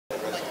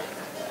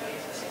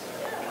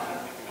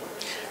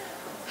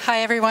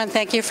Hi, everyone.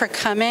 Thank you for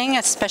coming,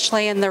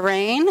 especially in the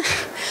rain.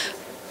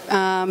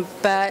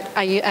 But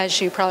as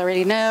you probably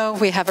already know,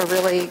 we have a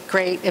really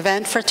great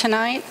event for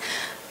tonight.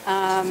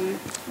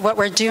 What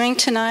we're doing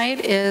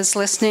tonight is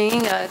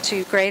listening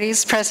to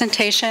Grady's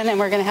presentation, and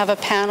we're going to have a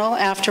panel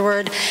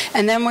afterward.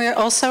 And then we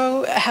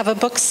also have a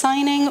book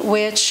signing,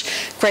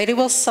 which Grady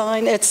will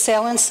sign. It's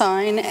sale and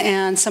sign,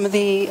 and some of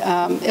the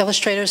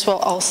illustrators will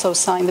also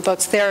sign the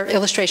books. Their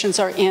illustrations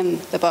are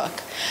in the book.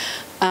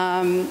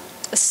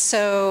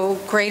 So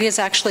Grady is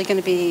actually going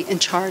to be in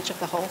charge of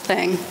the whole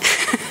thing.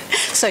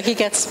 So he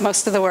gets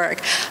most of the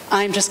work.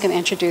 I'm just going to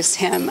introduce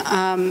him.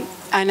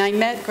 And I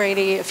met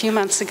Grady a few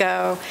months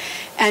ago,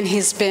 and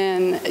he's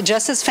been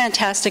just as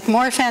fantastic,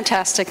 more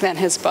fantastic than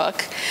his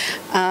book.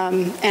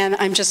 And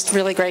I'm just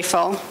really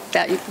grateful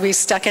that we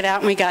stuck it out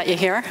and we got you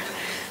here.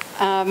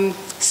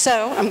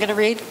 So I'm going to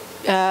read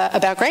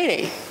about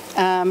Grady.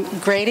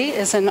 Grady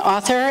is an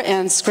author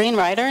and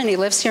screenwriter, and he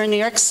lives here in New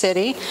York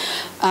City.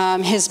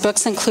 His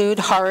books include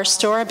Horror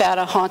Store about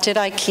a haunted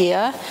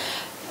IKEA,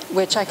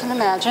 which I can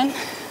imagine,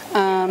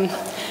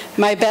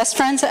 My Best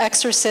Friend's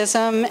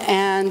Exorcism,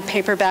 and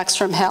Paperbacks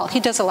from Hell. He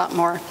does a lot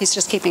more. He's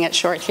just keeping it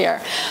short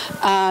here.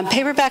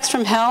 Paperbacks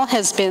from Hell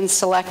has been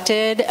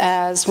selected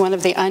as one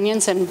of the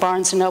Onion's and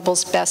Barnes &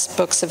 Noble's best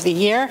books of the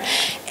year.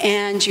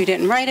 And you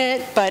didn't write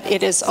it, but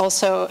it is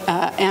also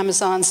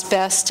Amazon's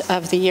best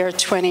of the year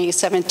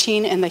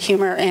 2017 in the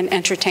humor and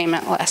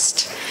entertainment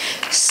list.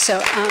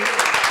 So.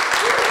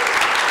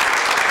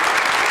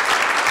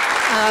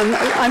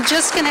 I'm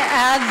just going to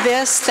add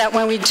this, that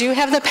when we do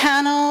have the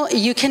panel,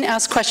 you can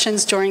ask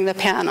questions during the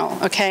panel,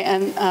 okay?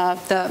 And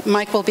the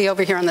mic will be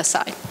over here on the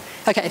side.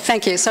 Okay,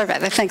 thank you. Sorry about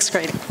that. Thanks,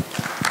 Grady.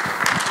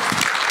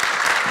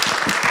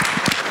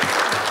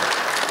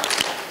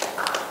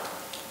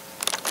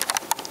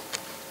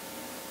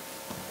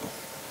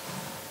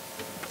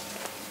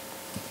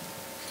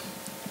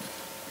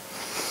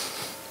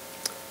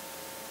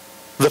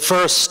 The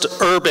first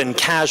urban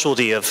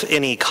casualty of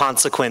any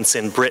consequence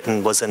in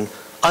Britain was an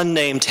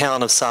unnamed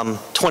town of some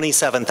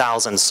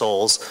 27,000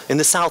 souls in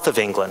the south of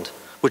England,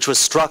 which was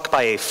struck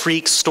by a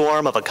freak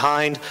storm of a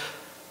kind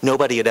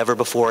nobody had ever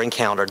before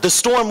encountered. The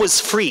storm was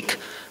freak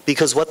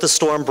because what the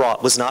storm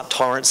brought was not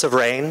torrents of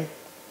rain,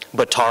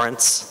 but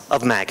torrents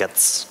of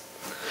maggots.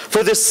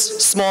 For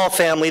this small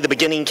family, the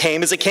beginning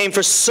came as it came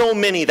for so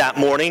many that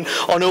morning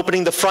on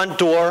opening the front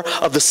door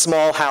of the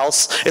small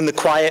house in the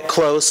quiet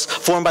close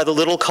formed by the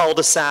little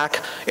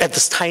cul-de-sac at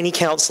this tiny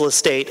council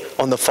estate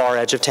on the far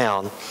edge of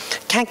town.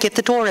 "Can't get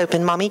the door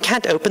open, Mommy,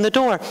 can't open the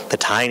door," the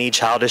tiny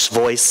childish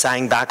voice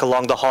sang back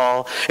along the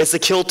hall as the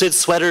kilted,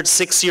 sweatered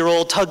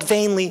 6-year-old tugged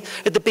vainly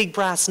at the big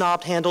brass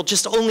knobbed handle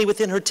just only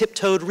within her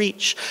tiptoed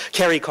reach.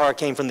 Carrie Carr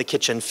came from the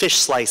kitchen, fish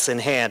slice in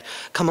hand.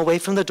 "Come away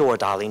from the door,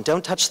 darling,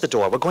 don't touch the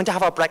door. We're going to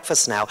have our breakfast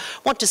now.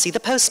 Want to see the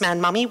postman,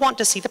 Mummy, want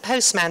to see the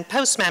postman,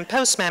 postman,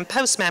 postman,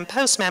 postman,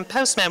 postman,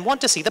 postman, want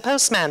to see the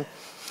postman."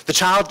 The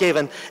child gave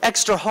an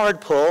extra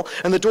hard pull,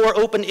 and the door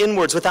opened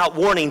inwards without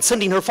warning,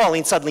 sending her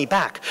falling suddenly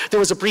back. There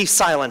was a brief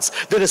silence,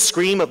 then a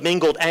scream of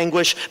mingled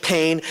anguish,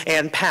 pain,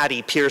 and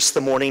Patty pierced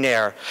the morning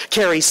air.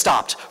 Carrie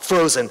stopped,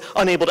 frozen,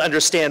 unable to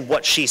understand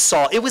what she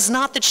saw. It was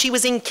not that she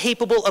was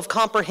incapable of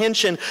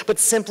comprehension, but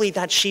simply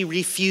that she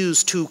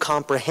refused to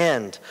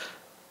comprehend.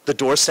 The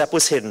doorstep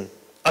was hidden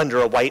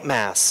under a white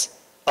mass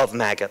of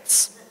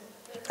maggots.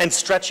 And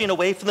stretching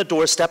away from the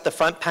doorstep, the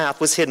front path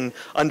was hidden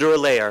under a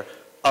layer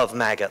of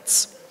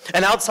maggots.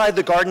 And outside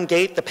the garden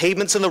gate, the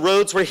pavements and the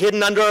roads were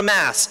hidden under a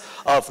mass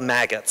of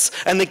maggots.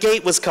 And the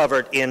gate was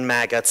covered in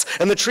maggots.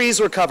 And the trees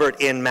were covered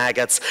in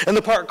maggots. And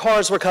the parked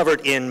cars were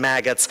covered in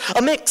maggots.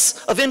 A mix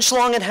of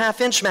inch-long and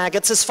half-inch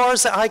maggots as far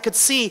as the eye could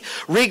see,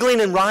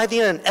 wriggling and writhing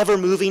in an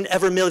ever-moving,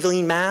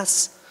 ever-milling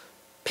mass.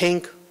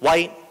 Pink,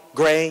 white,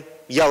 gray,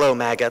 yellow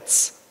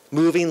maggots,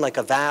 moving like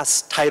a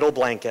vast tidal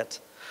blanket.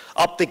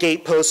 Up the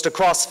gatepost,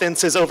 across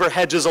fences, over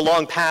hedges,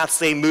 along paths,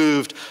 they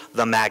moved,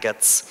 the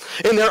maggots.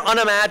 In their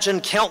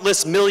unimagined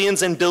countless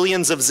millions and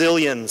billions of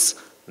zillions,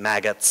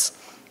 maggots.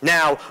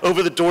 Now,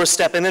 over the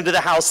doorstep and into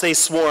the house they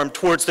swarmed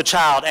towards the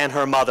child and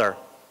her mother,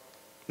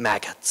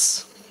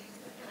 maggots.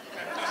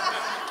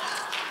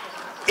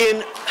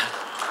 In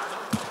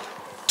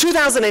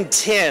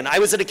 2010, I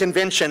was at a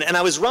convention and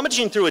I was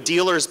rummaging through a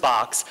dealer's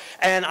box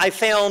and I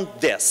found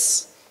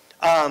this.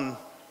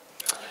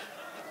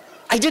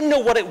 I didn't know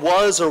what it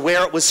was or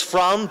where it was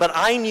from, but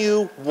I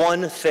knew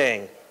one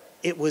thing.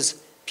 It was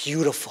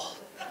beautiful.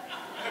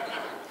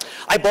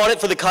 I bought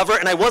it for the cover,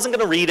 and I wasn't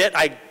going to read it.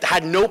 I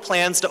had no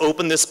plans to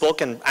open this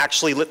book and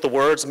actually let the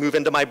words move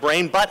into my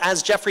brain, but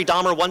as Jeffrey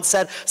Dahmer once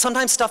said,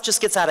 sometimes stuff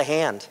just gets out of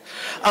hand.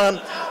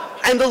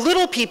 And the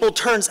little people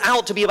turns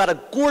out to be about a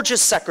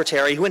gorgeous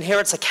secretary who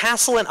inherits a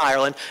castle in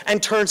Ireland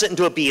and turns it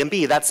into a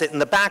B&B. That's it in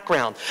the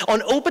background.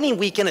 On opening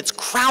weekend, it's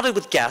crowded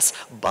with guests,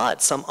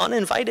 but some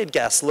uninvited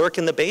guests lurk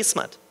in the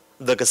basement,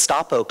 the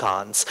Gestapo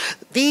cons.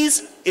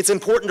 These, it's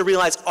important to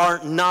realize, are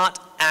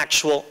not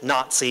actual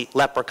Nazi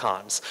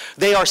leprechauns.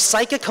 They are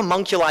psychic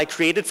homunculi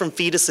created from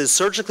fetuses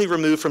surgically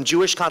removed from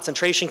Jewish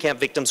concentration camp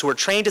victims who were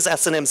trained as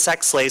S&M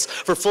sex slaves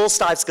for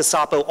full-size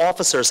Gestapo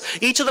officers.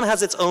 Each of them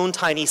has its own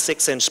tiny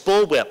 6-inch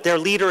bullwhip. Their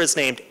leader is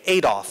named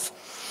Adolf.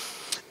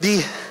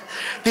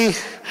 The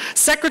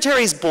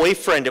secretary's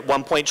boyfriend at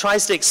one point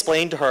tries to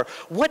explain to her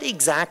what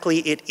exactly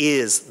it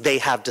is they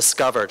have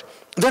discovered.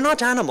 They're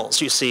not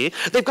animals, you see.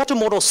 They've got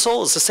immortal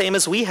souls the same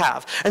as we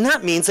have. And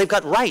that means they've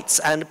got rights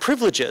and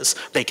privileges.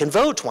 They can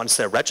vote once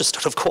they're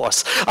registered, of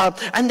course.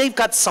 And they've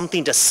got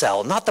something to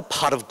sell, not the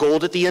pot of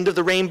gold at the end of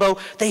the rainbow.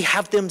 They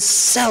have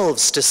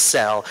themselves to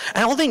sell.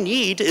 And all they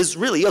need is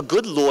really a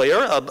good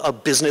lawyer, a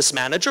business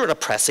manager, and a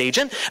press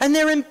agent. And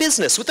they're in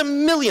business with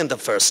 $1 million the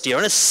first year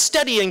and a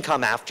steady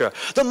income after.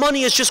 The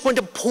money is just going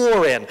to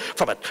pour in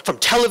from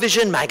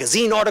television,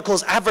 magazine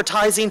articles,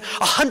 advertising,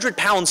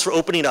 £100 for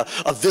opening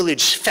a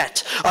village fete,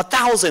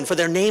 1,000 for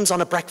their names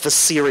on a breakfast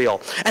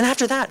cereal. And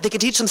after that, they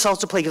could teach themselves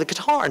to play the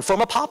guitar and form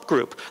a pop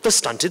group, the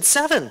Stunted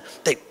Seven.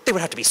 They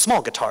would have to be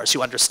small guitars,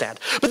 you understand.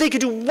 But they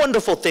could do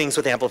wonderful things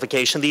with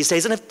amplification these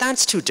days, and if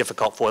that's too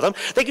difficult for them,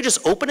 they could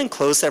just open and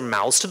close their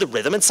mouths to the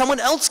rhythm and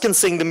someone else can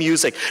sing the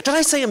music. Did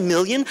I say $1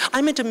 million?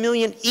 I meant $1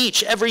 million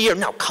each every year.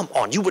 Now, come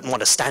on, you wouldn't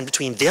want to stand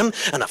between them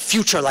and a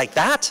future like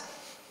that.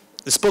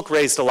 This book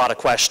raised a lot of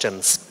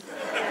questions.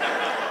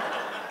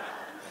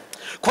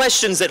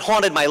 Questions that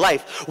haunted my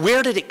life.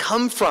 Where did it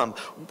come from?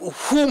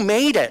 Who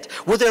made it?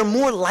 Were there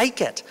more like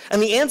it? And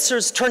the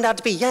answers turned out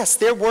to be yes,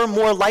 there were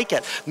more like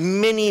it.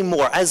 Many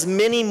more. As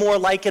many more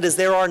like it as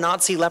there are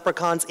Nazi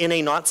leprechauns in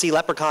a Nazi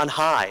leprechaun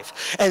hive.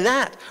 And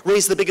that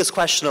raised the biggest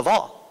question of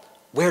all.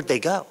 Where'd they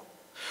go?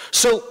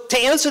 So to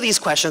answer these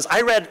questions,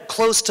 I read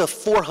close to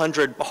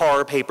 400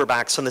 horror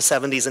paperbacks from the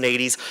 70s and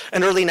 80s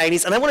and early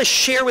 90s, and I want to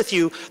share with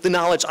you the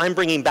knowledge I'm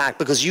bringing back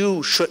because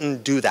you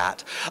shouldn't do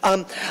that.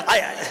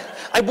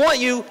 I want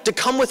you to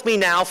come with me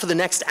now for the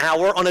next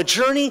hour on a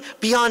journey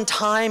beyond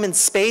time and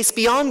space,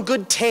 beyond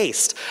good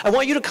taste. I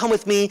want you to come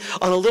with me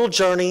on a little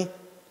journey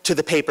to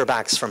the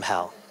paperbacks from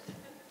hell.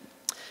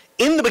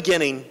 In the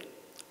beginning,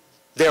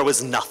 there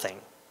was nothing.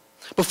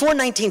 Before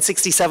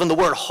 1967, the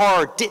word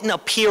horror didn't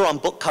appear on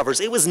book covers.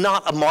 It was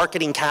not a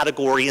marketing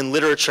category in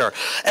literature.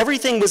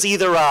 Everything was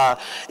either,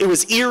 it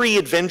was eerie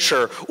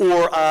adventure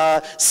or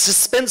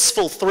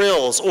suspenseful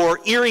thrills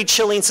or eerie,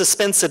 chilling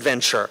suspense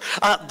adventure.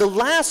 The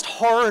last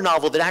horror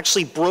novel that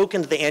actually broke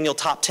into the annual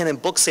top 10 in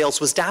book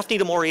sales was Daphne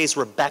du Maurier's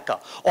Rebecca,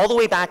 all the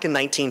way back in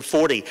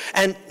 1940.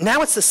 And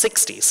now it's the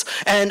 60s.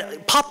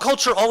 And pop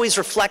culture always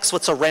reflects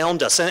what's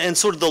around us and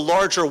sort of the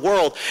larger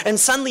world. And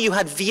suddenly you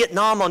had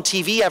Vietnam on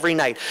TV every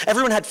night.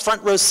 Everyone had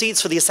front row seats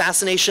for the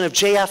assassination of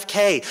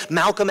JFK,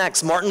 Malcolm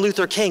X, Martin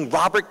Luther King,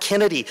 Robert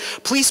Kennedy.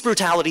 Police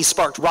brutality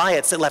sparked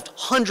riots that left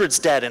hundreds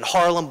dead in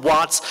Harlem,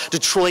 Watts,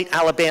 Detroit,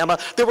 Alabama.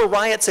 There were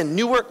riots in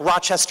Newark,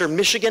 Rochester,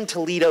 Michigan,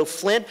 Toledo,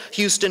 Flint,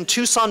 Houston,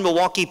 Tucson,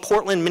 Milwaukee,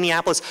 Portland,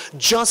 Minneapolis,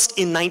 just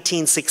in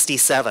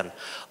 1967.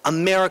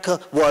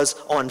 America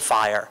was on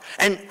fire.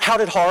 And how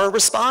did horror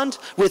respond?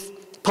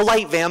 With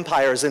polite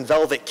vampires in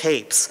velvet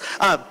capes.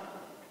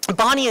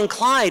 Bonnie and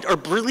Clyde are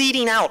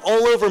bleeding out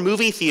all over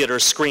movie theater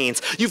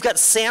screens. You've got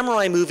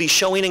samurai movies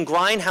showing in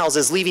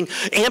grindhouses, leaving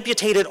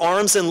amputated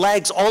arms and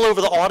legs all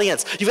over the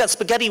audience. You've got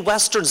spaghetti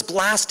westerns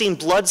blasting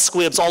blood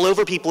squibs all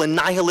over people in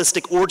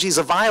nihilistic orgies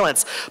of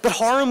violence. But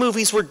horror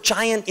movies were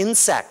giant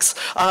insects.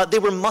 They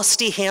were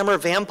musty hammer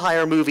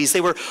vampire movies.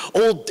 They were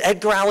old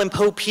Edgar Allan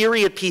Poe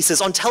period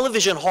pieces. On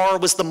television, horror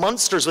was The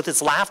Munsters with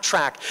its laugh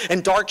track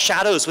and Dark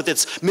Shadows with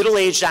its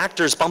middle-aged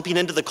actors bumping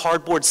into the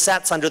cardboard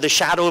sets under the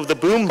shadow of the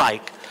boom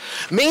mic.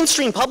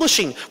 Mainstream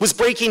publishing was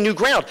breaking new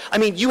ground. I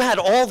mean, you had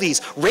all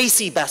these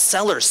racy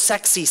bestsellers,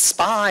 Sexy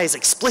Spies,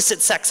 explicit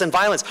sex and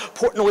violence,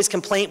 Portnoy's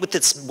Complaint with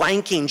its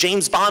wanking,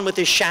 James Bond with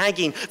his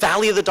shagging,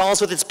 Valley of the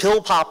Dolls with its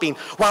pill popping,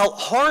 while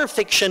horror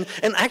fiction,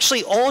 and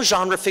actually all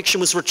genre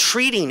fiction, was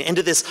retreating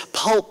into this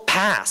pulp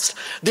past.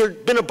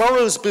 There'd been a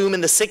Burroughs boom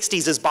in the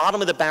 60s as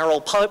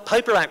bottom-of-the-barrel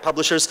paperback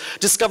publishers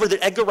discovered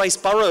that Edgar Rice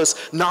Burroughs'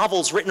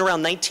 novels written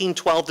around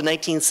 1912 to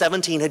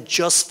 1917 had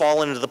just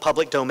fallen into the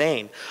public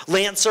domain.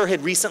 Lancer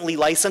had recently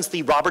licensed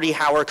the Robert E.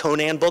 Howard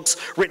Conan books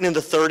written in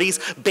the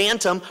 30s.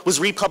 Bantam was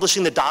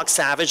republishing the Doc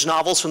Savage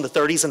novels from the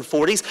 30s and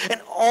 40s,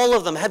 and all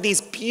of them had these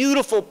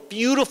beautiful,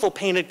 beautiful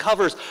painted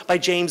covers by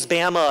James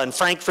Bama and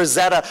Frank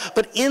Frazetta,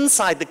 but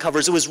inside the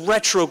covers it was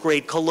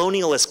retrograde,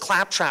 colonialist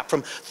claptrap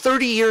from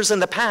 30 years in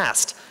the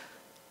past.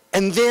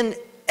 And then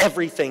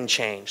everything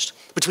changed.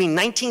 Between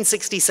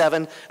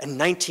 1967 and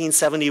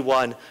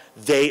 1971,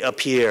 they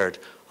appeared.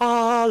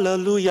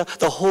 Hallelujah,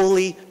 the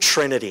Holy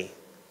Trinity.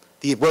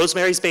 The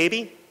Rosemary's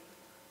Baby,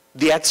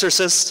 The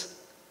Exorcist,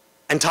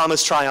 and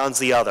Thomas Tryon's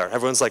The Other.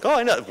 Everyone's like, oh,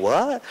 I know,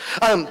 what?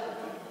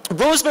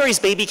 Rosemary's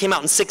Baby came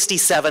out in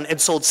 '67 and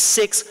sold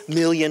 6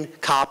 million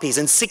copies.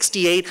 In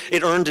 '68,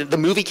 the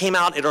movie came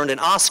out, it earned an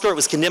Oscar, it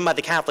was condemned by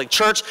the Catholic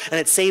Church, and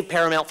it saved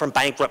Paramount from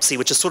bankruptcy,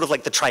 which is sort of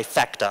like the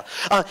trifecta.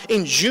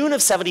 In June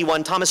of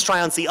 '71, Thomas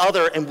Tryon's The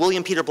Other and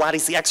William Peter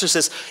Blatty's The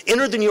Exorcist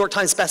entered the New York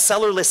Times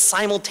bestseller list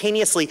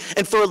simultaneously,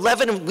 and for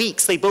 11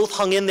 weeks, they both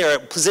hung in there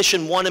at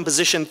position 1 and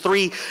position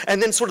 3,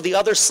 and then sort of The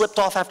Other slipped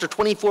off after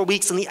 24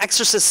 weeks, and The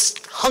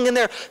Exorcist hung in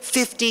there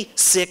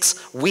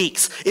 56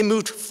 weeks. It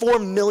moved 4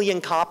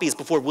 million copies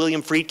before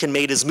William Friedkin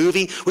made his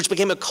movie, which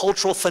became a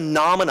cultural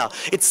phenomena.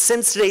 It's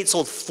since today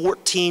sold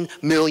 14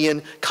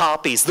 million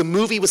copies. The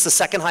movie was the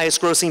second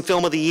highest grossing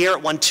film of the year.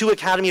 It won 2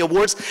 Academy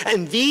Awards.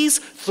 And these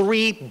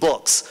 3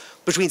 books,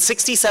 between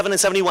 '67 and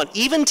 '71,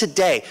 even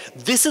today,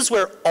 this is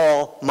where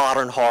all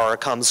modern horror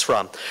comes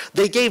from.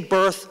 They gave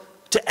birth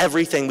to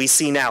everything we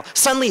see now.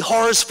 Suddenly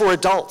horror's for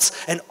adults,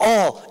 and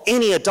all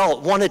any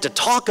adult wanted to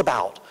talk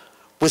about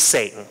was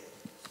Satan.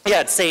 You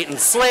had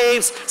Satan's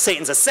slaves,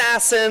 Satan's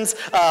assassins,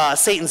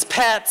 Satan's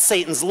pets,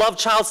 Satan's love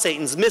child,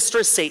 Satan's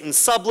mistress, Satan's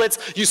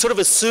sublets. You sort of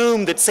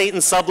assume that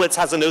Satan's sublets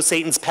has a no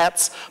Satan's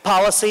pets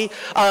policy.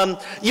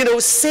 You know,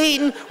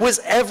 Satan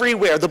was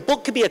everywhere. The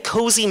book could be a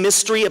cozy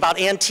mystery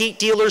about antique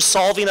dealers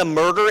solving a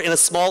murder in a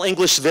small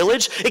English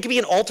village. It could be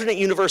an alternate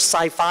universe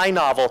sci-fi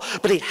novel,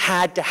 but it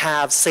had to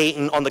have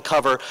Satan on the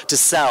cover to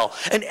sell.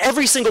 And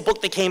every single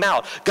book that came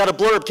out got a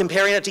blurb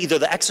comparing it to either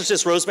The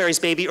Exorcist, Rosemary's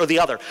Baby, or The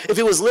Other. If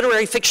it was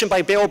literary fiction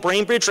by Beryl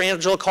Brainbridge or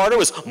Angela Carter,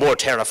 was more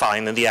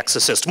terrifying than The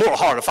Exorcist, more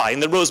horrifying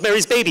than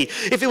Rosemary's Baby.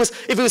 If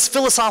it was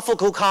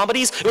philosophical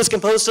comedies, it was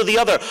composed of The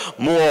Other,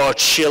 more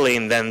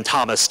chilling than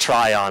Thomas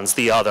Tryon's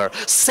The Other.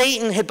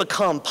 Satan had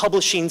become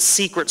publishing's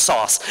secret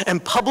sauce,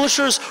 and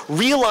publishers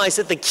realized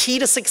that the key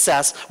to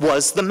success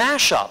was the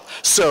mashup.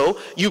 So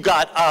you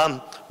got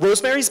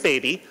Rosemary's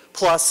Baby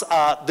plus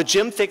the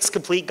Jim Fixx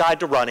Complete Guide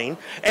to Running,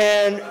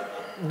 and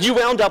you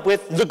wound up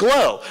with The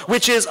Glow,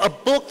 which is a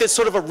book that's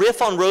sort of a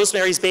riff on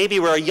Rosemary's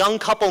Baby, where a young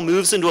couple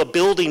moves into a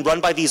building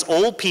run by these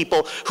old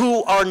people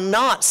who are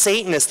not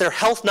Satanists, they're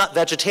health nut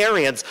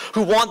vegetarians,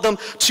 who want them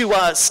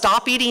to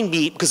stop eating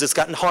meat because it's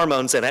got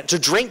hormones in it, to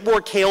drink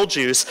more kale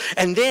juice,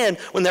 and then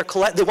when they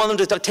want them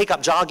to take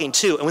up jogging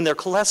too, and when their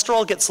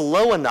cholesterol gets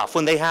low enough,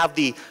 when they have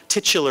the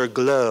titular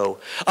glow,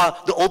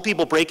 the old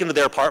people break into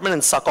their apartment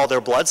and suck all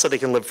their blood so they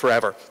can live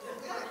forever.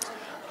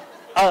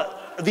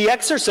 The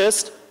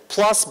Exorcist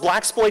plus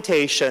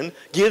blaxploitation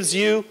gives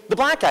you The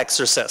Black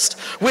Exorcist,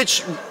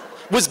 which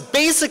was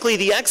basically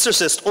The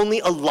Exorcist, only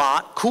a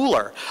lot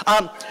cooler.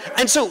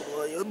 And so,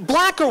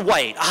 black or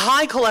white,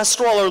 high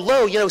cholesterol or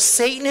low, you know,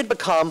 Satan had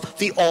become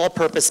the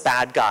all-purpose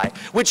bad guy,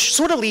 which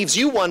sort of leaves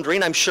you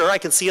wondering, I'm sure I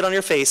can see it on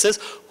your faces,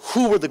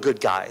 who were the good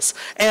guys?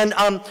 And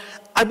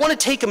I want to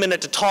take a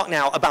minute to talk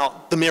now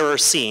about the mirror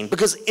scene,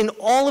 because in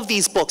all of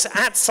these books,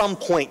 at some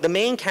point, the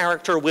main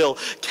character will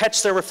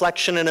catch their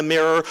reflection in a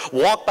mirror,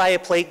 walk by a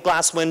plate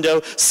glass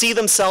window, see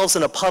themselves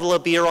in a puddle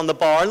of beer on the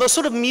bar, and they'll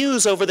sort of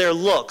muse over their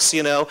looks,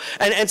 you know.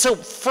 And so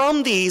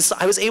from these,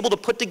 I was able to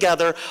put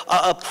together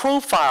a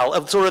profile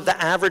of sort of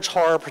the average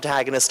horror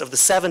protagonist of the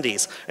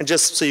 '70s. And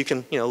just so you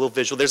can, you know, a little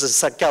visual, there's a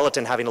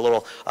skeleton having a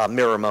little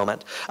mirror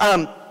moment.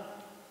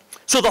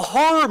 So the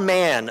horror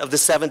man of the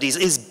 '70s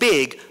is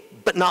big,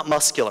 but not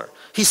muscular.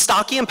 He's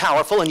stocky and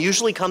powerful and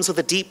usually comes with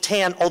a deep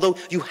tan, although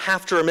you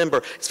have to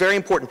remember, it's very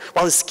important,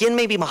 while his skin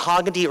may be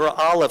mahogany or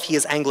olive, he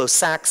is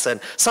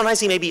Anglo-Saxon. Sometimes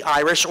he may be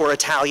Irish or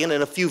Italian,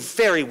 in a few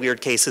very weird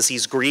cases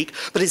he's Greek,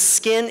 but his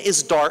skin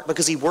is dark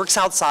because he works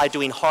outside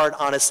doing hard,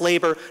 honest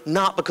labor,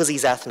 not because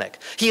he's ethnic.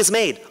 He is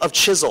made of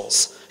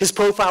chisels. His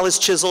profile is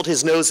chiseled,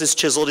 his nose is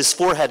chiseled, his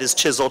forehead is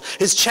chiseled,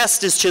 his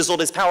chest is chiseled,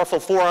 his powerful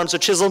forearms are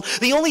chiseled.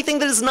 The only thing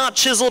that is not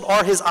chiseled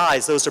are his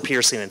eyes. Those are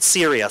piercing and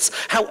serious.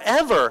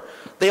 However,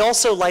 they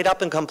also light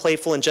up and come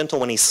playful and gentle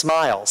when he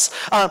smiles.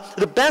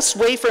 The best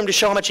way for him to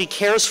show how much he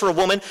cares for a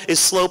woman is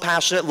slow,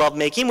 passionate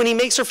lovemaking, when he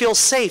makes her feel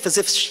safe, as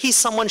if he's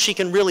someone she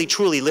can really,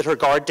 truly let her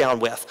guard down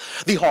with.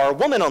 The horror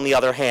woman, on the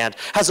other hand,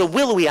 has a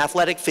willowy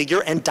athletic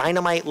figure and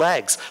dynamite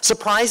legs.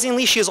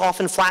 Surprisingly, she is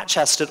often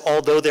flat-chested,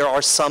 although there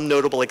are some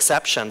notable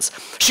exceptions.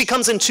 She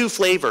comes in 2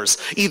 flavors,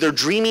 either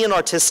dreamy and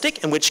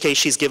artistic, in which case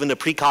she's given to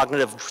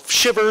precognitive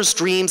shivers,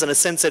 dreams, and a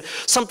sense that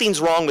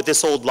something's wrong with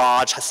this old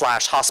lodge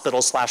slash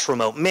hospital slash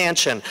remote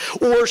mansion.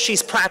 Or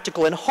she's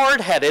practical and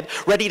hard-headed,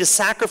 ready to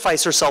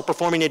sacrifice herself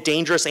performing a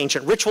dangerous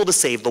ancient ritual to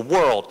save the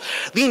world.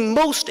 The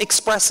most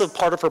expressive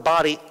part of her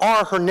body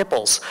are her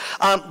nipples.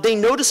 They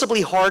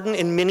noticeably harden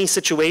in many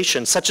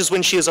situations, such as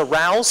when she is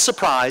aroused,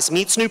 surprised,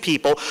 meets new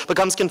people,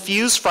 becomes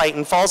confused,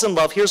 frightened, falls in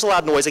love, hears a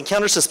loud noise,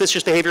 encounters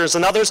suspicious behaviors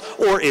in others,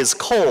 or is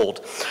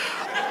cold.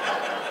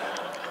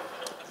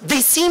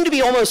 They seem to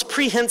be almost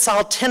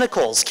prehensile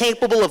tentacles,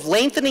 capable of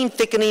lengthening,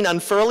 thickening,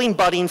 unfurling,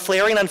 budding,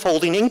 flaring,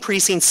 unfolding,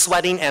 increasing,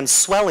 sweating, and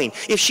swelling.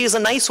 If she is a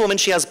nice woman,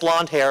 she has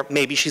blonde hair,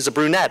 maybe she's a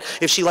brunette.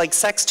 If she likes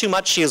sex too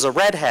much, she is a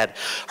redhead.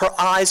 Her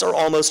eyes are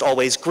almost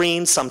always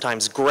green,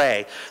 sometimes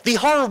gray. The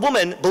horror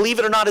woman, believe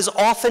it or not, is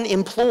often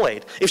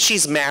employed. If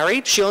she's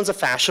married, she owns a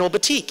fashionable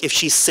boutique. If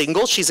she's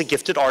single, she's a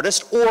gifted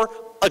artist or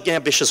an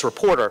ambitious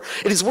reporter.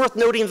 It is worth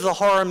noting that the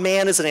horror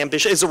man is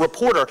a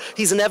reporter.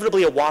 He's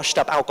inevitably a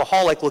washed-up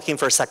alcoholic looking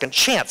for a second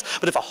chance.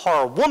 But if a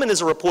horror woman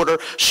is a reporter,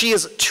 she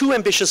is too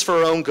ambitious for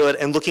her own good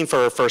and looking for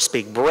her first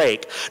big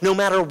break. No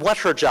matter what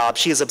her job,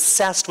 she is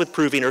obsessed with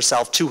proving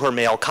herself to her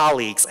male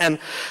colleagues. And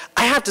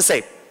I have to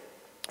say,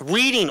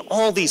 reading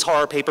all these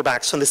horror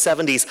paperbacks from the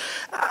 70s,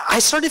 I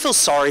started to feel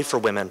sorry for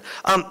women.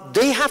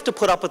 They have to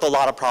put up with a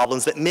lot of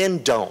problems that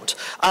men don't.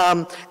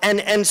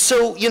 And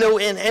so, you know,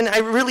 and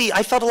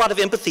I felt a lot of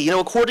empathy. You know,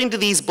 according to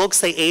these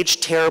books, they age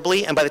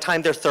terribly, and by the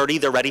time they're 30,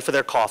 they're ready for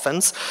their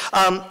coffins.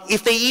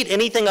 If they eat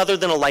anything other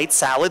than a light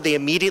salad, they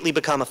immediately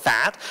become a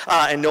fat,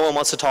 and no one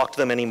wants to talk to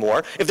them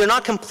anymore. If they're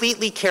not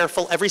completely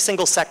careful every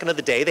single second of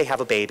the day, they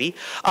have a baby.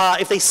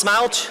 If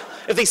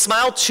they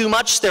smile too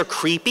much, they're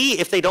creepy.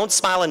 If they don't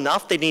smile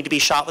enough, they need to be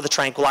shot with a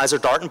tranquilizer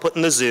dart and put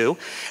in the zoo.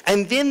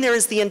 And then there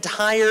is the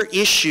entire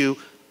issue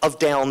of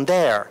down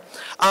there.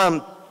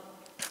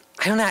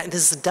 I don't know,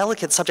 this is a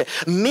delicate subject.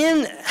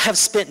 Men have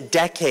spent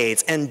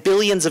decades and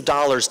billions of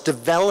dollars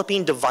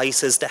developing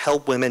devices to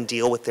help women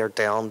deal with their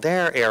down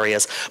there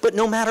areas. But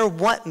no matter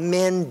what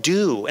men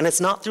do, and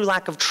it's not through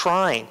lack of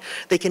trying,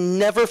 they can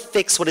never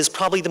fix what is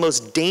probably the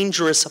most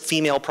dangerous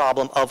female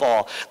problem of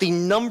all. The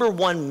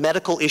 #1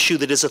 medical issue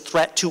that is a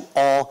threat to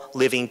all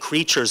living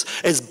creatures,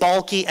 as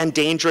bulky and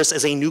dangerous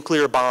as a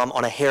nuclear bomb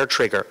on a hair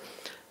trigger: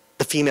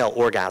 the female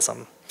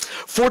orgasm.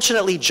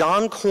 Fortunately,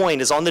 John Coyne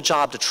is on the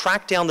job to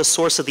track down the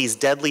source of these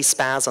deadly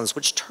spasms,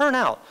 which turn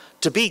out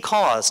to be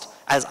caused,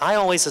 as I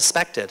always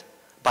suspected,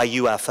 by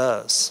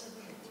UFOs.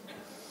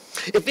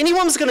 If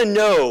anyone's going to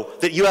know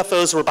that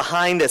UFOs were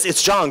behind this,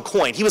 it's John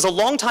Coyne. He was a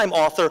longtime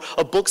author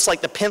of books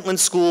like the Pentland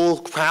School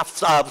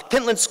Crafts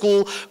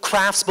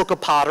Book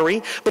of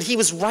Pottery, but he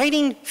was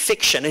writing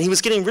fiction, and he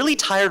was getting really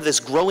tired of this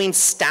growing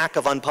stack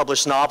of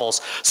unpublished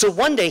novels. So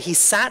one day he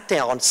sat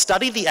down,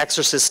 studied The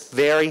Exorcist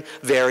very,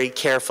 very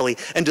carefully,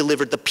 and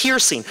delivered The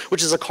Piercing,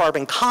 which is a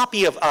carbon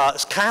copy of a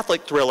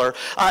Catholic thriller,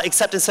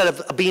 except instead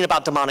of being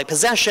about demonic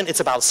possession, it's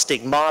about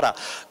stigmata.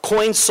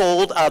 Coyne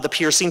sold The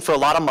Piercing for a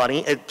lot of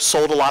money. It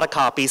sold a lot of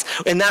copies,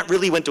 and that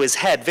really went to his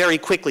head very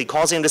quickly,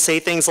 causing him to say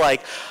things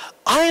like,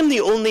 "I am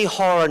the only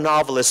horror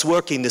novelist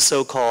working the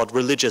so-called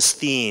religious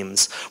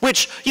themes,"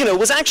 which, you know,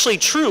 was actually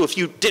true if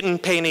you didn't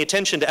pay any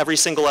attention to every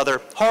single other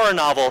horror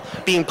novel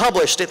being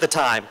published at the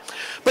time.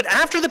 But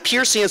after The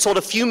Piercing had sold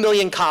a few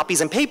million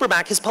copies in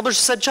paperback, his publisher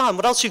said, "John,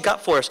 what else you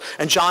got for us?"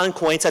 And John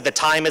Coyne said, "The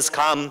time has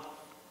come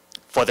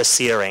for the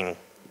searing.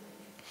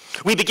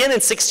 We begin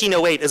in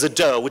 1608 as a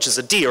doe, which is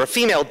a deer, a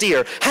female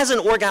deer, has an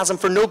orgasm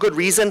for no good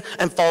reason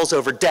and falls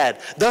over dead,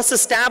 thus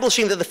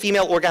establishing that the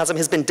female orgasm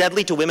has been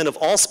deadly to women of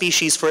all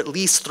species for at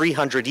least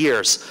 300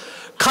 years.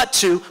 Cut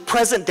to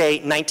present day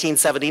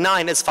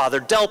 1979 as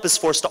Father Delp is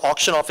forced to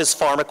auction off his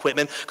farm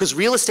equipment because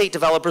real estate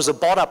developers have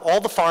bought up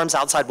all the farms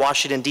outside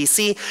Washington,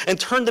 D.C. and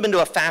turned them into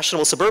a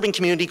fashionable suburban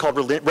community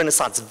called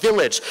Renaissance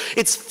Village.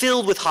 It's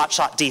filled with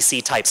hotshot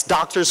D.C. types,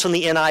 doctors from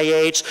the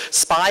NIH,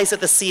 spies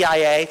at the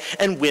CIA,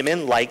 and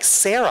women like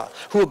Sarah,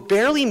 who have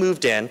barely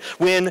moved in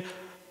when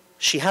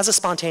she has a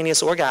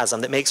spontaneous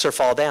orgasm that makes her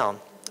fall down.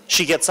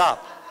 She gets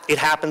up. It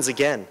happens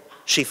again.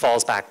 She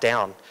falls back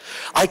down.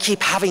 "I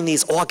keep having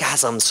these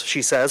orgasms,"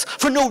 she says,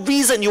 "for no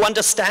reason, you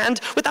understand,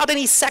 without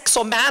any sex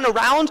or man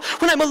around.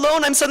 When I'm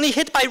alone, I'm suddenly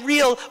hit by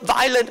real,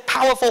 violent,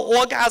 powerful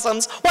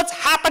orgasms. What's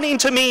happening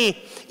to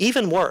me?"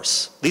 Even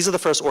worse, these are the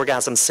first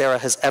orgasms Sarah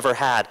has ever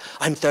had.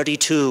 "I'm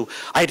 32.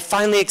 I had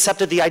finally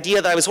accepted the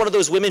idea that I was one of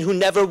those women who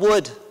never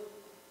would."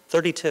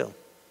 32.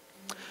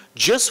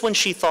 Just when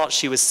she thought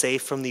she was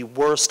safe from the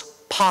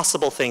worst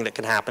possible thing that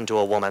can happen to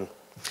a woman.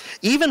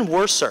 Even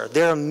worser,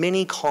 there are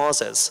many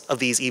causes of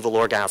these evil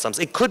orgasms.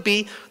 It could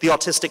be the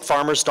autistic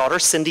farmer's daughter,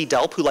 Cindy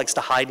Delp, who likes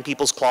to hide in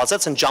people's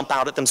closets and jump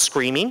out at them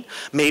screaming.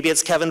 Maybe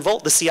it's Kevin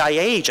Volt, the CIA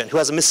agent, who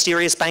has a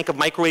mysterious bank of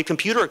microwave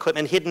computer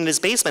equipment hidden in his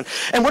basement.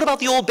 And what about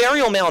the old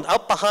burial mound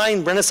up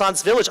behind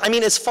Renaissance Village? I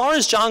mean, as far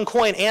as John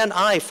Coyne and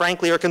I,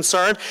 frankly, are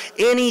concerned,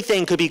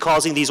 anything could be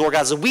causing these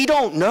orgasms. We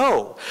don't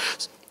know.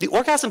 The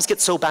orgasms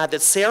get so bad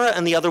that Sarah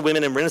and the other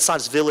women in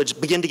Renaissance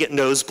Village begin to get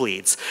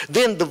nosebleeds.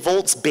 Then the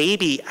Volt's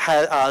baby,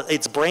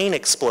 its brain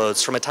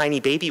explodes from a tiny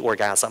baby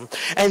orgasm.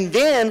 And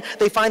then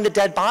they find the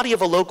dead body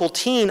of a local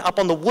teen up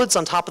on the woods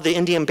on top of the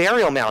Indian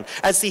burial mound.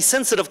 As the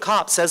sensitive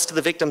cop says to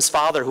the victim's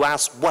father, who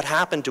asks what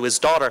happened to his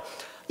daughter,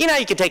 "You know,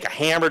 you could take a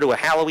hammer to a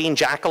Halloween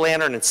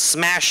jack-o'-lantern and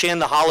smash in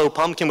the hollow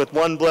pumpkin with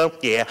one blow?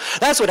 Yeah,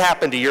 that's what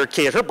happened to your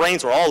kid. Her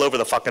brains were all over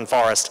the fucking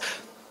forest."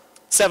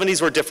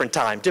 70s were a different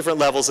time, different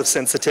levels of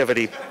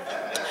sensitivity.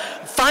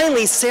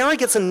 Finally, Sarah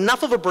gets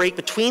enough of a break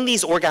between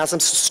these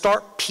orgasms to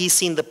start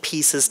piecing the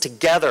pieces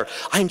together.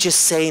 I'm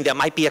just saying there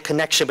might be a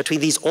connection between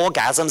these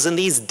orgasms and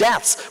these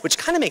deaths, which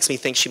kind of makes me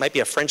think she might be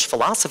a French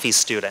philosophy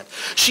student.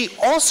 She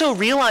also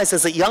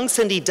realizes that young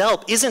Cindy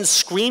Delp isn't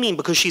screaming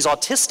because she's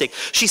autistic.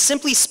 She's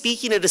simply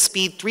speaking at a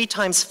speed 3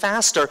 times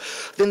faster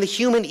than the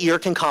human ear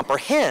can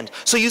comprehend.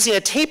 So using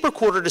a tape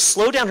recorder to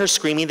slow down her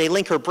screaming, they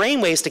link her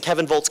brainwaves to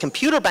Kevin Volt's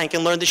computer bank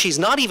and learn that she's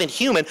not even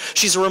human.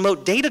 She's a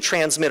remote data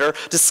transmitter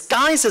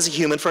disguised as a a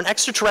human for an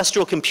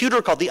extraterrestrial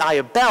computer called the Eye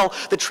of Bel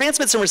that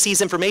transmits and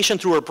receives information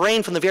through her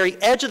brain from the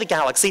very edge of the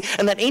galaxy,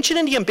 and that ancient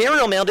Indian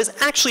burial mound is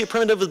actually a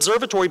primitive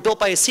observatory built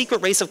by a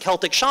secret race of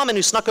Celtic shaman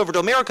who snuck over to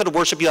America to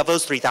worship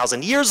UFOs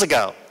 3,000 years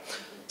ago.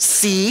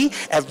 See,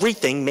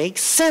 everything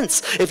makes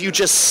sense if you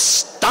just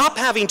stop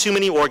having too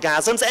many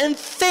orgasms and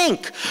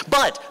think.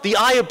 But the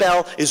Eye of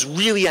Bel is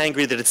really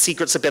angry that its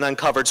secrets have been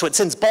uncovered, so it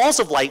sends balls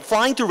of light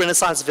flying through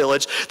Renaissance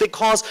Village that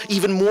cause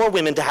even more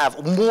women to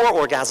have more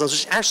orgasms,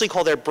 which actually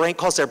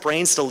cause their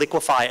brains to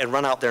liquefy and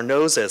run out their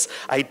noses.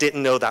 I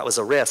didn't know that was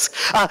a risk.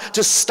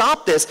 To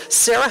stop this,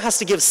 Sarah has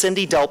to give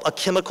Cindy Delp a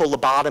chemical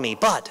lobotomy,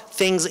 but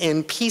things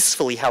end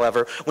peacefully,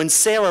 however, when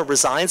Sarah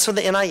resigns from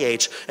the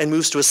NIH and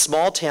moves to a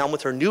small town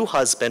with her new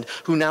husband,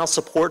 who now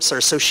supports her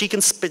so she can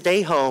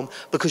stay home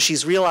because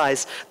she's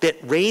realized that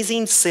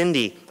raising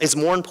Cindy is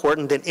more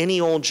important than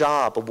any old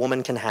job a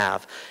woman can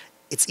have.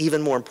 It's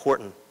even more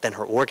important than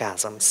her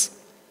orgasms.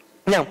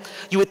 Now,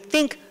 you would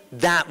think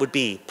that would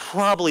be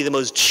probably the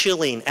most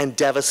chilling and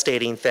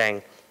devastating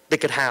thing that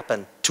could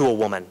happen to a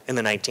woman in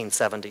the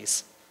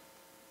 1970s.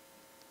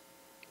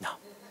 No.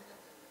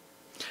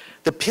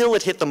 The pill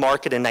had hit the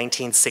market in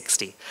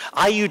 1960.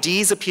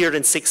 IUDs appeared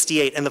in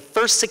 68, and the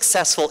first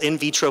successful in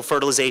vitro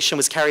fertilization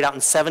was carried out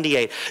in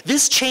 78.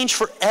 This changed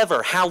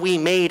forever how we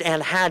made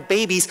and had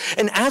babies,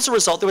 and as a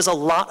result, there was a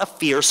lot of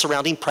fear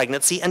surrounding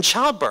pregnancy and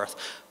childbirth.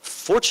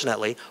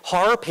 Fortunately,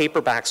 horror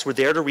paperbacks were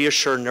there to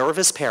reassure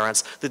nervous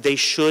parents that they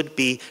should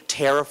be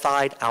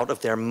terrified out of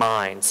their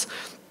minds.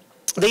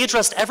 They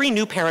addressed every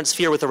new parent's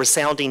fear with a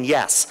resounding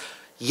yes.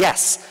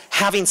 Yes,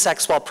 having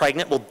sex while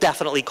pregnant will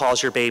definitely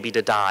cause your baby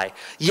to die.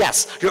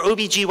 Yes, your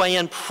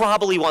OBGYN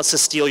probably wants to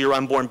steal your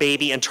unborn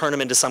baby and turn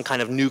him into some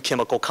kind of new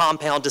chemical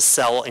compound to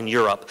sell in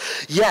Europe.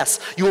 Yes,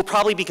 you will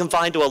probably be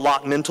confined to a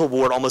locked mental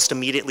ward almost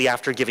immediately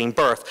after giving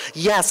birth.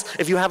 Yes,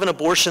 if you have an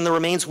abortion, the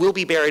remains will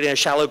be buried in a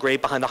shallow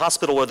grave behind the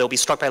hospital where they'll be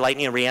struck by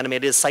lightning and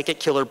reanimated as psychic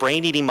killer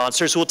brain-eating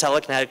monsters who will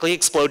telekinetically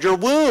explode your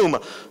womb.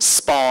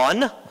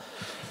 Spawn.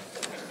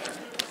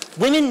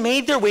 Women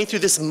made their way through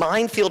this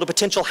minefield of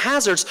potential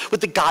hazards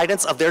with the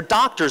guidance of their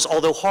doctors,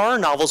 although horror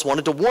novels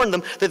wanted to warn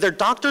them that their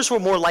doctors were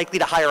more likely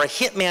to hire a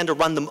hitman to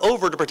run them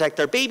over to protect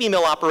their baby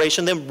mill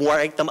operation than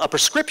write them a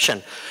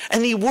prescription.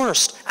 And the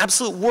worst,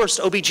 absolute worst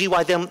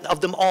OBGYN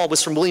of them all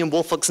was from William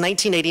Woolfolk's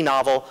 1980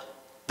 novel,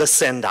 The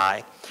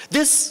Sendai.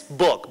 This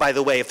book, by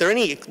the way, if there are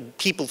any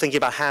people thinking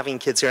about having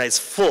kids here, is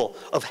full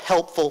of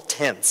helpful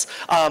hints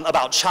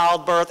about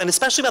childbirth and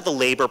especially about the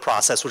labor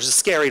process, which is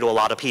scary to a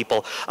lot of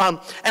people. And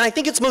I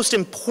think its most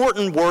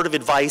important word of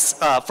advice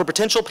for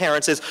potential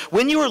parents is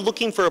when you are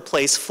looking for a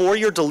place for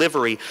your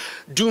delivery,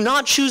 do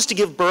not choose to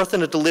give birth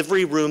in a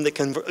delivery room that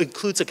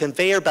includes a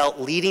conveyor belt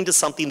leading to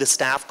something the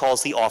staff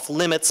calls the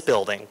off-limits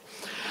building.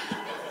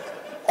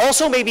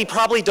 Also, maybe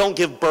probably don't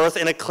give birth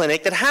in a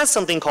clinic that has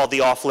something called the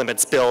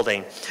off-limits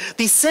building.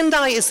 The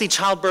Sendai is the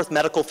childbirth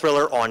medical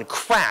thriller on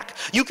crack.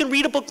 You can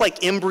read a book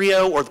like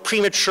Embryo or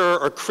Premature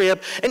or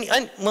Crib,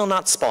 and well,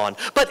 not Spawn,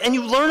 and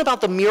you learn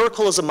about the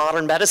miracles of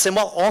modern medicine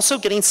while also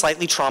getting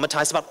slightly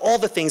traumatized about all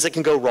the things that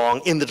can go wrong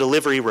in the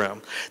delivery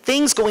room.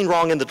 Things going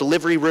wrong in the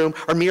delivery room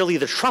are merely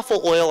the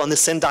truffle oil on the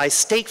Sendai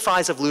steak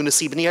fries of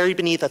lunacy buried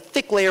beneath a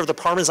thick layer of the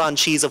Parmesan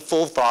cheese of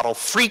full throttle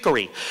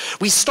freakery.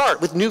 We start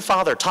with new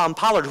father Tom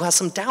Pollard, who has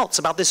some doubts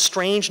about this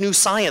strange new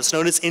science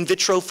known as in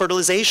vitro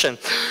fertilization.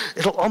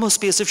 It'll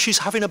almost be as if she's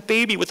having a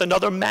baby with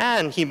another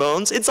man, he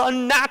moans. It's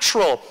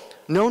unnatural.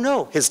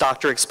 No, his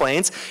doctor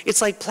explains.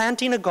 It's like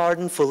planting a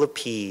garden full of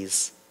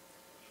peas.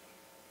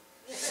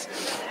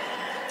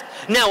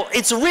 Now,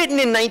 it's written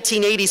in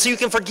 1980, so you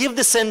can forgive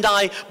the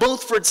Sendai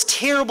both for its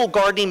terrible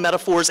gardening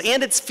metaphors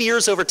and its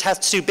fears over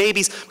test tube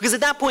babies, because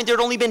at that point there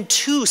had only been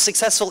 2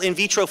 successful in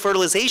vitro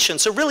fertilizations,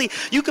 so really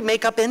you could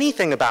make up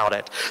anything about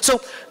it. So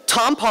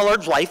Tom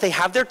Pollard's wife, they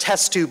have their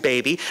test tube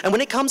baby, and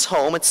when it comes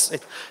home,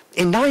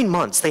 in 9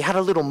 months, they had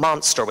a little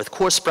monster with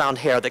coarse brown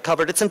hair that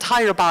covered its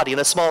entire body and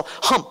a small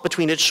hump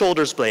between its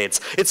shoulder blades.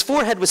 Its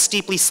forehead was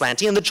steeply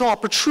slanty and the jaw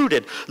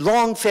protruded.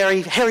 Long,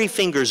 hairy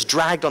fingers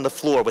dragged on the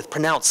floor with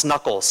pronounced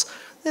knuckles.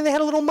 Then they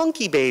had a little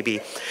monkey baby.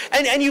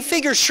 And you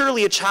figure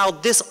surely a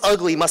child this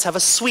ugly must have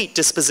a sweet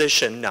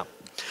disposition. No.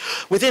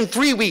 Within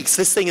 3 weeks,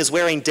 this thing is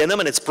wearing denim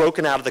and it's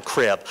broken out of the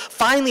crib.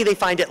 Finally, they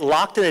find it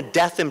locked in a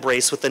death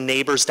embrace with the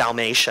neighbor's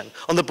Dalmatian.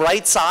 On the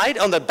bright side,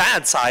 on the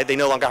bad side, they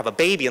no longer have a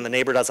baby and the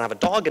neighbor doesn't have a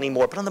dog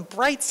anymore. But on the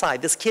bright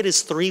side, this kid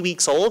is 3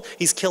 weeks old.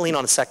 He's killing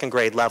on a 2nd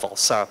grade level.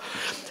 So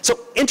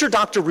enter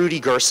Dr. Rudy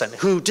Gerson,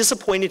 who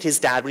disappointed his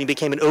dad when he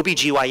became an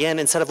OBGYN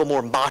instead of a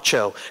more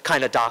macho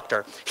kind of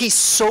doctor. He's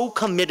so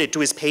committed to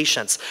his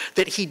patients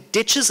that he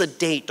ditches a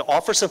date to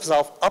offer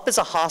himself up as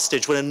a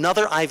hostage when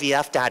another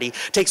IVF daddy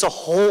takes a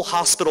whole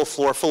hospital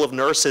floor full of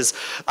nurses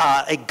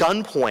at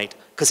gunpoint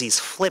because he's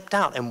flipped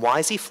out. And why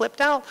is he flipped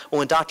out? Well,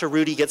 when Dr.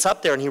 Rudy gets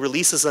up there and he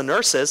releases the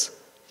nurses,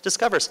 he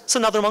discovers it's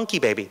another monkey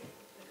baby.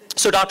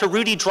 So Dr.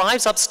 Rudy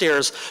drives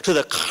upstairs to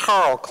the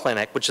Carl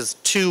Clinic, which is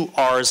 2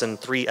 R's and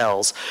 3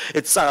 L's.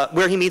 It's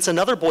where he meets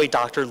another boy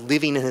doctor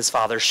living in his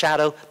father's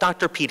shadow,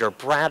 Dr. Peter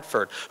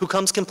Bradford, who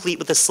comes complete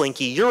with a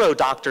slinky Euro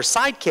doctor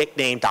sidekick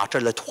named Dr.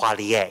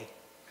 Letoilier.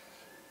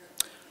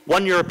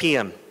 One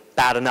European,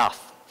 bad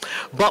enough.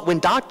 But when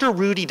Dr.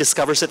 Rudy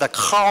discovers that the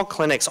Carl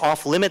Clinic's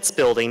off-limits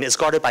building is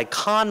guarded by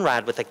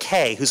Conrad with a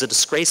K, who's a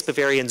disgraced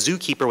Bavarian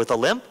zookeeper with a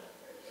limp,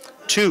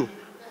 2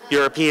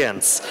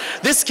 Europeans.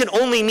 This can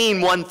only mean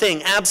one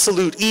thing,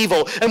 absolute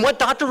evil. And what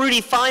Dr. Rudy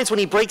finds when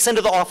he breaks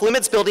into the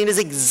off-limits building is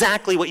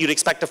exactly what you'd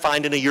expect to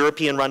find in a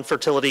European-run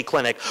fertility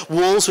clinic.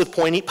 Wolves with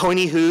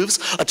pointy hooves,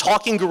 a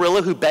talking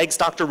gorilla who begs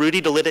Dr.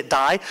 Rudy to let it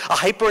die, a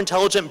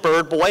hyper-intelligent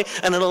bird boy,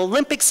 and an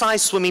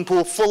Olympic-sized swimming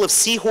pool full of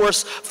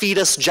seahorse,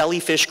 fetus,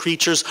 jellyfish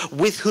creatures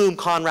with whom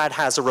Conrad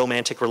has a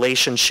romantic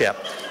relationship.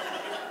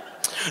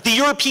 The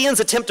Europeans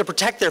attempt to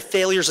protect their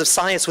failures of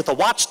science with a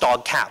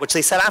watchdog cat, which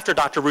they set after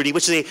Dr. Rudy,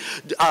 which is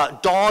a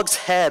dog's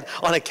head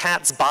on a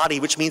cat's body,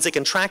 which means it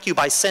can track you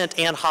by scent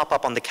and hop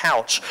up on the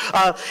couch.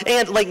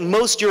 And like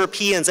most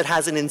Europeans, it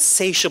has an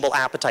insatiable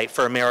appetite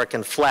for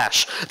American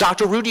flesh.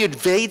 Dr. Rudy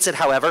evades it,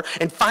 however,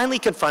 and finally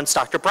confronts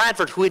Dr.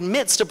 Bradford, who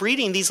admits to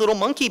breeding these little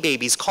monkey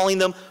babies, calling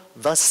them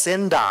the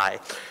Sendai.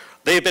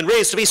 They have been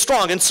raised to be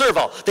strong and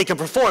servile. They can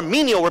perform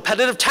menial,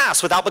 repetitive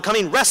tasks without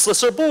becoming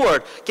restless or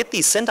bored. Get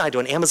these Sendai to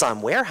an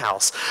Amazon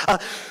warehouse.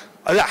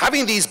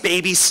 Having these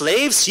baby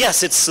slaves?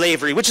 Yes, it's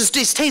slavery, which is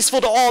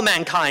distasteful to all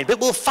mankind, but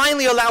will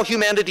finally allow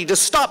humanity to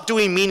stop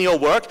doing menial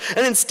work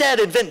and instead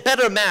invent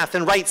better math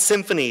and write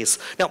symphonies.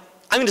 Now,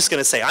 I'm just going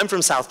to say, I'm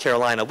from South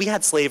Carolina. We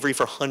had slavery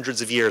for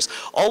hundreds of years.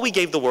 All we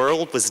gave the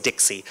world was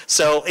Dixie.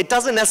 So it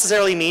doesn't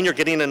necessarily mean you're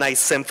getting a nice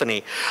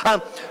symphony.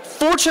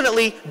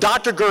 Fortunately,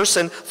 Dr.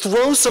 Gerson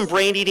throws some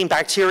brain-eating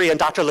bacteria in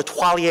Dr.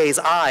 Letoilier's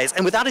eyes,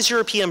 and without his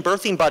European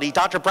birthing buddy,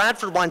 Dr.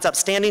 Bradford winds up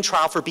standing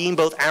trial for being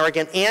both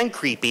arrogant and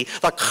creepy.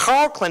 The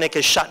Carl Clinic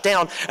is shut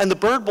down, and the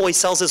bird boy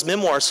sells his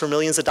memoirs for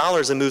millions of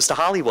dollars and moves to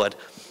Hollywood.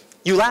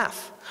 You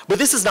laugh, but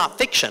this is not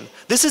fiction.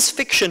 This is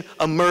fiction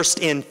immersed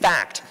in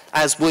fact.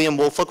 As William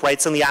Woolfolk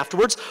writes in the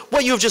afterwards,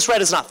 what you have just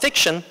read is not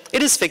fiction,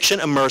 it is fiction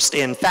immersed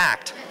in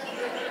fact.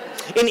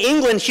 In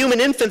England, human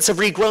infants have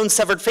regrown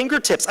severed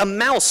fingertips. A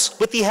mouse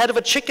with the head of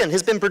a chicken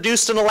has been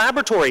produced in a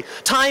laboratory.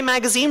 Time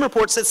magazine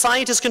reports that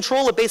scientists'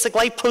 control of basic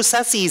life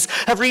processes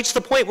have reached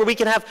the point where we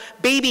can have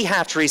baby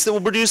hatcheries that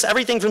will produce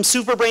everything from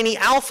super brainy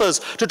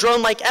alphas to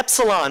drone-like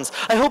epsilons.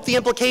 I hope the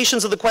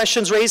implications of the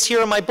questions raised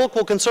here in my book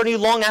will concern you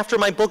long after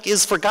my book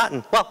is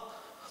forgotten. Well,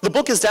 the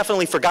book is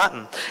definitely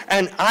forgotten,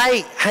 and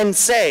I can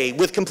say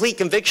with complete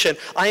conviction,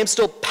 I am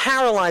still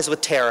paralyzed with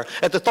terror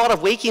at the thought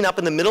of waking up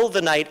in the middle of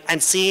the night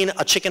and seeing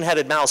a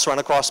chicken-headed mouse run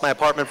across my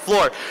apartment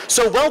floor.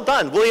 So well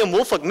done, William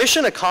Woolfolk,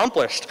 mission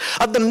accomplished.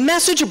 The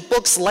message of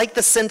books like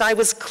The Sendai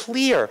was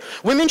clear.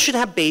 Women should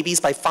have babies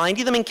by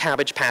finding them in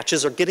cabbage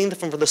patches or getting them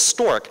from the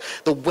stork,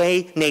 the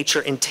way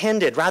nature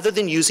intended, rather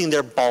than using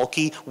their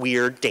bulky,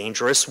 weird,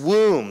 dangerous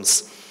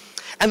wombs.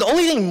 And the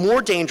only thing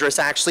more dangerous,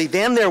 actually,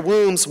 than their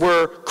wombs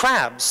were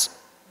crabs,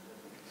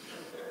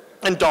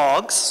 and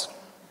dogs,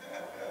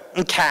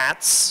 and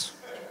cats,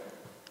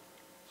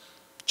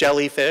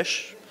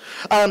 jellyfish.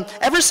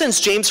 Ever since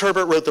James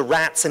Herbert wrote The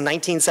Rats in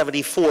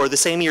 1974, the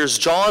same year as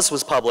Jaws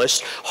was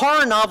published,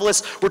 horror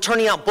novelists were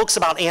turning out books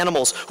about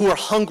animals who were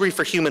hungry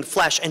for human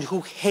flesh and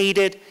who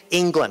hated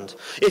England.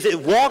 If it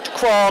walked,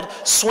 crawled,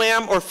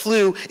 swam, or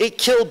flew, it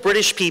killed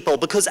British people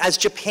because as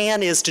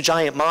Japan is to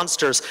giant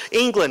monsters,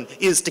 England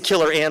is to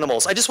killer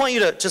animals. I just want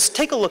you to just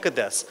take a look at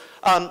this.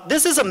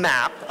 This is a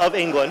map of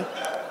England.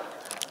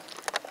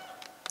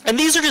 And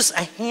these are just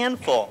a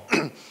handful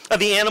of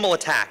the animal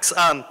attacks.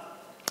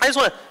 I just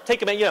want to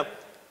take a minute,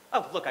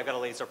 oh, look, I got a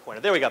laser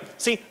pointer. There we go.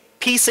 See,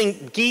 pigs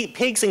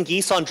and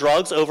geese on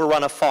drugs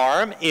overrun a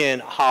farm in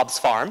Hobbs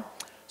Farm.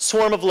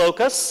 Swarm of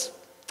locusts.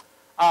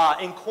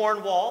 In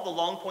Cornwall, the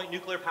Long Point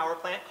nuclear power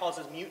plant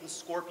causes mutant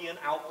scorpion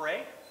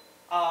outbreak.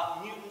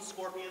 Mutant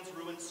scorpions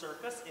ruin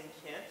circus in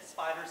Kent.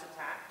 Spiders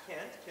attack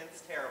Kent. Kent's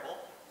terrible.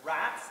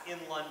 Rats in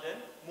London.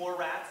 More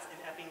rats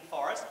in Epping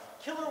Forest.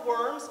 Killer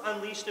worms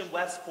unleashed in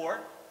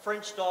Westport.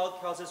 French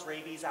dog causes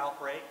rabies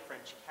outbreak.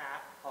 French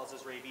cat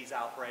causes rabies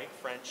outbreak.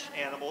 French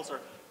animals are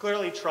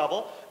clearly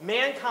trouble.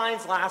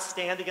 Mankind's last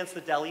stand against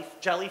the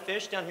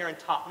jellyfish down here in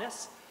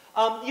Totnes.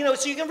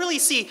 So you can really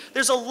see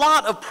there's a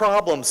lot of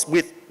problems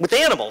with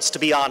animals, to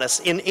be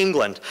honest, in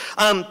England.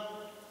 And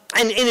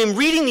in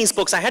reading these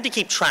books, I had to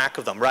keep track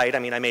of them, right? I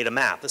mean, I made a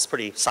map. It's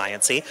pretty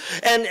sciencey.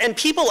 And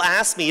people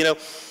ask me,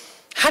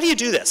 how do you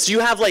do this? Do you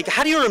have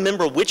how do you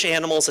remember which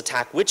animals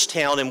attack which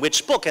town in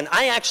which book? And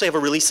I actually have a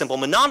really simple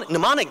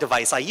mnemonic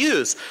device I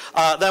use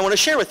that I want to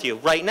share with you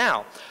right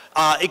now.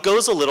 It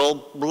goes a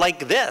little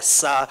like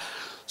this.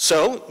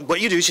 So what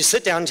you do is you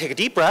sit down and take a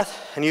deep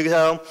breath and you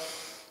go,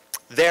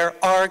 there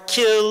are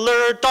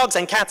killer dogs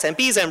and cats and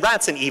bees and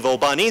rats and evil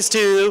bunnies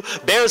too.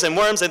 Bears and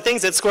worms and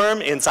things that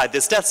squirm inside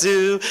this death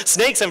zoo.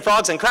 Snakes and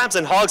frogs and crabs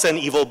and hogs and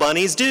evil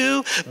bunnies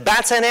do.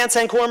 Bats and ants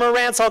and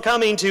cormorants all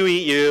coming to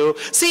eat you.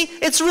 See,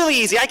 it's really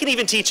easy. I can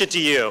even teach it to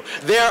you.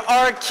 There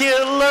are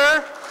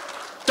killer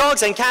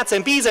Dogs and cats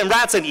and bees and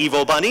rats and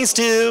evil bunnies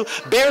too.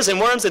 Bears and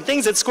worms and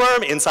things that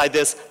squirm inside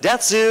this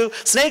death zoo.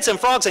 Snakes and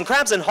frogs and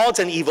crabs and hogs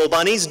and evil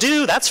bunnies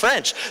do. That's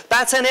French.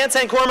 Bats and ants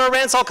and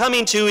cormorants all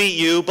coming to eat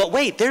you. But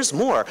wait, there's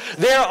more.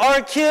 There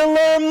are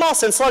killer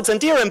moths and slugs and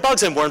deer and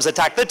bugs and worms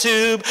attack the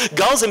tube.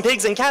 Gulls and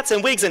pigs and cats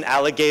and wigs and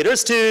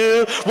alligators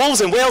too.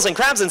 Wolves and whales and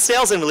crabs and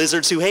snails and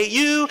lizards who hate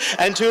you.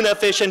 And tuna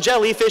fish and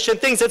jellyfish and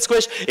things that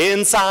squish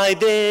inside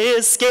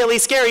this scaly,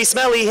 scary,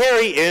 smelly,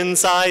 hairy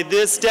inside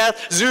this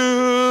death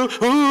zoo.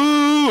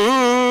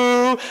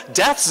 Ooh,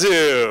 death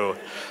zoo.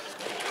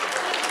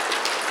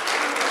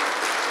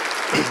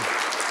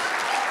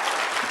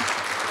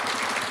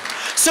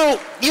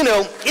 So, you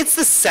know, it's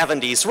the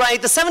 70s,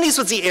 right? The 70s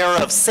was the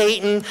era of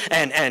Satan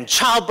and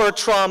childbirth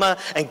trauma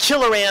and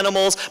killer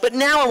animals. But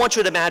now I want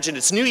you to imagine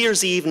it's New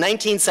Year's Eve,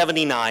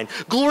 1979.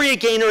 Gloria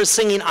Gaynor is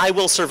singing I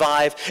Will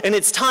Survive, and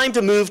it's time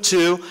to move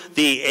to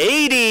the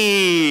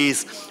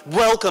 80s.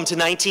 Welcome to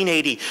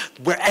 1980,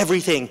 where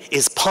everything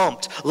is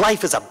pumped.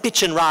 Life is a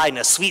bitchin' ride in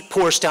a sweet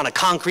Porsche down a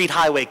concrete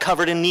highway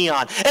covered in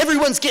neon.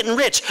 Everyone's getting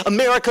rich.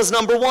 America's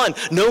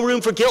 #1. No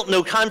room for guilt,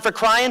 no time for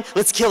crying.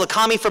 Let's kill a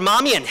commie for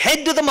mommy and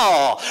head to the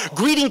mall.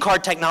 Greeting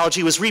card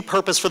technology was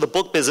repurposed for the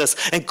book business,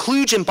 and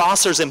kludge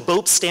embossers and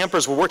boat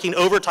stampers were working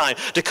overtime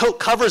to coat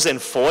covers in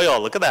foil.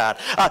 Look at that.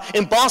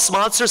 Embossed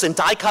monsters and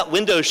die-cut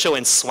windows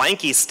showing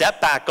swanky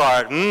step-back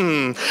art.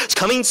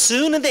 Coming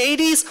soon in the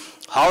 80s?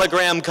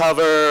 Hologram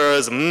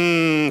covers,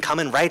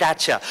 coming right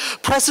at you.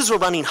 Presses were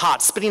running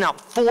hot, spitting out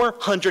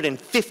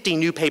 450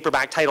 new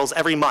paperback titles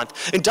every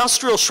month.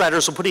 Industrial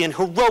shredders were putting in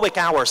heroic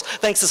hours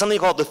thanks to something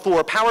called the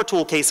Thor Power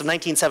Tool case of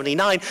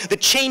 1979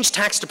 that changed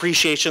tax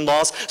depreciation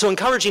laws, so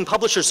encouraging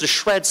publishers to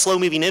shred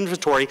slow-moving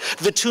inventory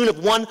to the tune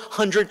of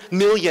 100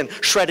 million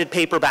shredded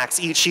paperbacks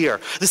each year.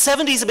 The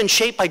 70s have been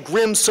shaped by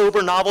grim,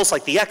 sober novels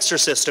like The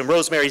Exorcist and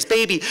Rosemary's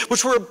Baby,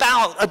 which were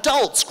about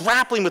adults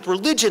grappling with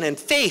religion and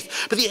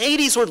faith, but the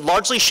 80s were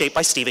largely shaped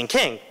by Stephen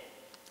King.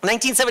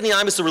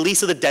 1979 was the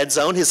release of The Dead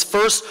Zone, his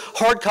first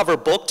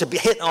hardcover book to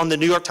hit on the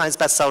New York Times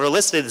bestseller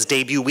list in his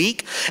debut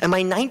week. And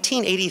by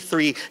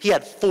 1983, he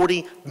had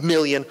 40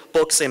 million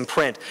books in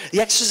print.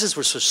 The Exorcist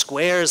was for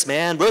squares,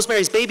 man.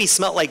 Rosemary's Baby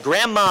smelled like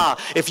grandma.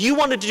 If you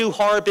wanted to do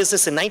horror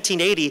business in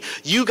 1980,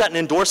 you got an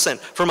endorsement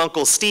from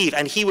Uncle Steve,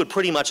 and he would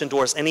pretty much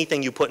endorse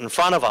anything you put in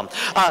front of him.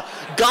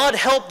 God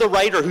help the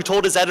writer who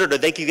told his editor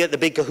they could get the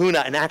big kahuna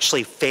and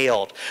actually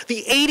failed.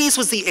 The 80s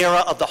was the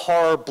era of the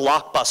horror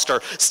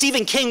blockbuster.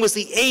 Stephen King was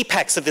the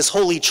apex of this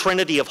holy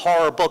trinity of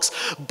horror books,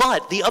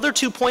 but the other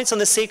 2 points on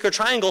the sacred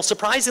triangle,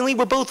 surprisingly,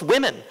 were both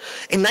women.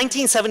 In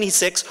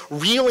 1976,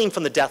 reeling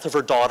from the death of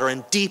her daughter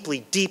and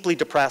deeply, deeply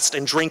depressed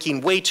and drinking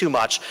way too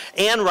much,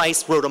 Anne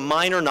Rice wrote a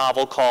minor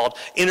novel called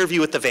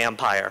Interview with the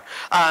Vampire.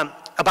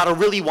 About a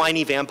really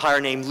whiny vampire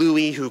named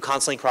Louis who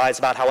constantly cries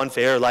about how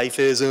unfair life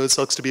is and it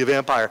sucks to be a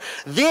vampire.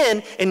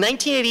 Then, in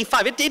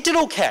 1985, it did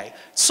okay.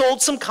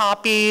 Sold some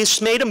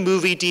copies, made a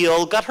movie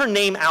deal, got her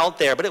name out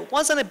there, but it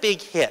wasn't a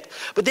big hit.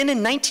 But then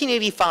in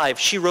 1985,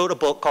 she wrote a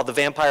book called The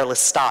Vampire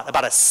Lestat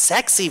about a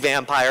sexy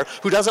vampire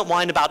who doesn't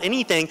whine about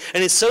anything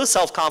and is so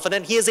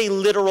self-confident he is a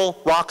literal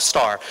rock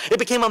star. It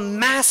became a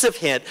massive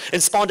hit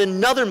and spawned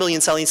another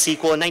million-selling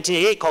sequel in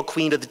 1988 called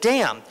Queen of the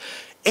Damned.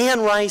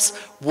 Anne Rice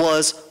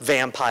was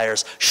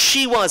vampires.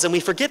 She was, and we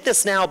forget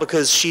this now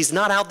because she's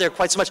not out there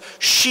quite so much,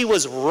 she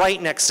was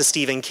right next to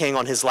Stephen King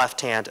on his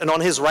left hand. And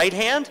on his right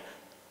hand,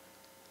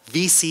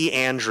 V.C.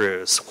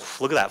 Andrews.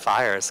 Look at that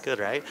fire, it's good,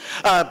 right?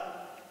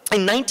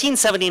 In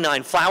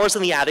 1979, Flowers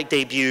in the Attic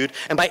debuted,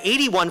 and by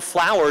 81,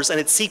 Flowers and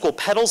its sequel,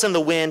 Petals in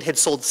the Wind, had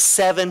sold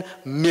 7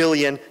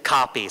 million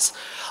copies.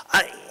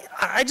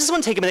 I just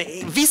want to take a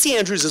minute. V.C.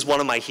 Andrews is one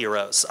of my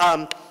heroes.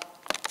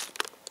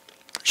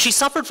 She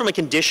suffered from a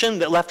condition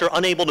that left her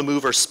unable to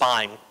move her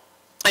spine.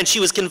 And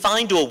she was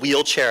confined to a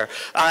wheelchair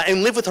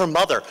and lived with her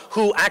mother,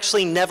 who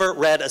actually never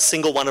read a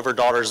single one of her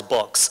daughter's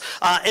books.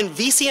 And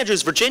V.C.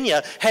 Andrews,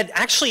 Virginia, had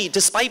actually,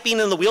 despite being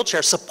in the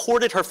wheelchair,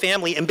 supported her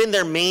family and been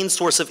their main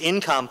source of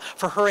income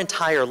for her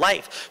entire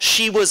life.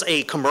 She was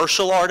a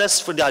commercial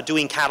artist for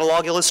doing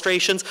catalog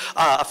illustrations,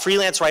 a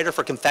freelance writer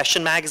for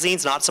Confession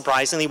magazines. Not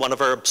surprisingly, one of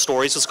her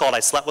stories was called I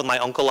Slept with My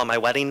Uncle on My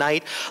Wedding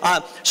Night.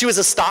 She was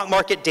a stock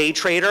market day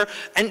trader,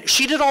 and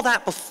she did all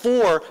that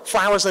before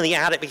Flowers in the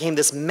Attic became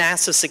this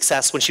massive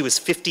success when she was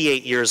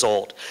 58 years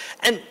old.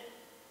 And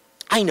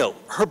I know,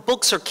 her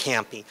books are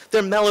campy,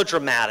 they're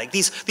melodramatic.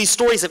 These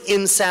stories of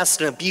incest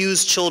and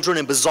abused children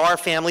and bizarre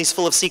families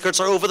full of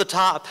secrets are over the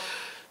top.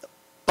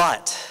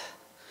 But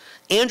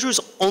Andrews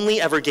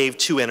only ever gave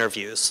 2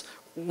 interviews.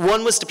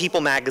 One was to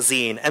People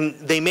magazine, and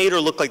they made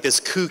her look like this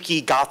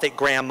kooky gothic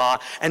grandma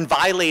and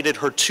violated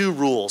her 2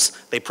 rules.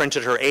 They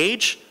printed her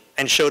age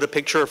and showed a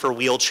picture of her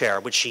wheelchair,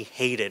 which she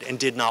hated and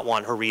did not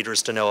want her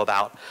readers to know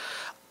about.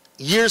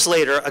 Years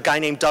later, a guy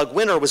named Doug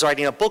Winter was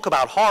writing a book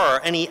about horror,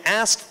 and he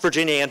asked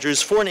Virginia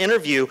Andrews for an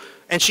interview,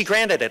 and she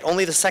granted it,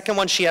 only the second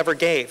one she ever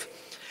gave.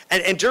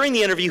 And during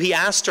the interview, he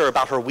asked her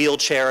about her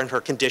wheelchair and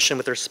her condition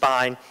with her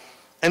spine,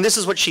 and this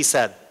is what she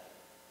said.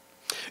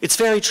 It's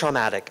very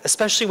traumatic,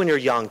 especially when you're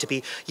young, to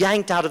be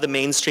yanked out of the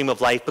mainstream of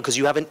life because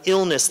you have an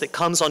illness that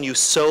comes on you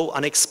so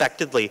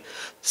unexpectedly.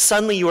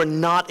 Suddenly you are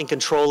not in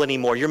control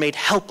anymore. You're made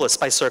helpless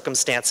by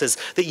circumstances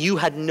that you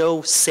had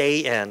no say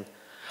in.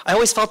 I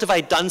always felt if I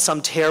had done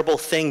some terrible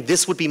thing,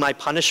 this would be my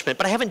punishment,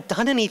 but I haven't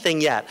done anything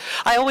yet.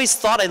 I always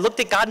thought, I looked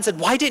at God and said,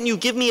 why didn't you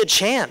give me a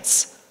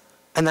chance?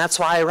 And that's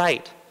why I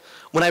write.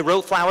 When I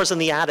wrote Flowers in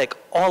the Attic,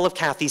 all of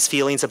Kathy's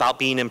feelings about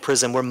being in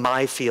prison were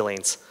my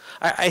feelings.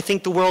 I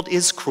think the world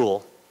is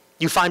cruel.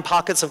 You find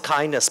pockets of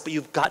kindness, but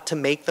you've got to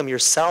make them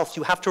yourself.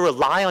 You have to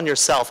rely on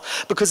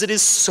yourself because it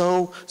is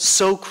so,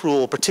 so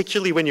cruel,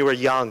 particularly when you are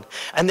young.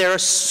 And there are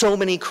so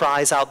many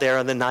cries out there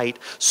in the night,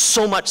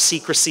 so much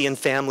secrecy in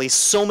families,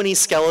 so many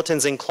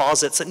skeletons in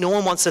closets that no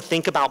one wants to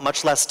think about,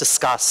 much less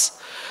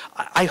discuss.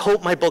 I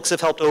hope my books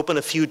have helped open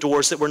a few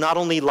doors that were not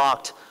only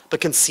locked, but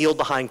concealed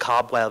behind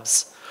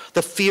cobwebs.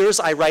 The fears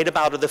I write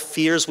about are the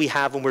fears we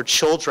have when we're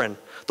children.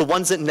 The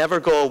ones that never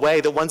go away,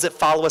 the ones that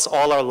follow us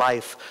all our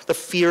life. The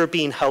fear of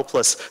being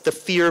helpless, the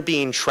fear of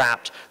being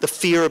trapped, the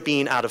fear of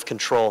being out of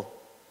control.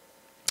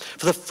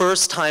 For the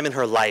first time in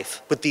her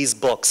life, with these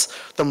books,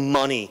 the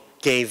money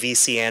gave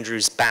V.C.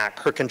 Andrews back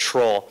her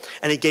control,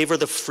 and it gave her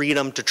the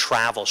freedom to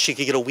travel. She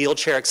could get a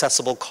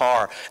wheelchair-accessible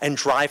car and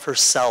drive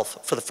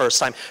herself for the first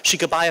time. She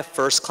could buy a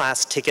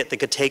first-class ticket that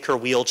could take her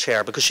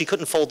wheelchair because she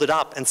couldn't fold it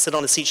up and sit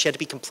on a seat. She had to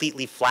be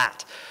completely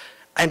flat.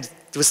 And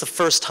it was the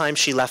first time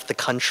she left the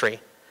country.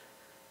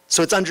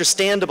 So it's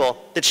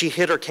understandable that she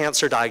hid her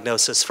cancer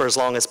diagnosis for as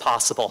long as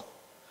possible.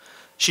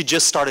 She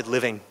just started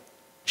living.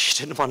 She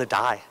didn't want to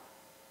die.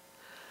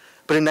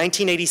 But in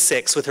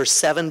 1986, with her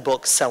 7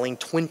 books selling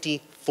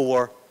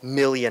 24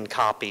 million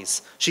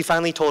copies, she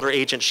finally told her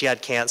agent she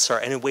had cancer,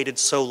 and it waited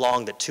so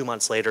long that 2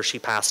 months later she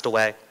passed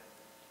away.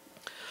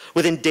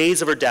 Within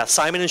days of her death,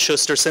 Simon &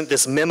 Schuster sent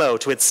this memo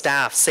to its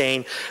staff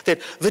saying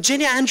that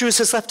Virginia Andrews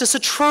has left us a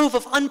trove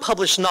of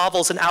unpublished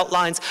novels and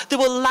outlines that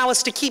will allow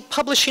us to keep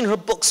publishing her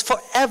books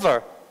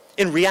forever.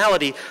 In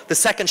reality, the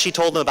second she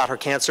told them about her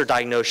cancer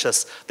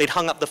diagnosis, they'd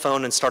hung up the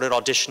phone and started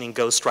auditioning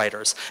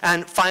ghostwriters,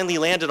 and finally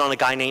landed on a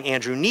guy named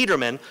Andrew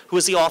Niederman, who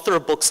is the author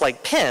of books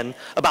like Pin,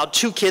 about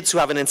 2 kids who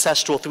have an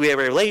incestual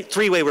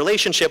three-way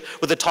relationship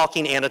with a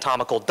talking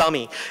anatomical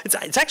dummy.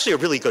 It's actually a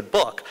really good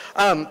book.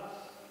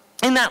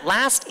 In that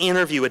last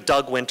interview with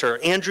Doug Winter,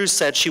 Andrews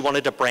said she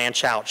wanted to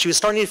branch out. She was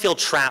starting to feel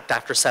trapped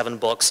after 7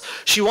 books.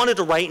 She wanted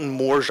to write in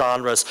more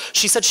genres.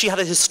 She said she had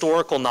a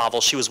historical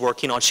novel she was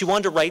working on. She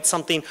wanted to write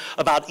something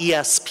about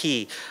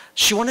ESP.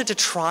 She wanted to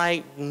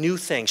try new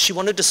things. She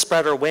wanted to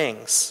spread her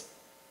wings.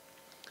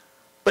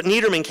 But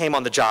Niederman came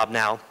on the job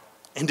now,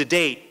 and to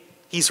date,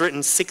 he's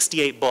written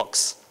 68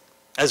 books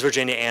as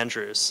Virginia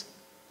Andrews.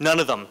 None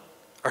of them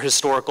are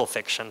historical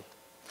fiction.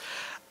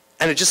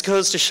 And it just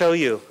goes to show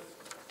you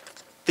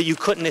that you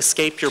couldn't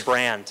escape your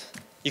brand.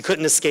 You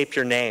couldn't escape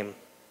your name,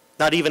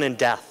 not even in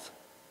death.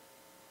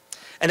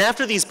 And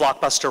after these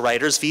blockbuster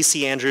writers,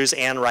 V.C. Andrews,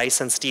 Anne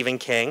Rice, and Stephen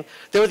King,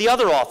 there were the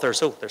other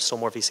authors, oh, there's still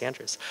more V.C.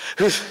 Andrews,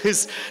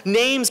 whose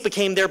names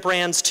became their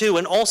brands too,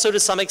 and also to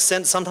some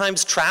extent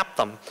sometimes trapped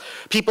them.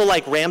 People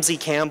like Ramsey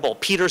Campbell,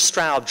 Peter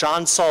Straub,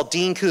 John Saul,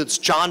 Dean Koontz,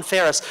 John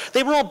Ferris,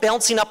 they were all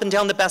bouncing up and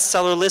down the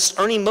bestseller list,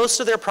 earning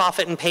most of their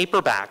profit in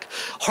paperback.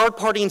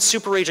 Hard-partying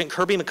super agent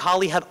Kirby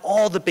McCauley had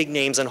all the big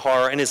names in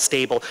horror in his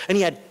stable, and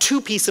he had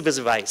 2 pieces of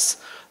advice.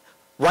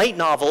 Write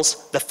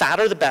novels, the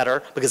fatter the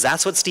better, because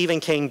that's what Stephen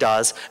King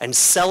does, and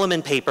sell them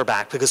in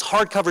paperback, because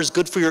hardcover is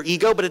good for your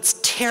ego, but it's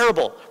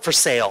terrible for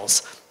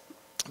sales.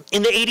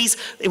 In the 80s,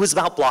 it was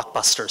about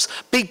blockbusters.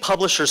 Big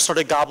publishers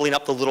started gobbling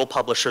up the little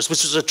publishers,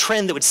 which was a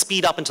trend that would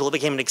speed up until it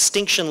became an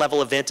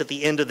extinction-level event at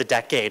the end of the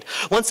decade.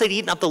 Once they'd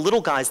eaten up the little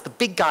guys, the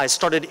big guys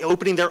started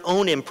opening their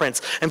own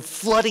imprints and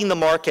flooding the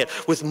market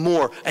with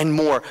more and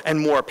more and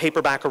more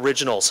paperback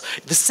originals.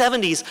 The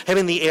 70s had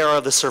been the era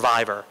of the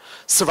survivor.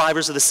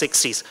 Survivors of the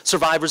 60s,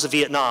 survivors of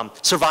Vietnam,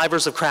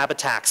 survivors of crab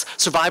attacks,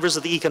 survivors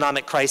of the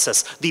economic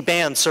crisis, the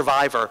band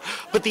Survivor.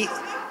 But the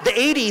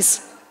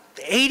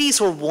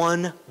 80s were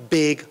one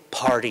big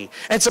party.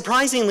 And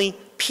surprisingly,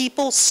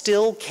 people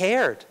still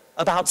cared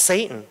about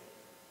Satan.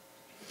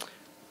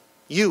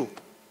 You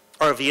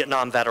are a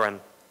Vietnam veteran.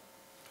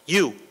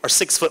 You are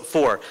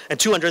 6'4" and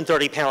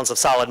 230 pounds of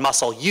solid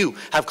muscle. You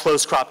have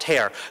close-cropped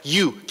hair.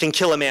 You can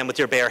kill a man with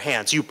your bare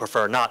hands. You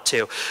prefer not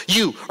to.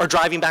 You are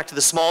driving back to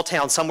the small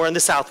town somewhere in the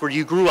South where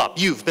you grew up.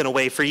 You've been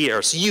away for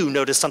years. You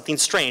notice something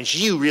strange.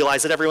 You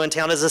realize that everyone in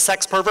town is a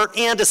sex pervert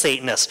and a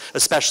Satanist,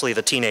 especially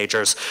the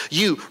teenagers.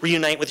 You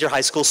reunite with your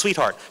high school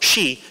sweetheart.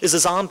 She is a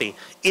zombie.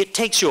 It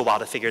takes you a while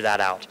to figure that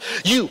out.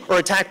 You are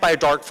attacked by a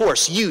dark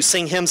force. You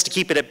sing hymns to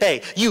keep it at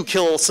bay. You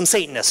kill some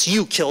Satanists.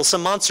 You kill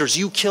some monsters.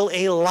 You kill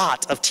a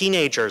lot of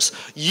teenagers.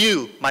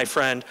 You, my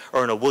friend,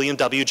 are in a William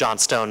W.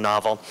 Johnstone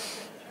novel.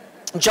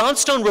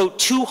 Johnstone wrote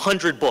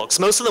 200 books,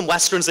 most of them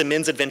westerns and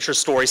men's adventure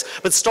stories,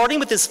 but starting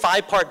with his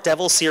 5-part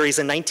Devil series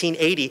in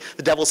 1980,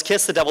 The Devil's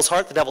Kiss, The Devil's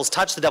Heart, The Devil's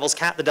Touch, The Devil's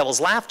Cat, The Devil's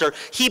Laughter,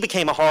 he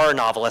became a horror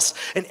novelist.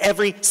 And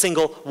every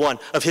single one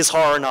of his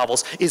horror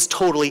novels is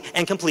totally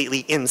and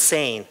completely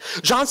insane.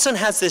 Johnstone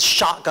has this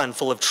shotgun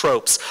full of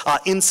tropes,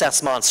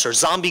 incest monsters,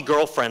 zombie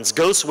girlfriends,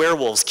 ghost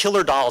werewolves,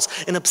 killer dolls,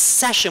 an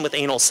obsession with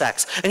anal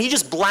sex, and he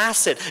just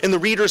blasts it in the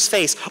reader's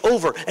face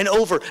over and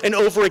over and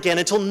over again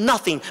until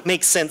nothing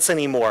makes sense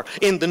anymore.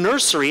 In The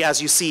Nursery,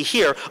 as you see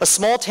here, a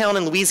small town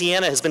in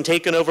Louisiana has been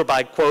taken over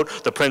by,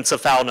 quote, the Prince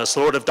of Foulness,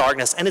 Lord of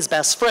Darkness, and his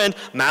best friend,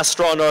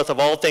 master on earth of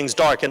all things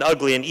dark and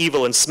ugly and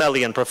evil and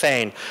smelly and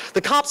profane.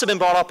 The cops have been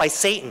brought up by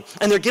Satan,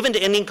 and they're given to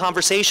ending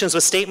conversations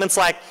with statements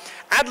like,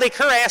 I'd lick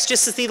her ass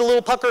just to see the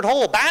little puckered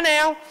hole. Bye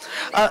now.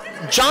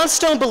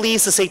 Johnstone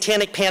believes the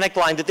satanic panic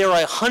line that there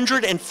are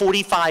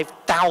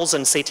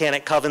 145,000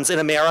 satanic covens in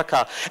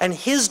America, and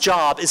his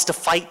job is to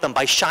fight them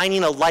by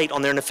shining a light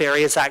on their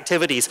nefarious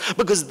activities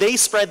because they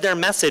spread their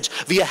message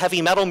via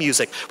heavy metal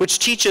music, which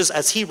teaches,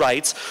 as he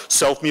writes,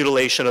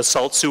 self-mutilation,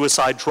 assault,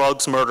 suicide,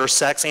 drugs, murder,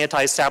 sex,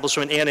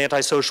 anti-establishment, and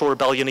anti-social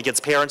rebellion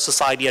against parents,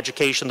 society,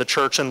 education, the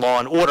church, and law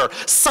and order.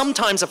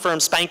 Sometimes a firm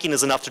spanking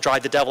is enough to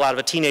drive the devil out of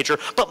a teenager,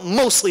 but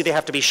mostly they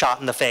have to be shot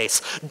in the face.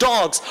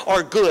 Dogs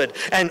are good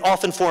and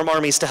often form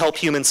armies to help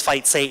humans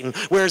fight Satan,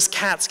 whereas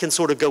cats can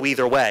sort of go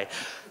either way.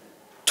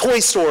 Toy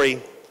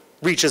Story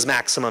reaches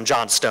maximum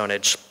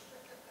Johnstonage.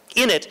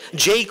 In it,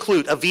 Jay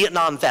Clute, a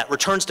Vietnam vet,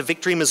 returns to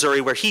Victory,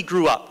 Missouri, where he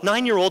grew up,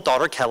 9-year-old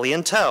daughter Kelly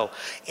in tow.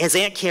 His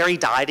Aunt Carrie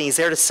died, and he's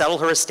there to settle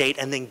her estate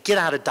and then get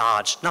out of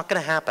Dodge. Not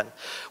going to happen.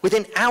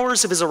 Within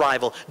hours of his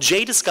arrival,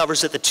 Jay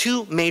discovers that the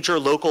 2 major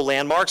local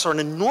landmarks are an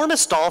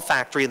enormous doll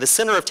factory in the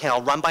center of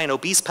town run by an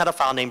obese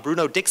pedophile named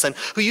Bruno Dixon,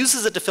 who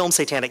uses it to film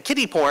satanic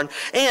kiddie porn,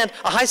 and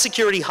a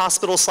high-security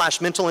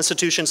hospital/mental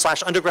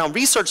institution/underground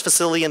research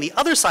facility on the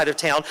other side of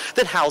town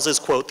that houses,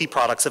 quote, the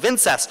products of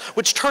incest,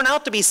 which turn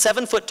out to be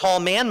 7-foot-tall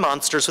man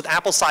monsters with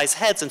apple-sized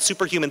heads and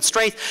superhuman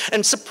strength,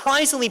 and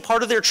surprisingly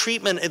part of their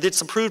treatment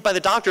that's approved by the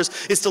doctors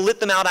is to let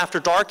them out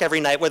after dark every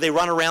night where they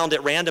run around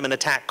at random and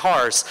attack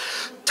cars.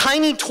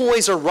 Tiny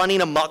toys are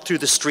running amok through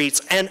the streets,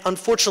 and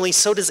unfortunately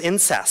so does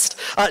incest.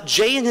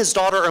 Jay and his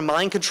daughter are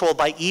mind-controlled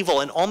by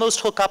evil and almost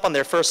hook up on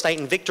their first night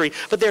in Victory,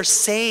 but they're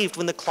saved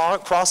when the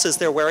crosses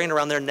they're wearing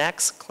around their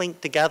necks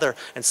clink together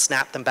and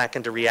snap them back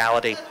into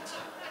reality.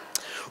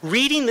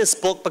 Reading this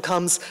book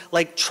becomes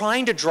like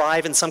trying to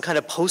drive in some kind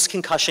of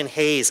post-concussion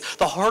haze.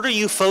 The harder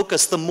you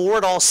focus, the more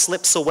it all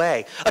slips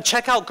away. A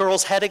checkout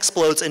girl's head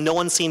explodes and no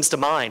one seems to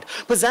mind.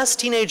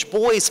 Possessed teenage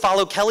boys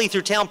follow Kelly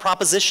through town,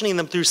 propositioning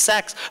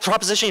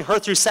her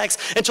through sex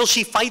until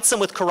she fights them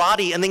with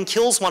karate and then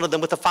kills one of them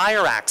with a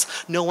fire axe.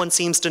 No one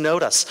seems to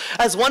notice.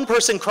 As one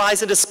person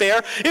cries in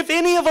despair, if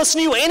any of us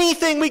knew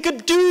anything, we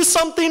could do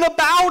something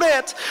about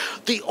it.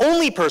 The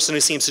only person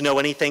who seems to know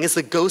anything is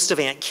the ghost of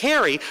Aunt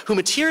Carrie, who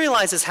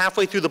materializes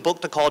halfway through the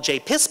book to call Jay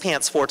Piss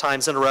Pants 4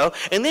 times in a row,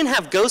 and then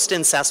have ghost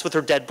incest with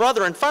her dead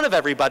brother in front of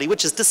everybody,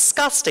 which is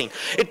disgusting.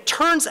 It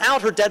turns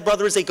out her dead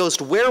brother is a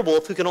ghost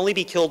werewolf who can only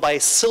be killed by a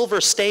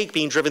silver stake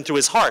being driven through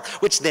his heart,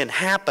 which then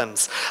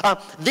happens.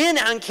 Then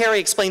Aunt Carrie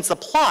explains the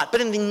plot,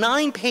 but in the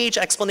 9-page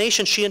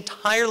explanation, she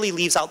entirely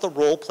leaves out the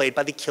role played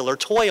by the killer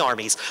toy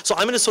armies. So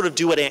I'm going to sort of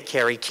do what Aunt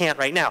Carrie can't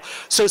right now.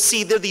 So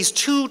see, there are these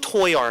 2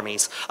 toy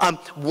armies.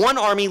 One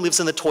army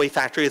lives in the toy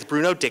factory with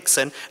Bruno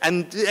Dixon,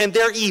 and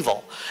they're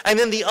evil. And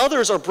then the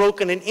others are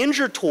broken and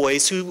injured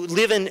toys who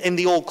live in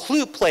the old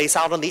Clute place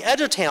out on the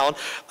edge of town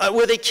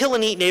where they kill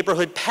and eat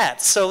neighborhood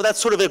pets. So that's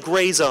sort of a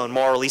gray zone,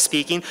 morally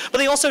speaking. But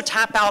they also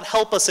tap out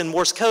help us in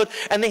Morse code,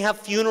 and they have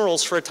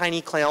funerals for a tiny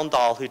clown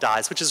doll who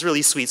dies, which is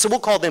really sweet. So we'll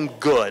call them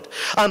good.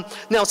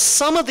 Now,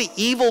 some of the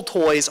evil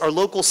toys are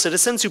local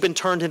citizens who've been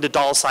turned into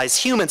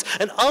doll-sized humans,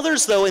 and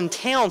others, though, in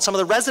town, some of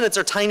the residents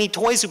are tiny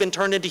toys who've been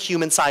turned into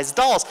human-sized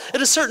dolls.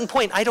 At a certain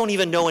point, I don't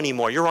even know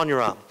anymore. You're on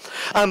your own.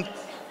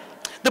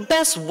 The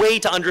best way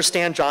to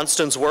understand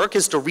Johnstone's work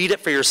is to read it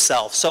for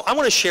yourself. So I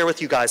want to share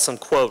with you guys some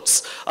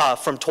quotes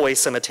from Toy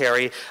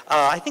Cemetery.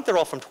 I think they're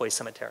all from Toy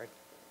Cemetery.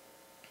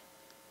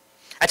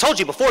 I told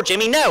you before,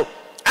 Jimmy, no,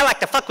 I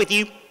like to fuck with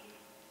you,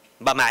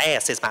 but my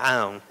ass is my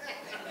own.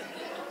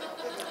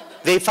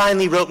 They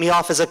finally wrote me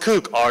off as a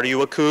kook. Are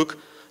you a kook?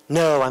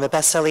 No, I'm a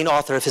best-selling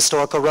author of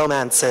historical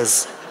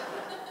romances.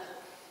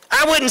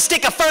 I wouldn't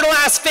stick a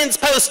fertilized fence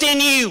post in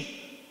you.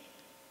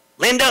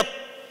 Linda.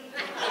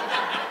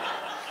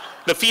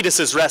 The fetus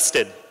is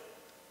rested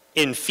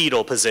in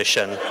fetal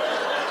position.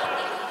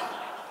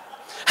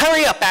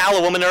 Hurry up, Al,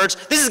 a woman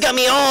urged. This has got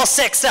me all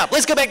sexed up.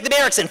 Let's go back to the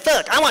barracks and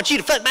fuck. I want you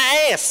to fuck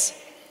my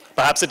ass.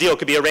 Perhaps a deal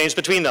could be arranged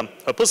between them,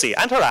 her pussy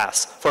and her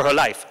ass, for her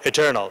life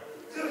eternal.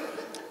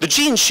 The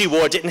jeans she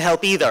wore didn't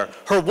help either.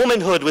 Her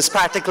womanhood was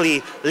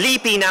practically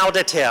leaping out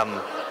at him.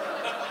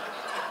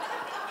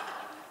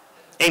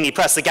 Amy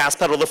pressed the gas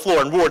pedal to the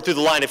floor and roared through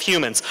the line of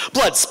humans.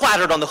 Blood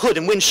splattered on the hood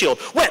and windshield.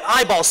 Wet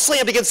eyeballs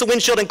slammed against the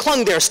windshield and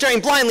clung there, staring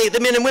blindly at the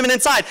men and women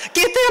inside.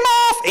 Get them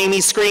off, Amy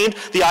screamed.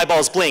 The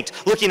eyeballs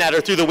blinked, looking at her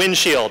through the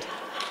windshield.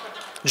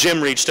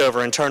 Jim reached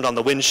over and turned on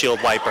the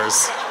windshield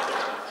wipers.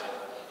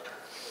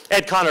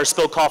 Ed Connors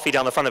spilled coffee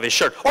down the front of his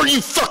shirt. Are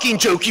you fucking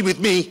joking with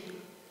me?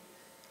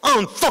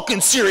 I'm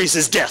fucking serious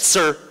as death,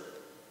 sir.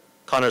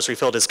 Connors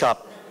refilled his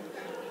cup.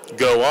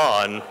 Go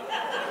on.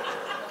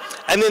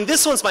 And then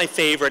this one's my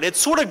favorite. It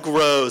sort of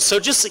grows, so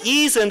just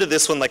ease into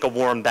this one like a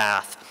warm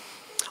bath.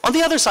 On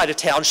the other side of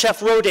town, Chef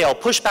Rodale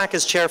pushed back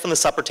his chair from the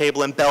supper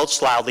table and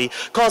belched loudly,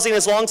 causing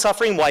his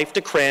long-suffering wife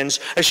to cringe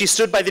as she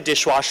stood by the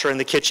dishwasher in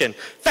the kitchen.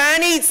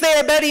 Fine eats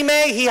there, Betty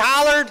May, he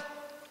hollered.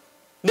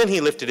 Then he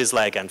lifted his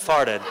leg and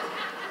farted.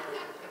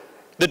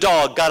 The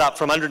dog got up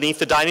from underneath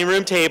the dining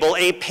room table,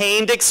 a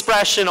pained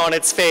expression on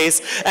its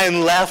face,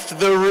 and left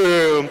the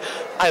room.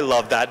 I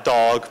love that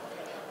dog.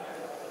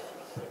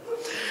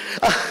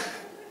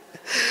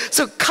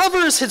 So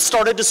covers had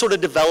started to sort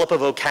of develop a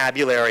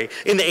vocabulary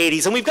in the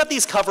 80s, and we've got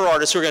these cover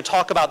artists who are going to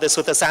talk about this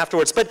with us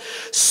afterwards, but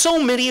so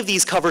many of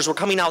these covers were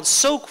coming out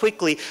so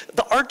quickly,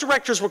 the art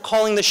directors were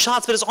calling the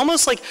shots, but it's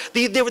almost like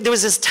there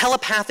was this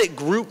telepathic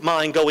group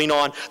mind going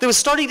on that was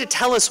starting to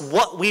tell us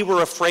what we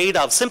were afraid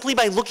of simply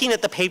by looking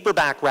at the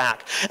paperback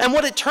rack. And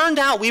what it turned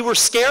out we were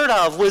scared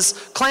of was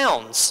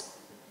clowns,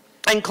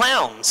 and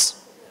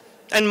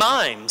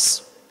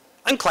mimes,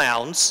 and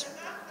clowns,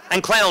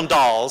 and clown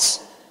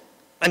dolls,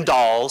 and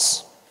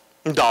dolls,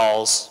 and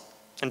dolls,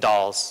 and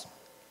dolls,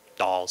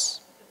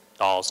 dolls,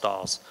 dolls,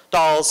 dolls,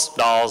 dolls,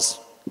 dolls,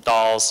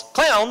 dolls,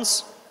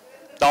 clowns,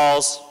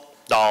 dolls,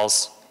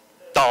 dolls,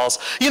 dolls.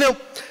 You know,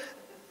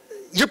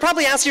 you're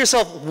probably asking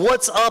yourself,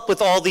 what's up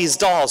with all these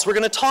dolls? We're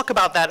going to talk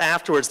about that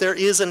afterwards. There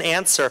is an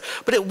answer.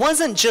 But it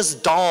wasn't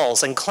just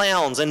dolls and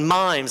clowns and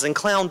mimes and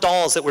clown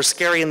dolls that were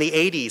scary in the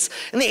 80s.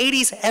 In the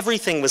 80s,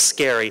 everything was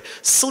scary.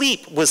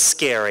 Sleep was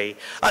scary.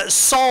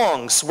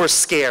 Songs were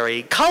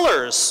scary.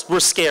 Colors were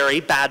scary.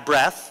 Bad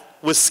breath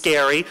was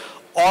scary.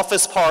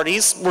 Office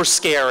parties were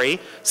scary.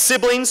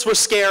 Siblings were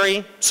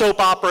scary. Soap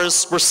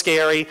operas were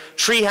scary.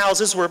 Tree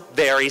houses were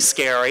very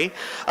scary.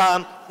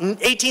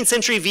 18th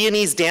century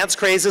Viennese dance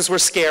crazes were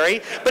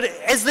scary. But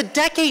as the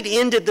decade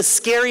ended, the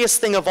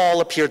scariest thing of all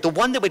appeared, the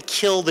one that would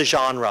kill the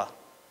genre.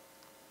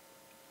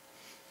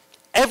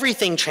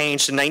 Everything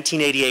changed in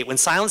 1988 when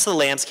Silence of the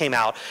Lambs came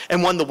out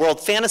and won the World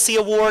Fantasy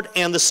Award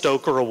and the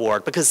Stoker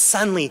Award, because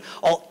suddenly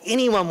all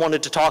anyone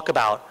wanted to talk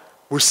about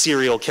were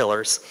serial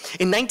killers.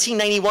 In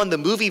 1991, the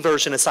movie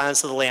version of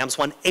Silence of the Lambs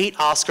won 8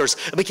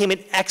 Oscars and became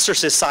an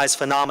Exorcist-sized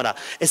phenomena.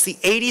 As the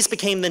 80s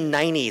became the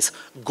 90s,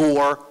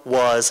 gore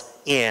was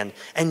in.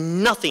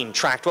 And nothing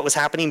tracked what was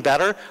happening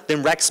better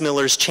than Rex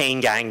Miller's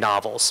chain gang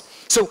novels.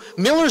 So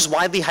Miller's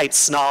widely hyped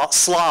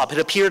Slob had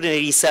appeared in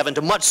 '87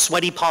 to much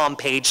sweaty palm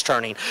page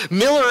turning.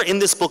 Miller in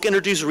this book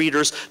introduced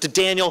readers to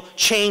Daniel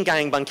Chain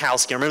Gang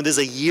Bunkowski. Remember, this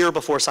is a year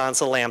before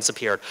Silence of the Lambs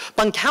appeared.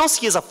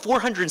 Bunkowski is a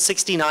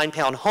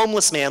 469-pound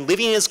homeless man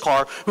living in his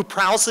car who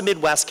prowls the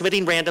Midwest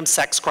committing random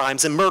sex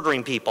crimes and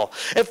murdering people.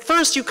 At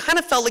first, you kind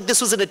of felt like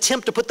this was an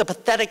attempt to put the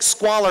pathetic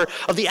squalor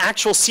of the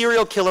actual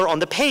serial killer on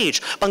the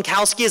page.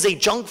 Bunkowski is a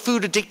junk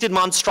food addicted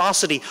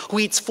monstrosity who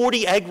eats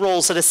 40 egg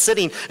rolls at a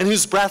sitting and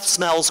whose breath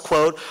smells,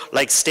 quote,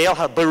 like stale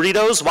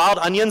burritos, wild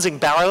onions, and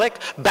garlic,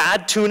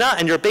 bad tuna,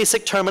 and your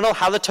basic terminal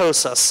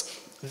halitosis.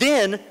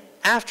 Then,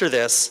 after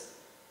this,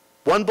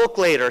 one book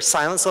later,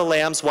 Silence of the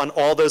Lambs won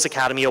all those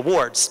Academy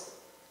Awards.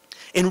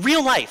 In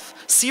real life,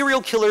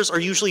 serial killers are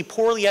usually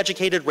poorly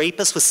educated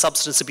rapists with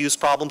substance abuse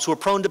problems who are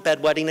prone to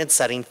bedwetting and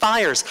setting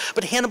fires.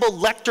 But Hannibal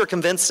Lecter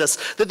convinced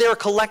us that they are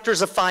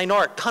collectors of fine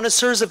art,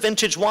 connoisseurs of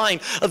vintage wine,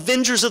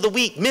 avengers of the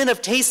weak, men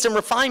of taste and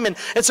refinement.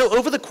 And so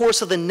over the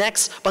course of the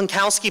next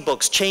Bunkowski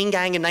books, Chain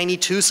Gang in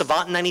 '92,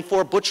 Savant in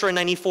 '94, Butcher in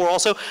 '94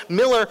 also,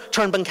 Miller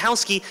turned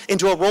Bunkowski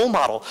into a role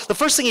model. The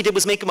first thing he did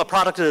was make him a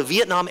product of the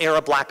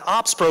Vietnam-era Black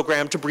Ops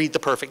program to breed the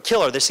perfect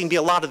killer. There seem to be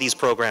a lot of these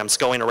programs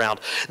going around.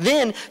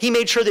 Then he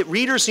made sure that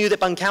readers knew that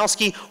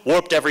Bunkowski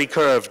warped every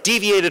curve,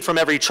 deviated from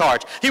every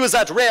chart. He was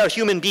that rare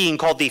human being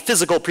called the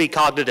physical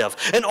precognitive,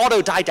 an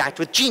autodidact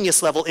with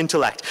genius-level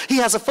intellect. He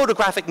has a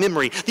photographic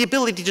memory, the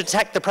ability to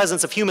detect the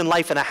presence of human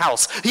life in a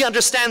house. He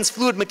understands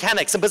fluid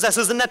mechanics and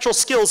possesses the natural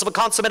skills of a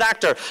consummate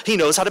actor. He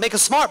knows how to make a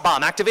smart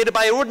bomb activated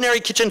by an ordinary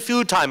kitchen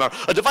food timer,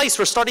 a device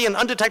for starting an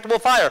undetectable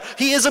fire.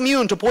 He is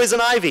immune to poison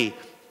ivy.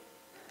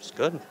 It's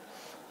good.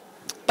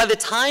 By the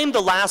time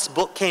the last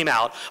book came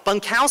out,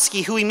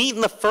 Bunkowski, who we meet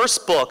in the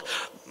first book,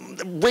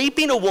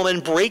 raping a woman,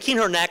 breaking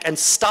her neck, and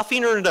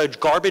stuffing her in a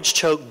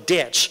garbage-choked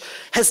ditch,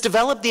 has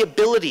developed the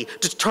ability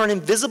to turn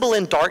invisible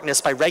in darkness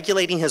by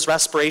regulating his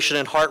respiration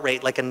and heart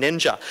rate like a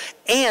ninja.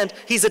 And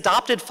he's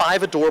adopted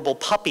 5 adorable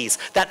puppies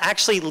that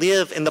actually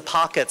live in the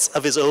pockets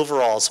of his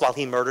overalls while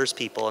he murders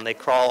people, and they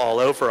crawl all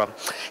over him.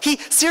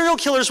 Serial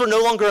killers were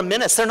no longer a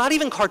menace. They're not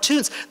even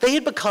cartoons. They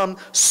had become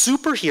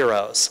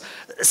superheroes.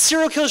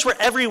 Serial killers were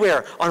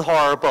everywhere on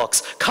horror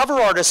books. Cover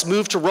artists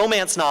moved to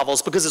romance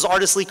novels because as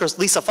artist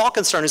Lisa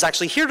Falkenstern, who's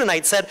actually here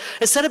tonight, said,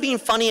 instead of being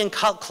funny and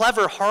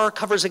clever, horror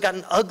covers had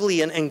gotten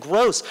ugly and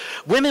gross.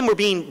 Women were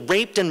being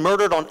raped and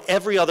murdered on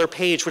every other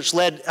page, which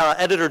led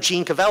editor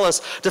Gene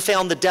Cavellos to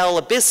found the Del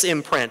Abyss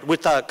imprint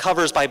with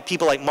covers by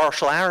people like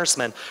Marshall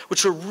Arisman,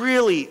 which were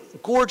really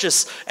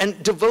gorgeous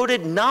and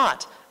devoted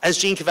not as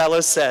Jean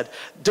Cavallo said,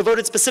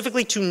 devoted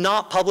specifically to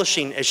not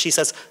publishing, as she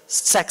says,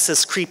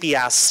 sexist,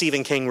 creepy-ass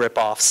Stephen King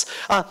ripoffs.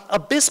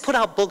 Abyss put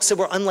out books that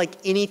were unlike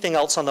anything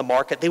else on the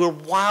market. They were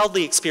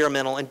wildly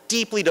experimental and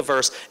deeply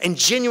diverse and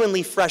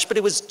genuinely fresh, but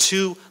it was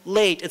too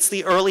late. It's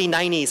the early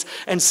 90s,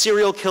 and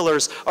serial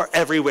killers are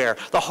everywhere.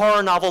 The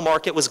horror novel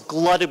market was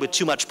glutted with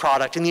too much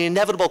product, and the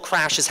inevitable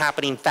crash is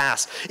happening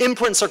fast.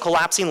 Imprints are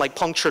collapsing like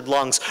punctured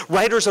lungs.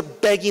 Writers are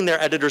begging their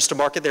editors to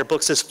market their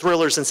books as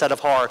thrillers instead of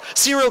horror.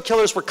 Serial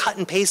killers were cut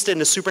and pasted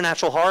into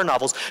supernatural horror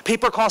novels.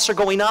 Paper costs are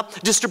going up,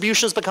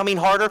 distribution is becoming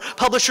harder,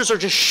 publishers are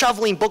just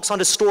shoveling books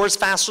onto stores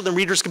faster than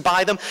readers can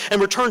buy them,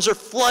 and returns are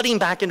flooding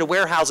back into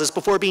warehouses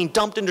before being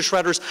dumped into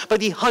shredders by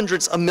the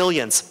hundreds of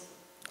millions.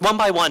 One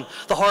by one,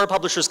 the horror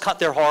publishers cut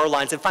their horror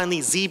lines, and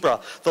finally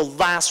Zebra, the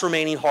last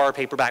remaining horror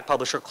paperback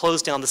publisher,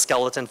 closed down the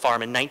Skeleton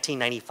Farm in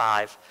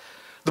 1995.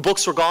 The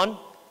books were gone,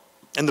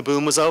 and the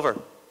boom was over.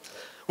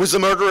 Was the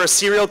murderer a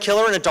serial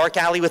killer in a dark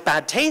alley with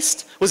bad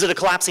taste? Was it a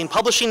collapsing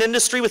publishing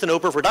industry with an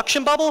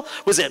overproduction bubble?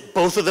 Was it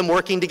both of them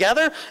working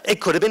together? It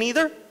could have been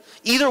either.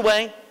 Either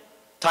way,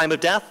 time of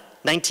death,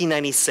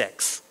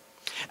 1996.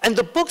 And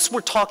the books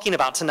we're talking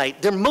about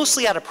tonight, they're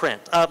mostly out of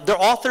print. Their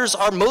authors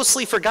are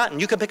mostly forgotten.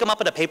 You can pick them up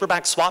at a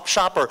paperback swap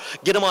shop or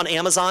get them on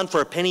Amazon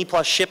for a penny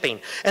plus shipping.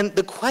 And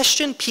the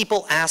question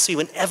people ask me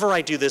whenever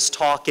I do this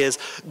talk is,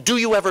 do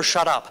you ever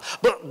shut up?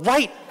 But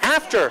right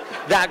after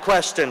that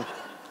question,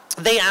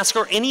 they ask,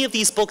 are any of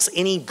these books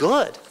any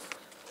good?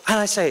 And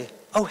I say,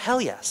 oh, hell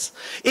yes.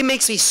 It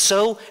makes me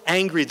so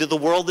angry that the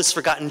world has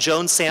forgotten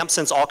Joan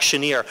Sampson's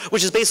Auctioneer,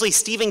 which is basically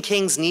Stephen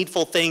King's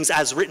Needful Things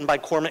as written by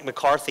Cormac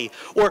McCarthy,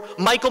 or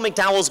Michael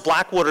McDowell's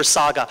Blackwater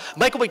Saga.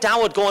 Michael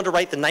McDowell would go on to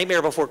write The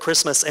Nightmare Before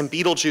Christmas and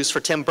Beetlejuice for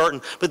Tim Burton,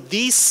 but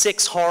these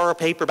 6 horror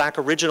paperback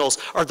originals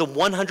are the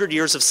 100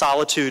 years of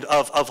solitude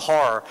of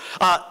horror.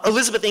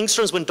 Elizabeth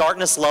Engstrom's When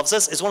Darkness Loves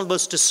Us is one of the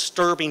most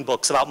disturbing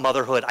books about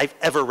motherhood I've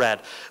ever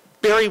read.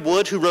 Barry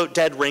Wood, who wrote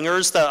Dead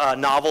Ringers, the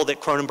novel that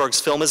Cronenberg's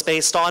film is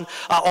based on,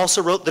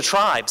 also wrote The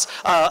Tribes,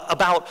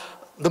 about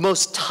the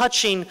most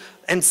touching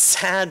and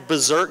sad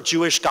berserk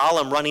Jewish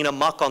golem running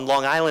amok on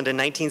Long Island in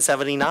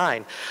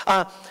 1979.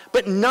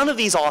 But none of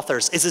these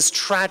authors is as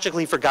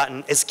tragically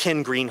forgotten as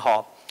Ken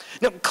Greenhall.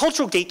 Now,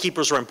 cultural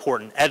gatekeepers are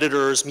important.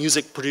 Editors,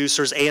 music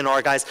producers,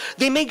 A&R guys,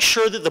 they make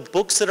sure that the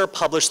books that are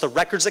published, the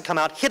records that come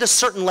out, hit a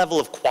certain level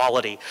of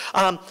quality.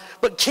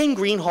 But Ken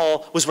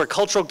Greenhall was where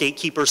cultural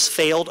gatekeepers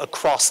failed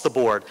across the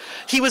board.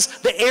 He was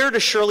the heir to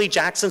Shirley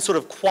Jackson's sort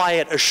of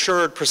quiet,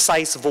 assured,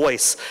 precise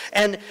voice.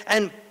 And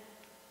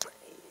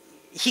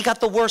he got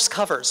the worst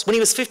covers. When he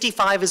was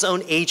 55, his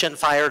own agent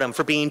fired him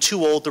for being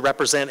too old to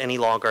represent any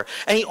longer.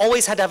 And he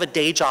always had to have a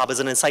day job as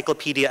an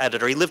encyclopedia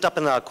editor. He lived up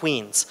in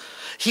Queens.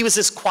 He was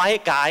this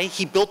quiet guy.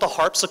 He built a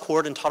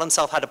harpsichord and taught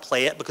himself how to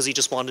play it because he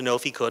just wanted to know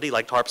if he could. He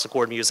liked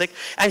harpsichord music.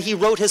 And he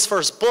wrote his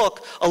first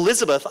book,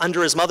 Elizabeth,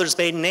 under his mother's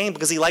maiden name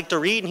because he liked to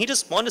read and he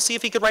just wanted to see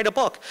if he could write a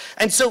book.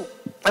 And so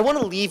I want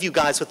to leave you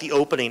guys with the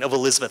opening of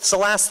Elizabeth. It's the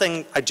last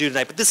thing I do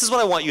tonight, but this is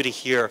what I want you to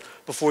hear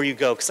before you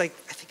go because I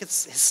think his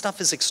stuff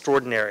is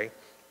extraordinary.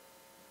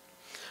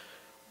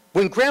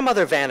 When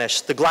grandmother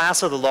vanished, the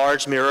glass of the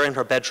large mirror in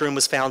her bedroom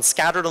was found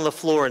scattered on the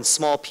floor in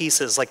small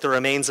pieces like the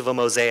remains of a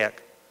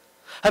mosaic.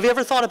 Have you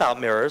ever thought about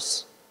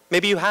mirrors?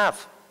 Maybe you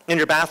have. In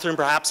your bathroom,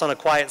 perhaps on a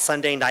quiet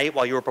Sunday night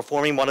while you were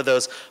performing one of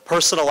those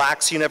personal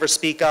acts you never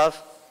speak of.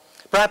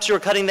 Perhaps you were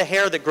cutting the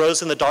hair that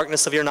grows in the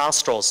darkness of your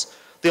nostrils.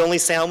 The only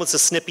sound was the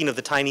snipping of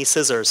the tiny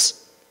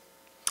scissors.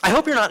 I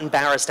hope you're not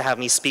embarrassed to have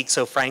me speak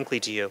so frankly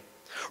to you.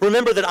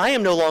 Remember that I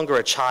am no longer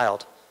a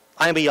child.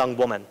 I am a young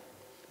woman.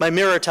 My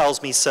mirror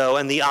tells me so,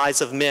 and the eyes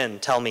of men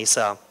tell me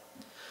so.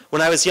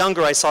 When I was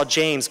younger, I saw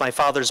James, my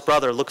father's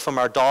brother, look from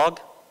our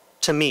dog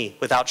to me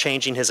without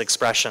changing his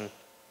expression.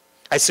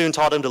 I soon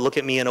taught him to look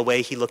at me in a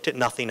way he looked at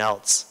nothing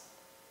else.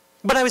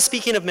 But I was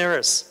speaking of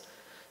mirrors.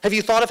 Have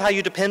you thought of how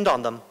you depend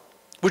on them?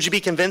 Would you be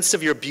convinced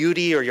of your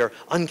beauty or your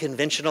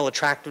unconventional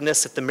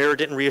attractiveness if the mirror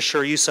didn't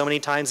reassure you so many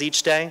times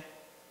each day?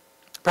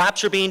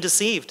 Perhaps you're being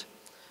deceived.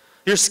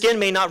 Your skin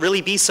may not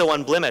really be so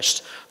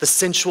unblemished. The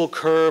sensual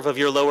curve of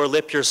your lower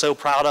lip you're so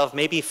proud of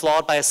may be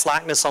flawed by a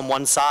slackness on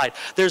one side.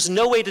 There's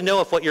no way to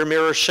know if what your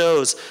mirror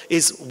shows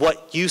is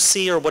what you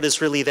see or what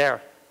is really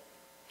there.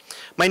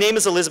 My name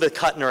is Elizabeth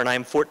Kuttner, and I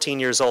am 14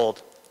 years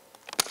old.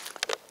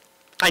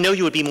 I know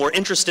you would be more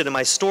interested in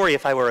my story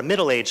if I were a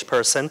middle-aged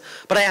person,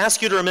 but I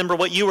ask you to remember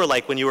what you were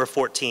like when you were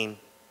 14.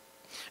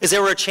 Is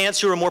there a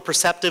chance you were more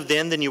perceptive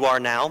then than you are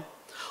now?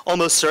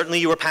 Almost certainly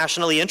you were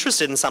passionately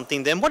interested in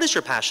something then. What is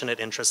your passionate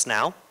interest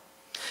now?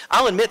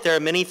 I'll admit there are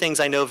many things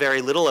I know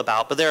very little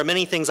about, but there are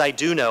many things I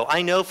do know.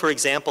 I know, for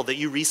example, that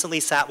you recently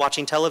sat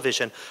watching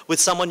television with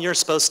someone you're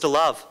supposed to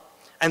love,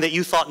 and that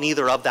you thought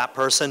neither of that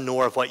person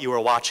nor of what you were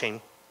watching.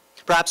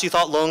 Perhaps you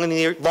thought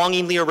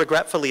longingly or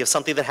regretfully of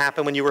something that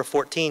happened when you were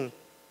 14.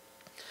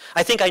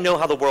 I think I know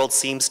how the world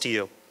seems to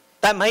you.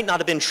 That might not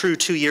have been true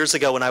 2 years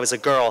ago when I was a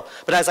girl,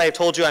 but as I have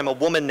told you, I'm a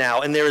woman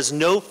now, and there is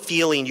no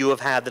feeling you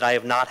have had that I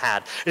have not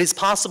had. It is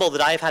possible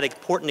that I have had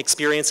important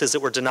experiences that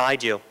were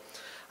denied you.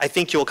 I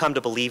think you will come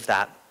to believe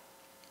that.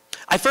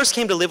 I first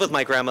came to live with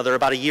my grandmother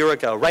about a year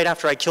ago, right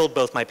after I killed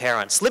both my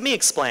parents. Let me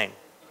explain.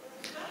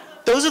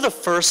 Those are the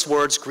first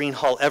words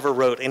Greenhalgh ever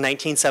wrote in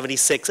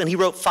 1976, and he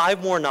wrote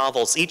 5 more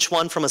novels, each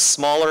one from a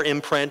smaller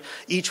imprint,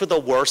 each with a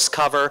worse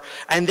cover.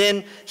 And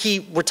then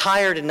he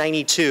retired in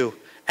 '92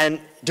 and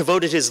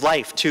devoted his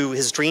life to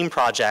his dream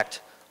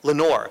project,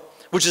 Lenore,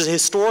 which is a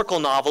historical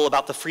novel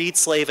about the freed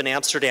slave in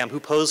Amsterdam who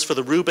posed for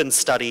the Rubens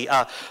study,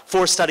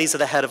 4 studies of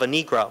the head of a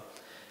Negro.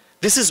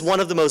 This is one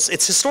of the most,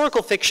 it's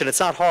historical fiction, it's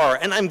not horror,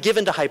 and I'm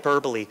given to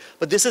hyperbole,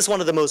 but this is one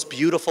of the most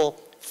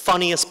beautiful,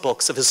 funniest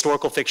books of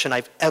historical fiction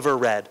I've ever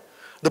read.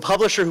 The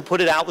publisher who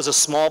put it out was a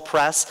small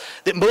press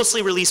that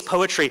mostly released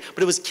poetry,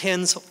 but it was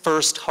Ken's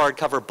first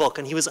hardcover book,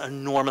 and he was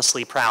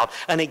enormously proud.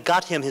 And it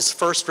got him his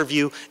first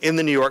review in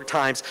the New York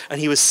Times, and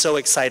he was so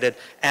excited,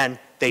 and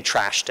they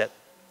trashed it.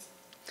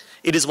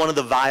 It is one of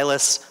the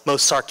vilest,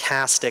 most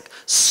sarcastic,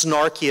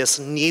 snarkiest,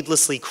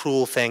 needlessly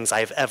cruel things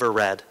I've ever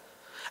read.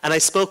 And I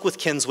spoke with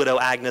Ken's widow,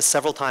 Agnes,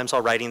 several times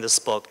while writing this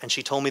book, and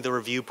she told me the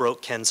review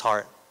broke Ken's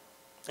heart,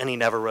 and he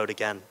never wrote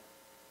again.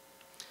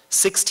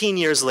 16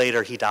 years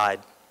later, he died.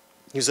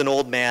 He was an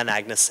old man,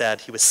 Agnes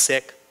said. He was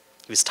sick.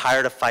 He was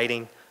tired of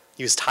fighting.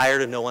 He was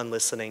tired of no one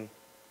listening.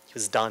 He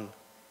was done.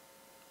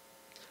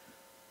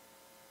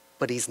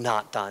 But he's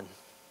not done.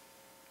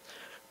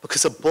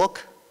 Because a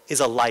book is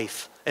a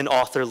life an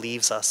author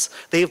leaves us.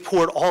 They have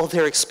poured all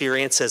their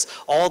experiences,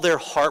 all their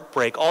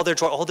heartbreak, all their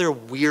joy, all their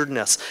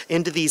weirdness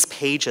into these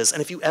pages.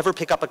 And if you ever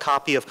pick up a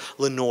copy of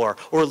Lenore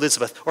or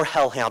Elizabeth or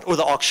Hellhound or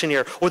The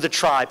Auctioneer or The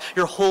Tribe,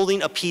 you're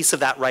holding a piece of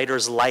that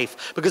writer's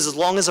life. Because as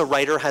long as a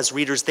writer has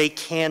readers, they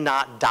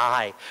cannot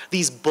die.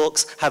 These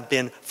books have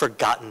been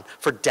forgotten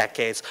for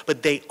decades,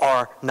 but they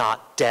are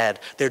not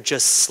dead. They're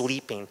just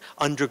sleeping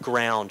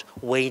underground,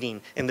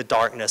 waiting in the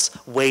darkness,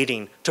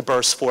 waiting to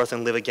burst forth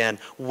and live again,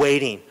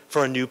 waiting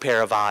for a new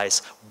pair of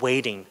eyes,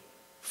 waiting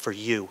for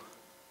you.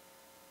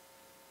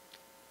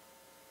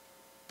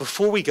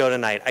 Before we go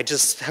tonight, I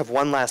just have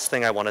one last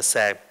thing I want to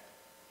say.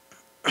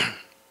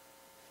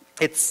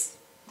 It's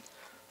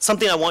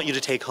something I want you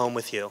to take home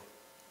with you.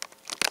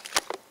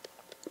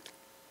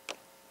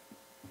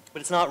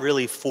 But it's not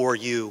really for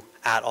you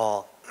at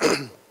all.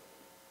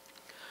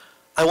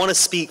 I want to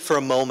speak for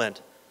a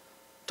moment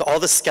to all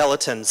the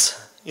skeletons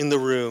in the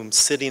room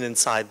sitting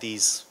inside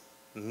these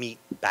meat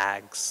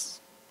bags.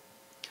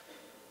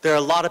 There are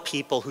a lot of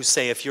people who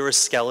say if you're a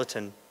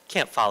skeleton, you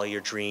can't follow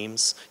your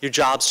dreams. Your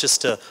job's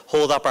just to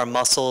hold up our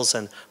muscles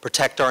and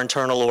protect our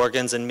internal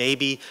organs, and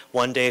maybe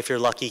one day, if you're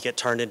lucky, get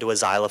turned into a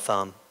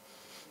xylophone.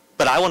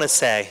 But I want to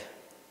say,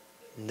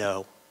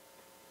 no.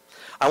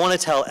 I want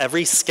to tell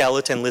every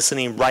skeleton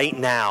listening right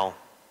now,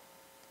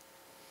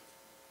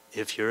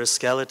 if you're a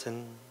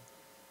skeleton,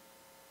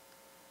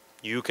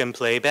 you can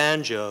play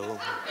banjo.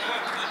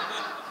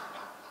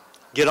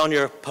 Get on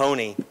your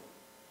pony.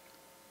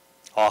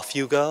 Off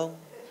you go.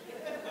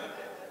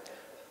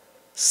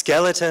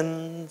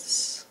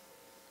 Skeletons,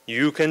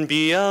 you can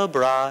be a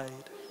bride.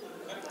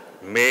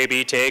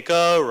 Maybe take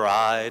a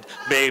ride,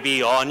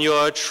 maybe on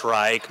your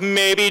trike,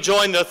 maybe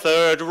join the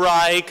Third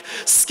Reich.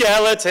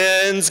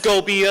 Skeletons,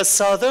 go be a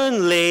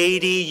southern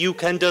lady. You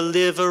can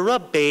deliver a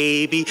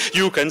baby.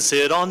 You can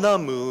sit on the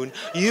moon.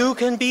 You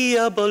can be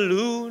a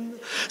balloon.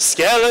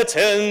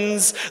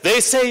 Skeletons, they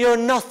say you're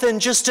nothing,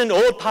 just an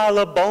old pile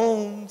of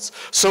bones.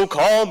 So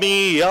call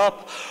me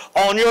up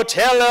on your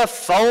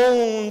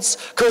telephones,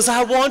 'cause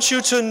I want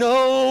you to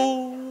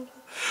know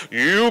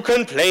you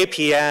can play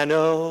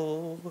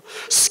piano.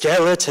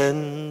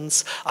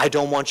 Skeletons, I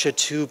don't want you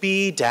to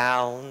be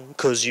down,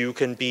 'cause you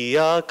can be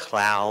a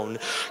clown.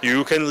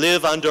 You can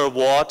live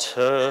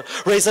underwater,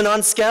 raise an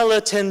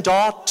unskeleton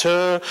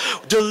daughter,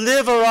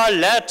 deliver our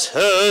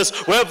letters,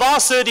 wear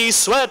varsity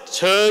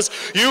sweaters.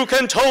 You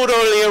can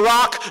totally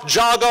rock,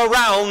 jog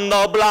around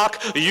the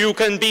block. You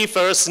can be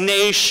First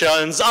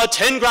Nations,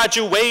 attend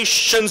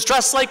graduations,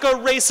 dress like a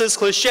racist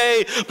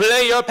cliche,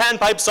 play your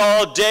panpipes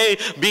all day,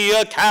 be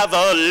a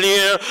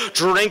cavalier,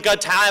 drink a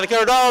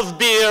tankard of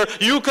beer.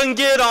 You can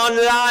get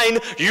online,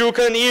 you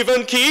can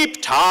even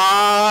keep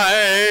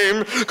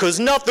time, 'cause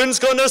nothing's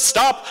gonna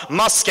stop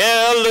my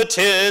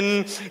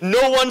skeleton.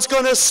 No one's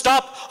gonna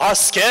stop our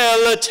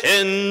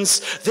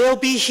skeletons. They'll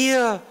be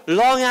here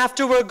long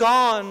after we're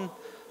gone.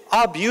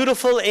 Our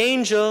beautiful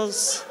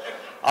angels,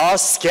 our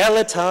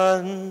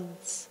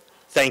skeletons.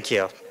 Thank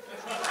you.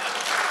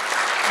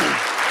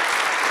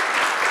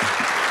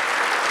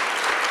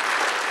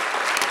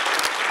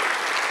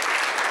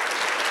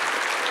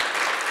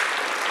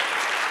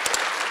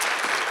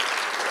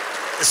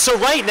 So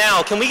right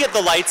now, can we get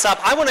the lights up?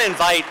 I want to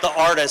invite the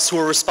artists who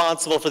are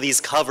responsible for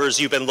these covers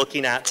you've been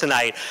looking at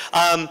tonight.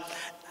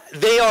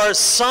 They are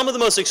some of the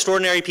most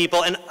extraordinary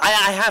people, and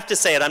I have to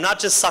say it, I'm not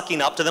just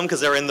sucking up to them because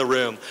they're in the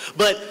room,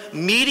 but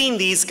meeting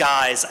these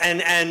guys,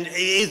 and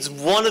it's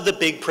one of the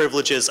big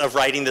privileges of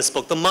writing this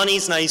book. The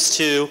money's nice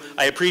too,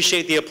 I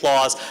appreciate the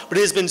applause, but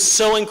it has been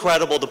so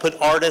incredible to put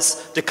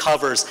artists to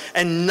covers,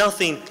 and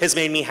nothing has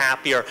made me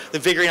happier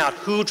than figuring out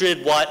who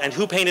did what and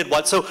who painted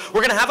what. So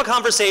we're gonna have a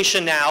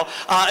conversation now,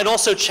 and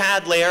also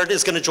Chad Laird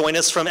is gonna join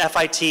us from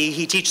FIT.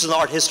 He teaches in the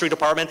art history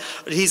department.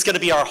 He's gonna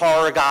be our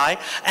horror guy,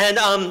 and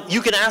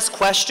you can ask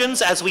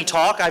questions as we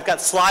talk. I've got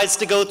slides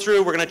to go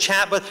through. We're going to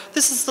chat, but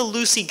this is the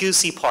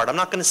loosey-goosey part. I'm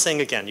not going to sing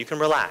again. You can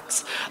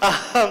relax.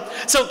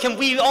 So can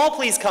we all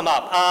please come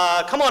up?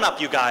 Come on up,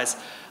 you guys.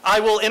 I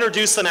will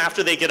introduce them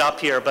after they get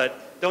up here,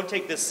 but don't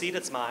take this seat.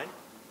 It's mine.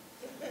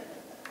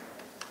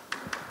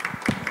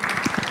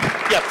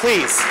 Yeah,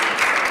 please.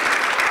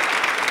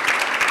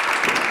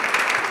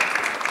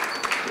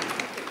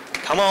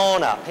 Come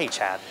on up. Hey,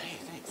 Chad. Hey,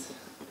 thanks.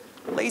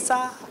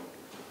 Lisa.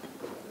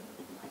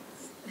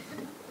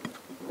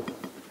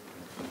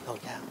 Oh,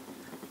 yeah.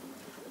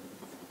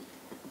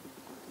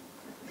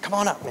 Come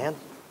on up, man.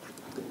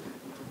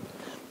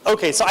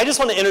 Okay, so I just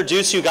want to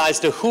introduce you guys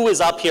to who is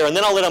up here, and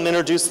then I'll let them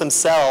introduce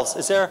themselves.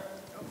 Is there?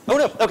 Oh,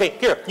 no. Okay,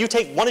 here.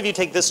 One of you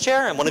take this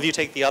chair, and one of you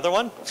take the other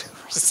one.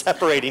 We're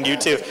separating you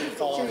two.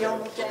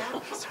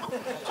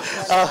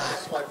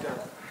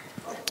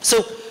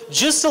 So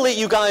just to let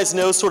you guys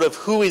know sort of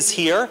who is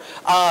here,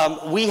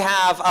 we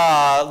have,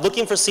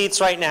 looking for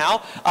seats right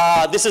now,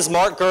 this is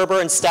Mark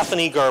Gerber and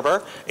Stephanie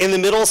Gerber. In the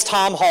middle is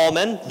Tom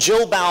Hallman,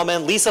 Jill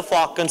Bauman, Lisa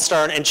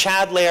Falkenstern, and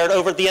Chad Laird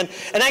over at the end.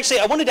 And actually,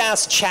 I wanted to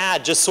ask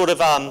Chad, just sort of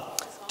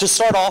to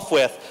start off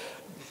with,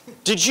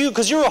 did you,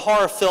 because you're a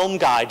horror film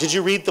guy, did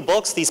you read the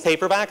books, these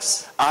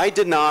paperbacks? I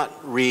did not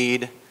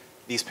read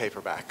these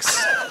paperbacks.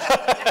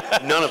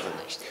 None of them.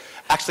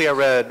 Actually, I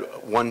read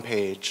one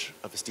page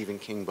of a Stephen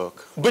King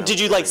book. But did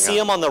you like see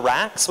them on the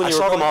racks when you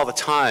were I saw them all the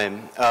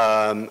time.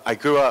 I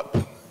grew up,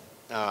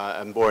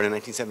 I'm born in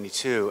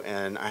 1972,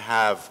 and I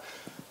have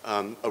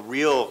some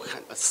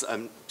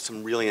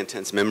really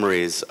intense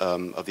memories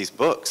of these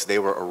books. They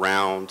were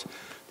around,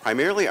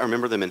 primarily I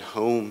remember them in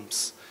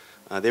homes.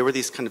 They were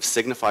these kind of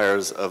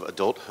signifiers of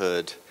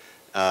adulthood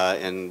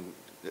and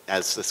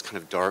as this kind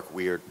of dark,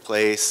 weird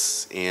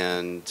place.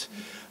 And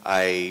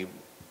I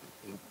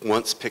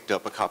once picked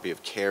up a copy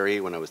of Carrie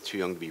when I was too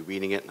young to be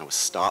reading it, and I was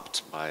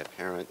stopped by a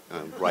parent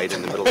right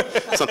in the middle of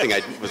something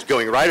I was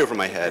going right over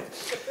my head.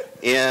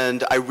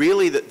 And I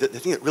really, the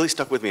thing that really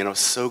stuck with me, and I was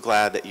so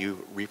glad that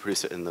you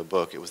reproduced it in the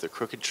book, it was The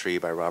Crooked Tree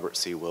by Robert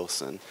C.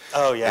 Wilson.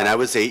 Oh, yeah. And I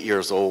was 8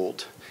 years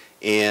old,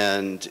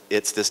 and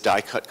it's this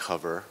die-cut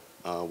cover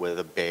with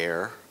a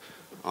bear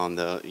on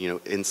the,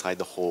 inside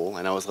the hole.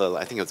 And I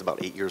think I was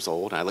about 8 years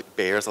old. And I liked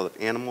bears, I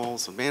loved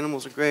animals. And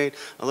animals are great.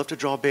 I love to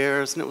draw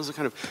bears. And it was a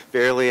kind of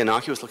fairly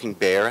innocuous looking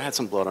bear. It had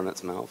some blood on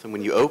its mouth. And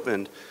when you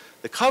opened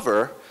the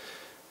cover,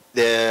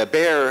 the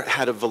bear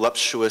had a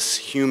voluptuous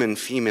human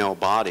female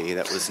body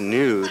that was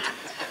nude.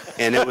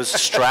 And it was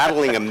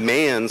straddling a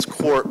man's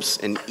corpse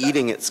and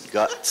eating its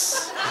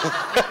guts.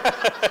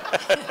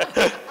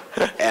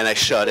 And I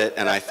shut it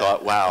and I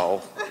thought,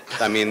 wow.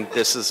 I mean,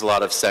 this is a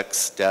lot of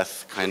sex,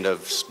 death, kind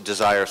of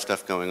desire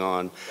stuff going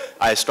on.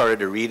 I started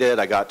to read it.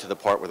 I got to the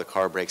part where the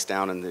car breaks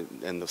down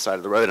in the side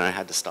of the road, and I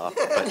had to stop.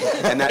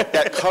 And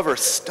that cover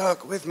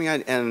stuck with me,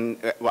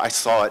 and I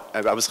saw it.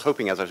 I was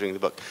hoping as I was reading the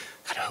book,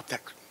 God, I hope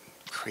that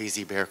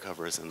crazy bear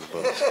cover is in the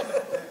book.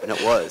 And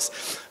it was.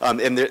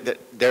 And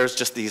there's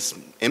just these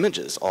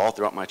images all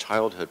throughout my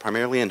childhood,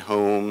 primarily in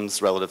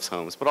homes, relatives'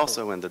 homes, but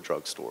also in the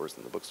drugstores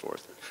and the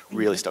bookstores that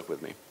really stuck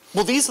with me.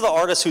 Well, these are the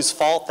artists whose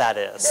fault that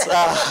is.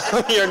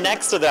 You're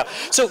next to them.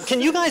 So can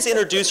you guys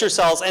introduce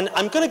yourselves? And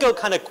I'm going to go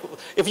kind of,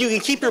 if you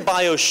can keep your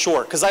bios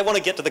short, because I want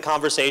to get to the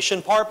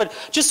conversation part, but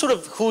just sort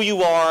of who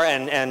you are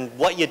and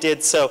what you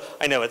did. So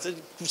I know,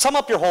 sum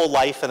up your whole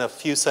life in a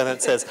few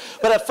sentences.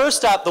 But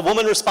first up, the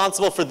woman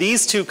responsible for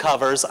these two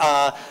covers,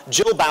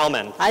 Jill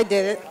Bauman. I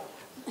did it.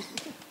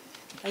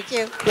 Thank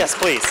you. Yes,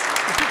 please.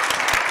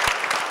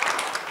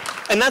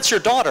 And that's your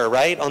daughter,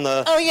 right?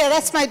 Oh, yeah,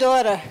 that's my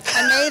daughter.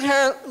 I made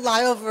her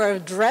lie over a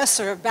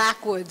dresser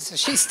backwards.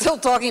 She's still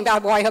talking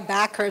about why her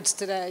back hurts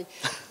today.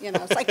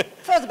 It's like,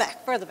 further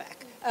back, further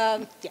back.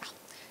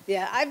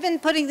 Yeah, I've been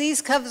putting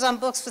these covers on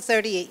books for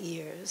 38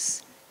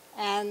 years.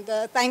 And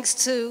thanks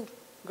to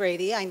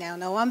Grady, I now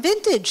know I'm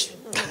vintage.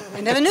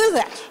 I never knew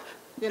that,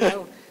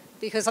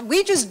 because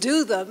we just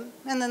do them,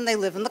 and then they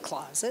live in the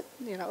closet,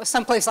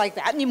 someplace like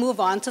that, and you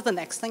move on to the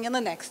next thing and the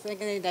next thing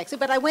and the next thing.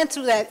 But I went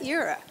through that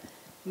era,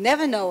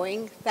 never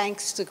knowing,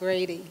 thanks to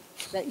Grady,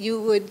 that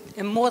you would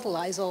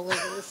immortalize all of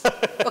this,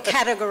 or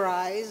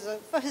categorize,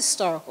 for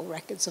historical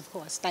records, of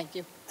course. Thank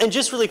you. And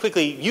just really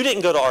quickly, you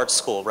didn't go to art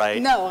school,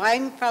 right? No,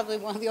 I'm probably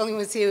one of the only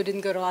ones here who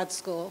didn't go to art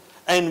school.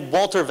 And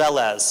Walter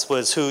Velez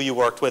was who you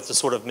worked with to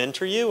sort of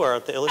mentor you, or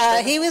the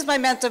illustrator? He was my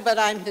mentor, but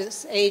I'm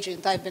his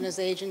agent. I've been his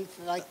agent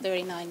for like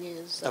 39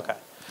 years. So. Okay.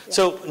 Yeah.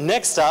 So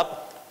next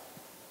up,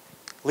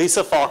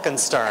 Lisa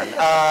Falkenstern,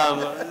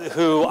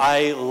 who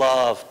I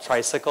love.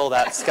 Tricycle,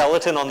 that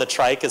skeleton on the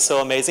trike is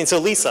so amazing. So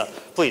Lisa,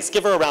 please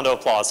give her a round of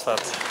applause,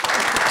 folks.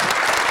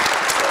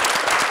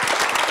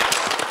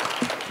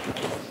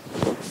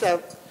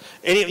 So,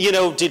 You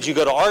know, did you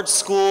go to art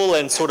school,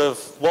 and sort of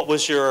what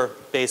was your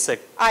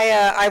basic?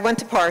 I went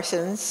to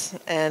Parsons,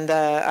 and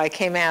I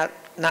came out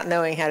not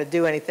knowing how to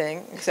do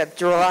anything except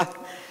draw.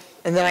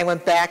 And then I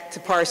went back to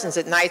Parsons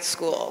at night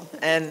school,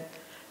 and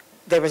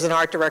there was an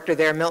art director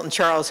there, Milton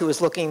Charles, who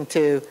was looking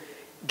to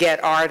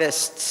get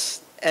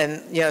artists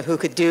and, you know, who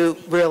could do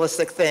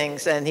realistic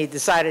things. And he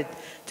decided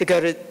to go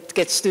to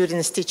get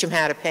students, teach them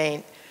how to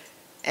paint.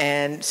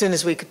 And as soon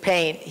as we could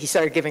paint, he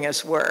started giving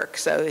us work.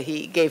 So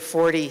he gave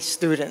 40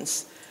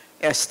 students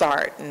a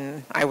start,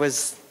 and I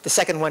was the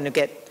second one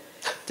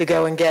to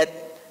go and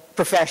get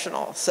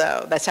professional.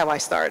 So that's how I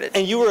started.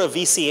 And you were a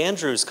V.C.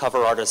 Andrews cover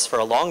artist for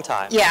a long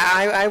time. Yeah,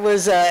 I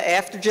was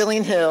after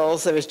Gillian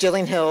Hills. There was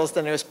Gillian Hills,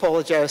 then there was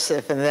Paula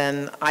Joseph, and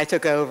then I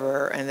took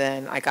over, and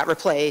then I got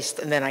replaced,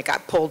 and then I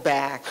got pulled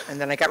back,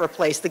 and then I got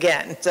replaced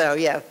again. So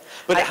yeah.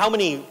 But how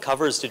many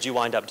covers did you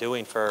wind up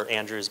doing for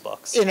Andrews'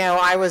 books? You know,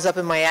 I was up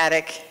in my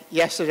attic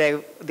the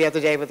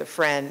other day with a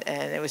friend,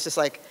 and it was just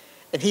like,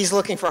 and he's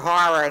looking for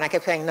horror, and I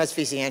kept saying, that's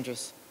V.C.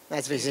 Andrews.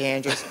 That's V.C.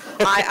 Andrews.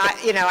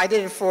 I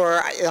did it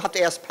for, you'll have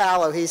to ask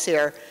Paolo, he's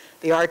here,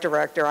 the art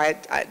director.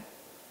 I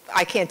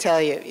can't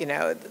tell you, you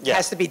know, it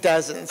has to be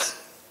dozens.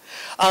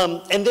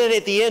 And then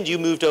at the end, you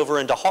moved over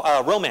into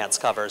romance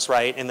covers,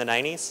 right, in the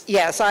 90s?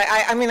 Yes,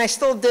 I mean, I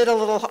still did a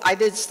little,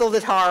 still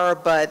did horror,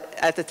 but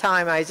at the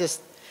time,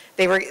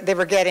 they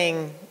were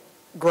getting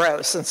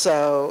gross. And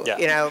so,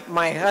 you know,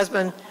 my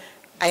husband,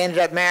 I ended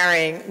up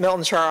marrying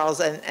Milton Charles,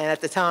 and at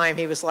the time,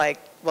 he was like,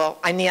 well,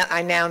 I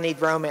now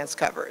need romance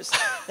covers.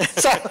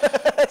 so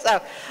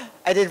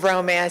I did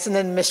romance, and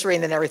then mystery,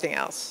 and then everything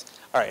else.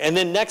 All right, and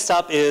then next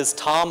up is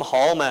Tom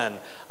Hallman,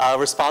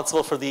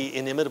 responsible for the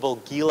inimitable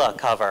Gila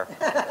cover.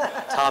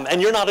 Tom,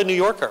 and you're not a New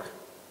Yorker.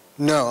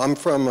 No, I'm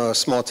from a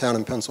small town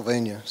in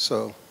Pennsylvania,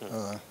 so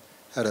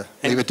had to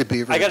leave it to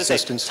Beaver. I got to say,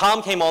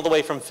 Tom came all the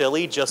way from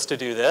Philly just to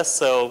do this,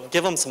 so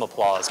give him some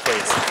applause,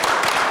 please.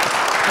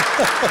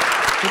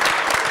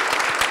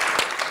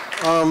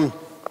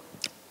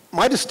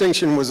 My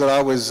distinction was that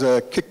I was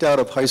kicked out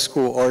of high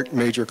school art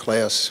major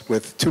class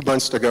with 2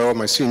 months to go of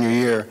my senior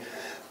year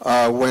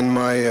when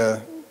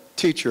my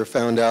teacher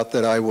found out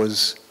that I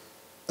was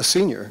a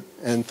senior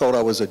and thought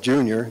I was a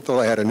junior, thought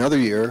I had another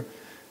year,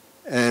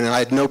 and I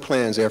had no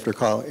plans after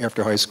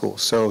high school.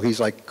 So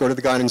he's like, go to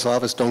the guidance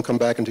office, don't come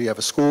back until you have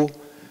a school.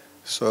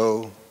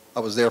 So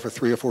I was there for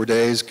 3 or 4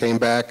 days, came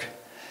back,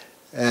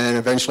 and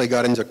eventually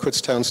got into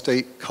Kutztown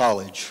State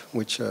College,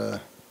 which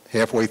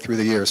halfway through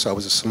the year, so I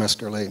was a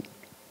semester late.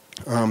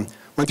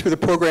 Went through the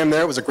program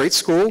there. It was a great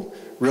school.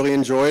 Really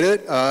enjoyed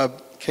it.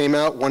 Came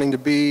out wanting to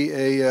be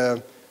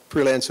a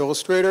freelance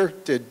illustrator.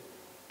 Did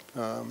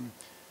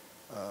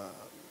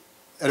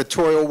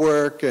editorial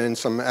work and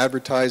some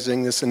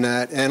advertising, this and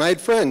that. And I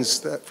had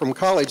friends from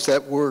college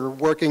that were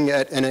working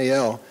at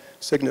NAL,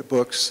 Signet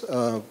Books.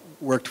 Jim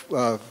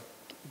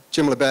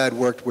Labad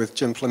worked with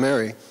Jim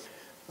Flamery.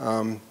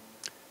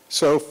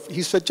 So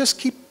he said, just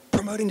keep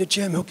promoting to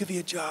Jim. He'll give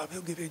you a job.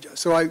 He'll give you a job.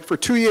 So for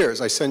 2 years,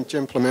 I sent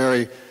Jim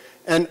Flamery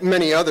and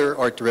many other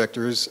art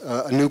directors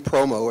a new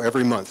promo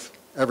every month.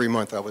 Every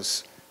month I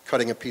was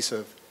cutting a piece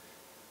of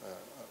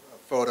a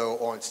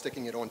photo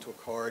sticking it onto a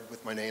card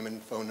with my name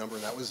and phone number,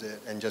 and that was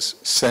it, and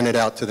just sent it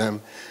out to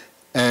them.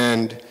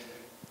 And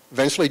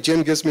eventually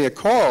Jim gives me a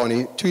call,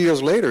 and 2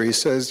 years later he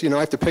says, you know,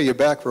 I have to pay you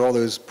back for all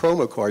those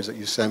promo cards that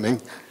you sent me.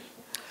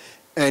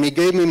 And he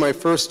gave me my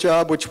first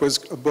job, which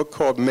was a book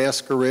called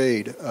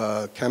Masquerade,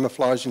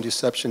 Camouflage and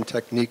Deception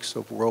Techniques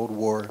of World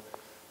War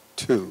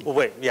II. Well,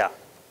 wait, yeah.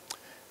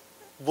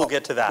 We'll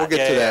get to that. We'll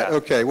get to that.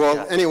 Okay,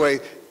 well,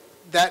 anyway,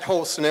 that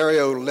whole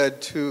scenario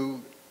led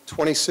to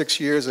 26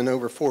 years and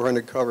over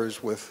 400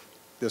 covers with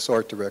this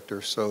art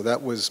director. So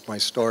that was my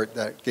start.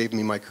 That gave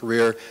me my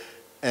career.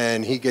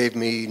 And he gave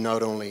me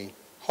not only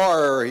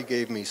horror, he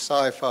gave me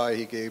sci-fi,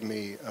 he gave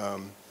me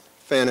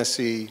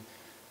fantasy,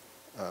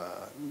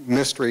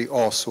 mystery,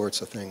 all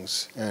sorts of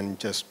things, and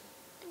just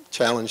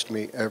challenged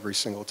me every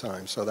single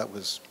time. So that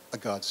was a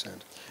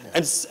godsend.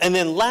 Yeah. And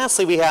then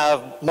lastly, we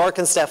have Mark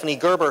and Stephanie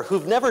Gerber,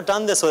 who've never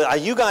done this.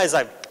 You guys,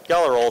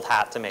 y'all are old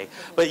hat to me.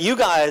 But you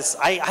guys,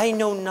 I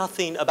know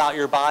nothing about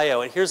your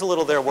bio. And here's a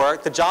little of their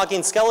work. The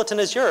Jogging Skeleton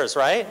is yours,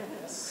 right?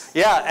 Yes.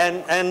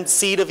 Yeah, and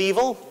Seed of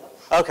Evil?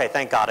 Okay,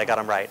 thank God I got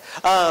them right.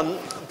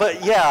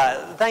 But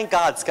yeah, thank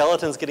God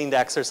skeletons getting the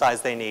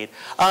exercise they need.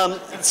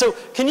 So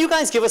can you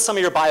guys give us some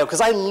of your bio?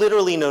 Because I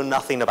literally know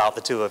nothing about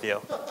the two of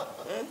you.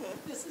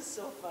 This is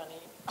so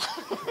funny.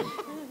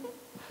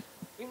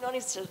 We've known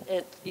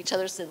each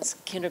other since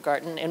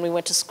kindergarten, and we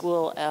went to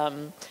school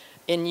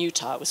in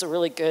Utah. It was a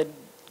really good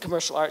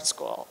commercial art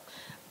school.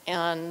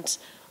 And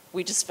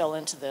we just fell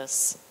into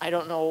this. I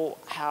don't know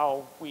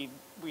how we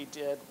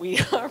did.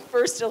 Our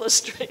first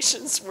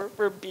illustrations were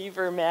for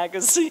Beaver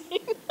magazine.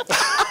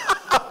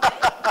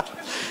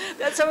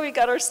 that's how we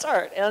got our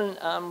start.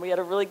 And we had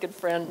a really good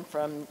friend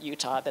from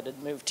Utah that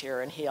had moved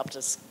here, and he helped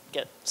us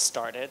get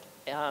started.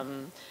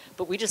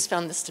 But we just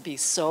found this to be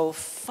so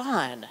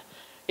fun.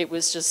 It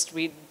was just,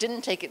 we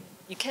didn't take it,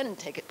 you can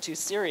take it too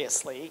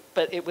seriously,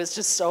 but it was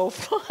just so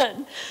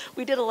fun.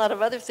 We did a lot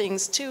of other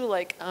things too,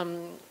 like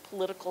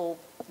political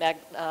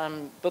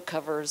book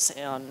covers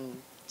and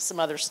some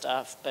other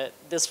stuff, but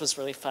this was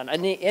really fun.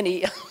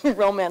 Any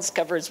romance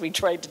covers we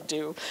tried to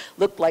do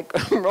looked like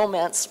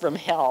romance from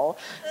hell,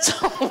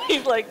 so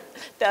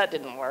that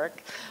didn't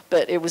work.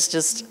 But it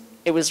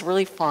was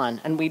really fun,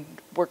 and we'd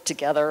work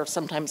together,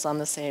 sometimes on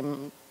the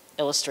same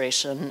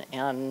illustration,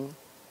 and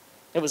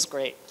it was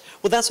great.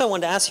 Well, that's what I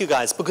wanted to ask you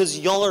guys, because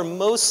y'all are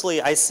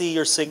mostly, I see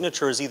your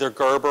signature is either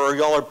Gerber or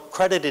y'all are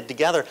credited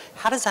together.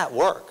 How does that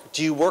work?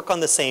 Do you work on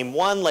the same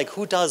one? Like,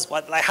 who does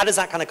what? Like, how does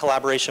that kind of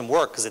collaboration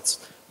work? Because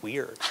it's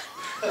weird.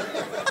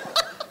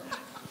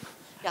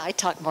 Yeah, I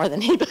talk more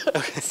than he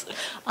does.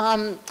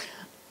 Okay.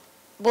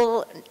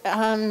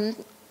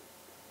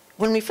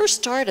 When we first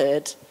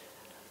started,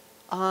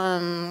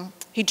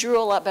 he drew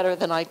a lot better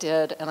than I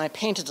did, and I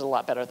painted a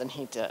lot better than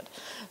he did.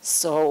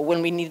 So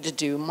when we needed to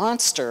do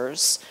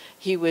monsters,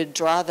 he would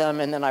draw them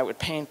and then I would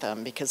paint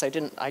them, because I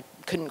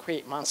couldn't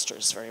create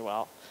monsters very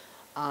well.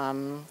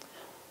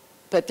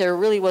 But there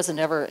really wasn't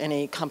ever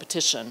any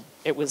competition.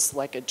 It was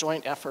like a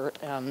joint effort,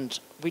 and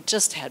we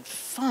just had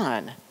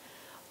fun.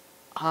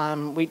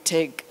 We'd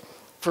take,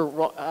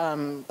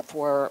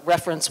 for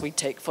reference, we'd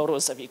take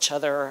photos of each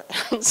other,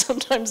 and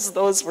sometimes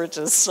those were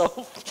just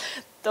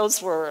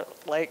those were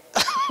like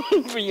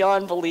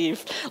beyond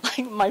belief.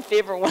 Like my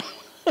favorite one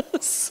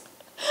was,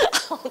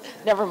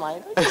 never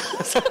mind.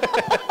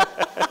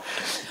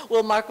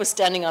 Well, Mark was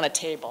standing on a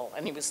table,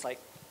 and he was like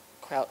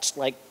crouched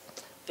like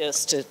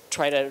this to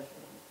try to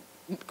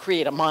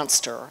create a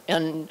monster.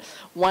 And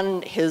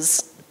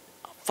his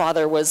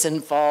father was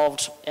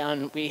involved,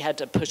 and we had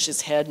to push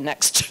his head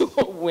next to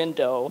a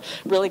window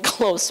really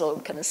close so it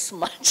would kind of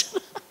smudge.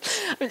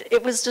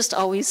 It was just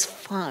always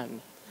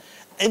fun.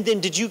 And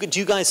then do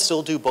you guys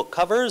still do book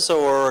covers,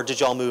 or did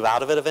y'all move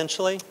out of it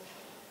eventually?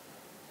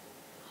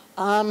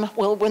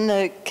 Well, when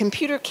the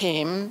computer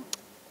came,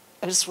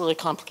 it was really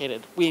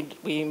complicated. We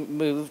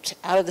moved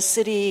out of the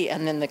city,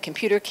 and then the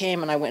computer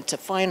came, and I went to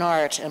fine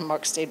art, and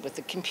Mark stayed with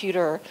the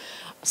computer.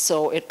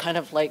 So it kind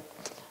of like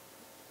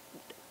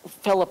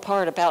fell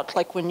apart about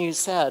like when you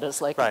said,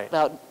 it's like right.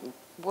 About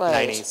what?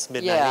 90s,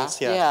 mid-90s,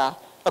 yeah.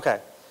 Okay.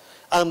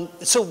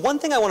 So one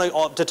thing I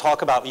want to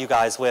talk about you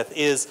guys with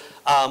is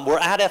we're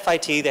at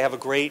FIT. They have a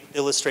great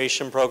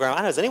illustration program. I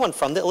don't know, is anyone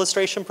from the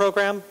illustration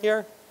program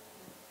here?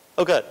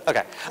 Oh, good.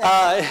 Okay.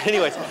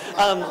 Anyways,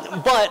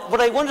 but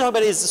what I want to talk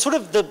about is sort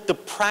of the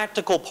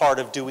practical part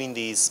of doing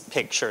these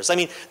pictures. I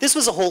mean, this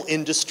was a whole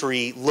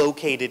industry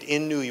located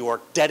in New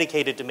York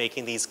dedicated to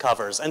making these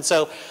covers. And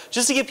so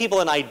just to give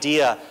people an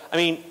idea, I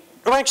mean,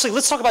 or actually,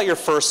 let's talk about your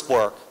first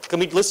work.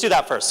 Let's do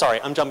that first.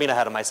 Sorry, I'm jumping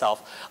ahead of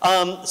myself.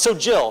 So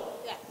Jill,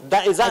 yeah.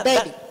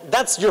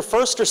 That's your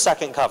first or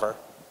second cover?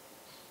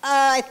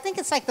 I think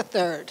it's like the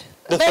third.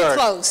 The very third.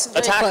 Close.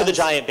 Very Attack close. of the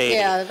Giant Baby.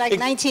 Yeah, like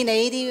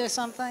 1980 or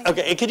something.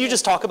 Okay, and could you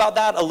just talk about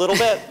that a little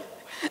bit?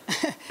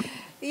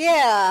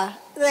 Yeah,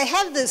 they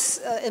have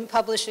this in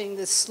publishing,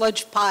 this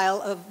sludge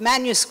pile of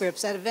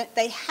manuscripts that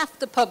they have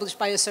to publish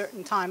by a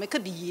certain time. It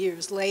could be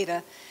years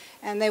later.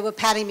 And they were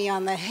patting me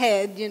on the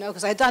head, you know,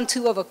 because I had done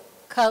 2 other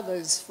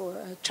covers for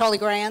Charlie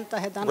Grant. I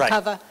had done a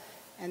cover,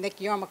 and Nick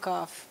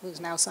Yarmikoff, who's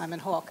now Simon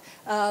Hawke.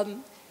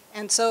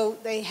 And so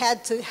they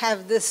had to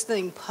have this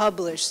thing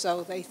published,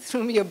 so they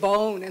threw me a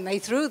bone, and they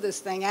threw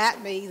this thing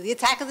at me, The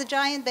Attack of the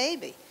Giant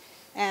Baby.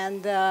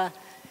 And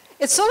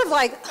it's sort of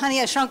like Honey,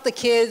 I Shrunk the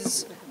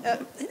Kids.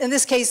 In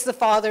this case, the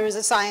father is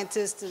a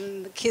scientist,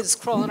 and the kid's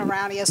crawling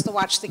around. He has to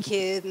watch the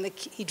kid, and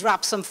he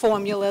drops some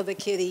formula. The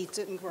kid eats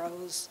it and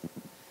grows.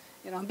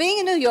 You know,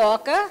 being a New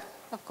Yorker,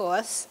 of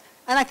course,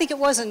 and I think it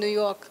was in New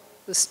York,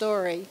 the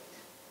story,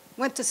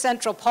 went to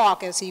Central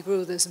Park as he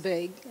grew this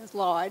big,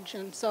 large,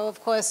 and so,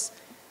 of course,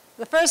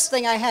 the first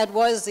thing I had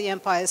was the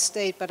Empire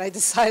State, but I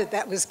decided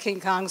that was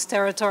King Kong's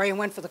territory and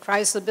went for the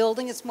Chrysler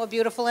Building. It's more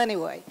beautiful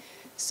anyway.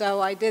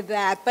 So I did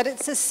that, but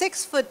it's a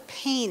 6-foot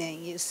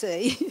painting, you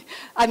see.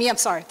 I mean, I'm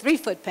sorry,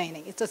 3-foot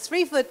painting. It's a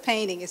 3-foot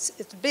painting. It's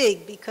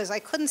big because I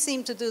couldn't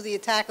seem to do the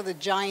Attack of the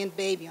Giant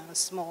Baby on a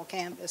small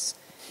canvas.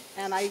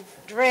 And I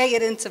drag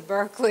it into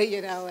Berkeley,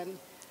 you know, and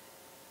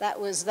that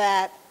was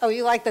that. Oh,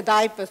 you like the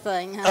diaper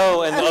thing, huh?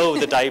 Oh,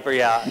 the diaper,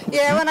 yeah.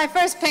 Yeah, when I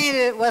first painted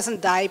it, it wasn't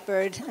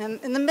diapered.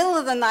 And in the middle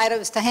of the night, I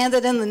was to hand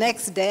it in the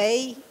next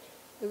day.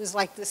 It was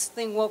like this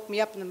thing woke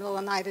me up in the middle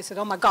of the night. I said,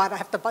 oh my God, I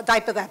have to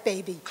diaper that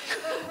baby.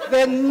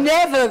 They're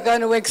never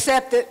going to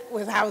accept it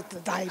without the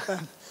diaper.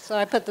 So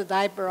I put the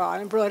diaper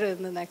on and brought it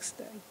in the next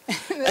day.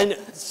 And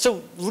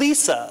so,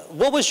 Lisa,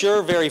 what was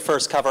your very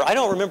first cover? I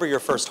don't remember your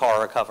first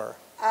horror cover.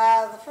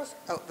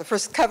 The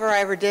first cover I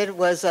ever did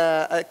was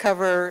a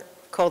cover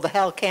called The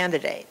Hell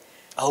Candidate.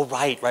 Oh,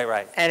 right.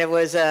 And it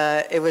was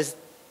a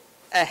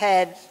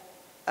head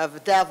of a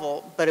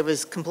devil, but it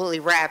was completely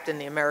wrapped in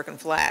the American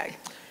flag.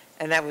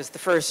 And that was the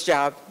first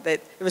job.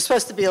 It was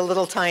supposed to be a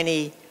little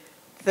tiny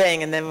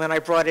thing, and then when I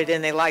brought it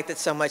in, they liked it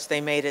so much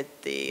they made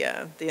it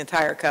the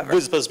entire cover. It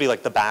was supposed to be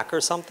like the back or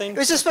something? It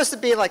was just supposed to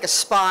be like a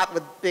spot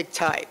with big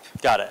type.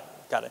 Got it.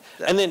 Got it.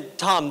 And then,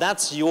 Tom,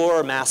 that's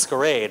your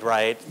Masquerade,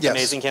 right? Yes.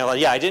 Amazing Candlelight.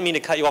 Yeah, I didn't mean to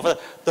cut you off.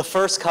 The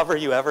first cover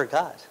you ever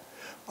got?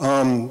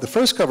 The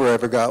first cover I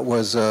ever got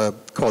was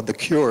called The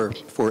Cure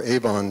for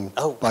Avon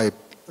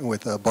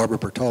with Barbara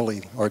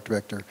Bertoli, art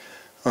director.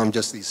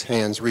 Just these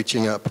hands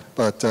reaching up.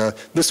 But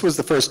this was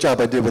the first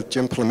job I did with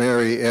Jim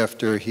Plumeri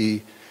after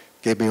he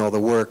gave me all the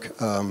work,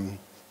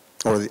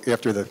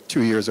 after the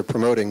 2 years of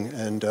promoting.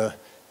 And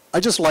I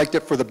just liked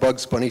it for the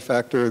Bugs Bunny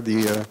factor,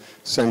 the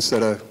sense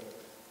that a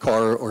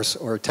car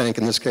or a tank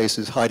in this case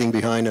is hiding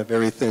behind a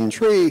very thin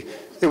tree.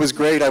 It was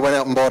great. I went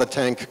out and bought a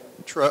tank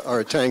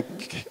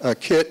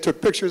kit,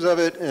 took pictures of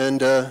it,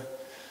 and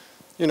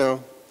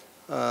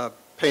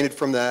painted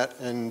from that.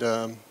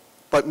 And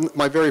but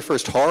my very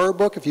first horror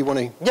book, if you want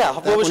to. Yeah.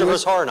 What was your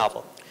first horror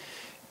novel?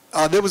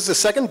 There was the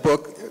second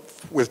book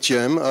with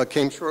Jim.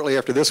 Came shortly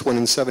after this one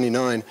in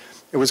 '79.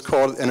 It was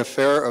called An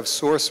Affair of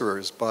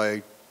Sorcerers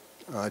by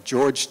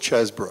George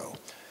Chesbrough.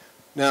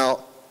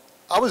 Now,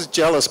 I was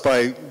jealous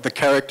by the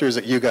characters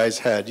that you guys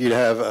had. You'd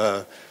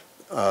have,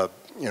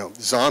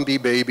 zombie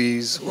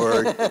babies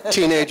or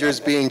teenagers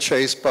being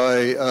chased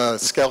by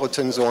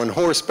skeletons on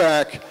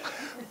horseback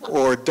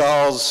or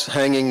dolls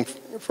hanging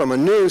from a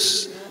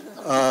noose.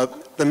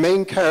 The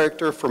main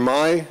character for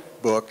my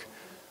book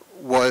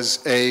was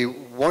a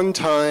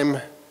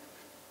one-time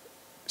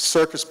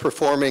circus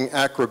performing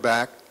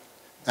acrobat.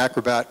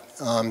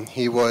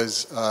 He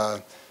was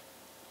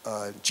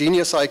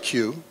genius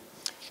IQ.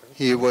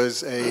 He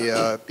was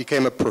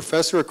became a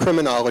professor of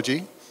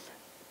criminology,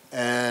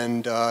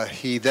 and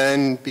he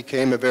then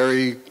became a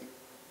very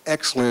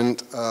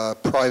excellent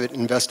private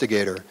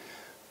investigator.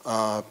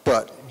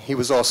 But he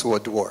was also a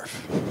dwarf.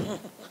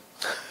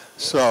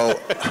 So,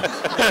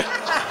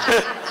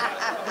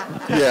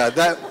 yeah,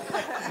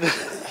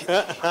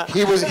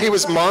 he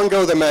was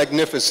Mongo the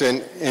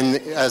Magnificent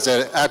as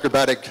an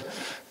acrobatic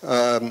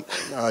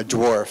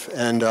dwarf,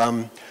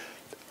 and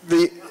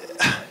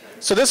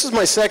so this is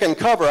my second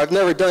cover. I've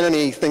never done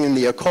anything in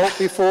the occult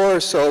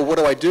before, so what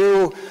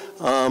do?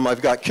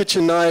 I've got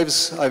kitchen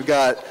knives. I've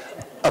got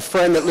a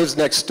friend that lives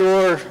next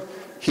door.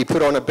 He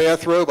put on a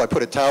bathrobe. I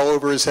put a towel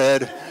over his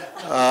head.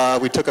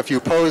 We took a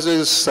few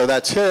poses, so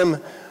that's him.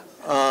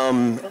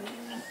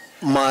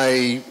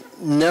 My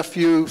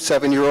nephew,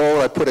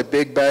 7-year-old, I put a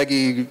big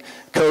baggy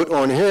coat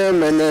on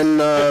him, and then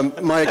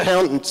my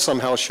accountant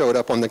somehow showed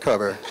up on the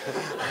cover.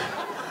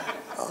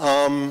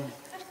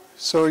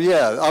 So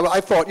yeah,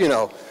 I thought,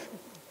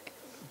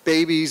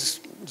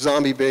 babies,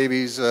 zombie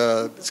babies,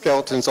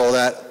 skeletons, all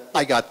that.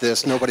 I got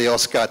this. Nobody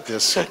else got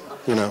this.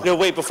 No,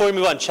 wait. Before we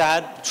move on,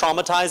 Chad,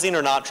 traumatizing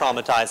or not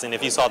traumatizing?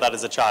 If you saw that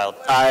as a child,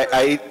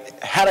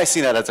 Had I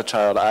seen that as a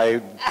child, I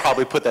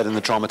probably put that in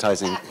the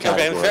traumatizing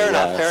category. Okay, fair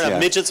enough. Fair enough. Yeah.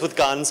 Midgets with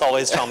guns,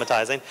 always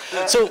traumatizing.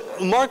 So,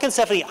 Mark and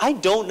Stephanie, I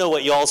don't know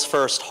what y'all's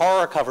first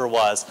horror cover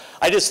was.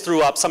 I just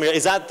threw up some of your.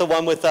 Is that the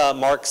one with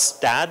Mark's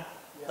dad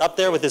up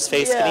there with his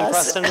face getting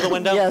pressed into the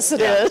window? Yes,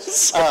 it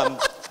is.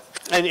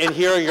 And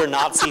here are your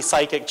Nazi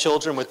psychic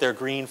children with their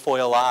green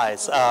foil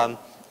eyes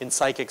in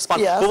psychic spawn.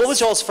 Yes. But what was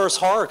y'all's first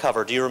horror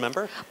cover? Do you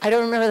remember? I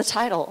don't remember the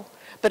title,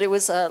 but it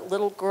was a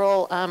little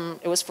girl.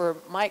 It was for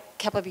Mike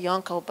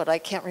Capobianco, but I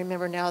can't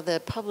remember now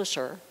the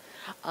publisher.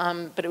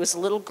 But it was a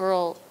little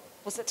girl.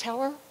 Was it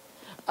Tower?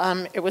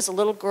 It was a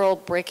little girl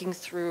breaking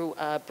through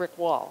a brick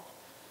wall.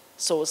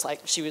 So it was like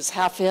she was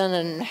half in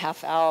and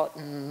half out,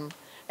 and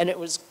it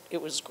was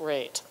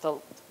great.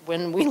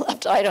 When we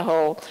left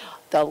Idaho,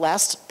 the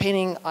last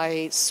painting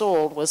I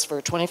sold was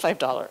for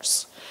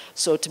 $25.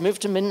 So to move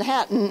to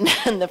Manhattan,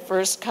 and the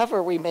first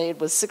cover we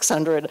made was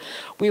 $600,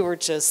 we were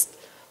just,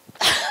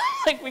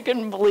 like, we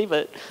couldn't believe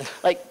it.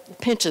 Like,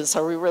 pinches,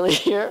 are we really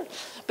here?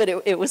 But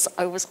it was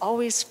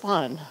always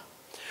fun.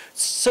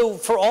 So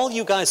for all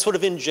you guys, sort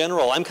of in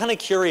general, I'm kind of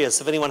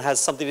curious if anyone has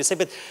something to say,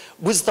 but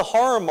was the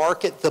horror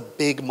market the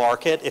big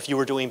market if you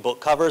were doing book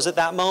covers at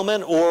that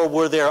moment, or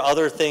were there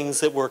other things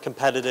that were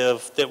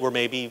competitive that were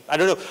maybe, I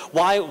don't know,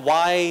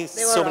 why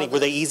so many, were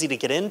they easy to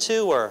get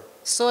into, or?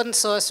 Sword and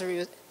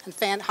sorcery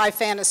and high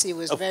fantasy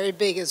was very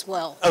big as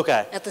well.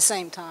 Okay. At the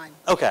same time.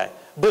 Okay.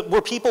 But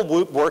were people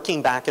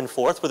working back and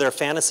forth? Were there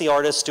fantasy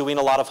artists doing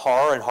a lot of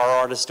horror and horror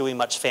artists doing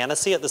much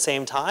fantasy at the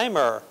same time,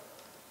 or?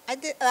 I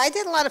did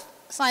a lot of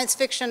science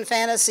fiction,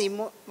 fantasy.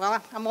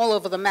 Well, I'm all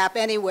over the map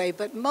anyway,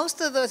 but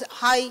most of the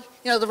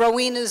the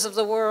Rowenas of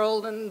the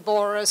world and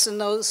Boris and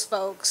those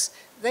folks,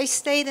 they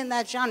stayed in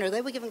that genre.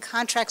 They were given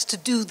contracts to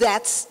do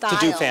that style. To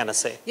do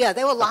fantasy. Yeah,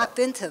 they were locked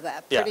into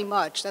that pretty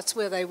much. That's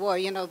where they were,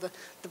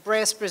 the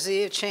brass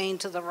brassiere chained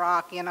to the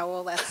rock,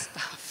 all that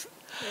stuff.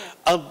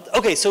 Yeah.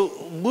 Okay,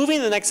 so moving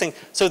to the next thing.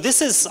 So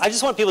this is, I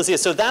just want people to see it.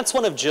 So that's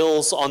one of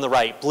Jill's on the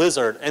right,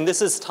 Blizzard, and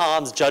this is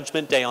Tom's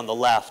Judgment Day on the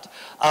left.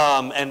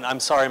 And I'm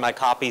sorry my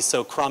copy's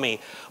so crummy.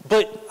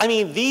 But, I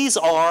mean, these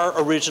are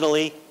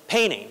originally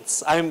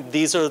paintings.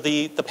 These are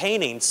the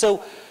paintings.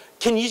 So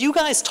Can you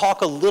guys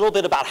talk a little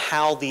bit about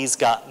how these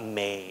got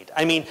made?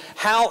 I mean,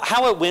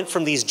 how it went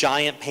from these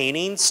giant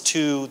paintings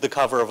to the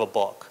cover of a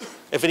book?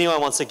 If anyone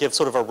wants to give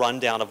sort of a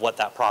rundown of what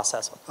that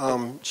process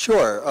was.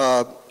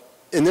 Sure.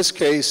 In this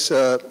case,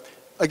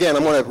 again,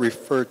 I'm going to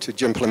refer to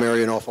Jim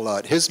Plumeri an awful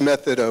lot. His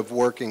method of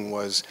working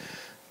was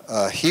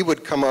he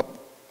would come up,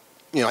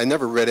 I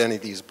never read any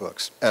of these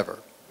books, ever.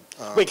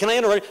 Wait, can I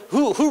interrupt?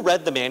 Who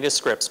read the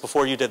manuscripts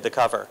before you did the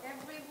cover?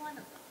 Every one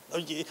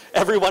of them.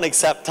 Everyone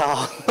except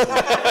Tom.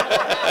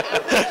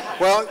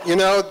 Well,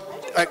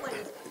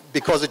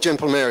 because of Jim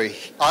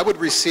Plumeri, I would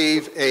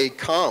receive a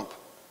comp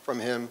from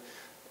him,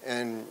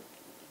 and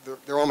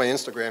they're on my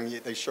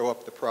Instagram. They show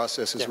up. The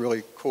process is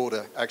really cool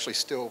to actually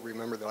still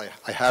remember that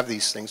I have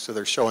these things, so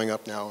they're showing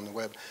up now on the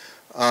web.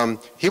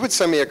 He would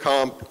send me a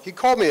comp. He'd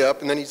call me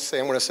up, and then he'd say,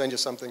 I'm going to send you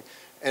something,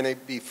 and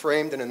it'd be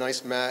framed in a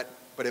nice mat,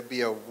 but it'd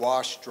be a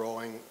wash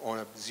drawing on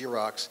a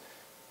Xerox,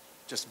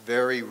 just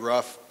very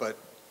rough, but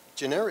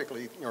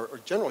generically, or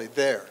generally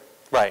there.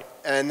 Right.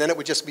 And then it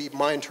would just be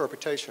my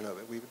interpretation of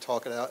it. We would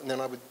talk it out, and then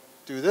I would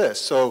do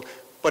this. So,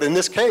 but in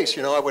this case,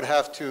 I would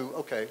have to,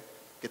 okay,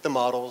 get the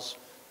models,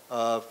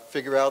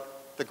 figure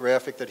out the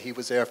graphic that he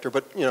was after.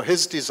 But,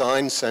 his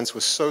design sense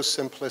was so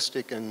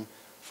simplistic and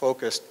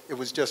focused. It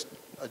was just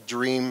a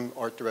dream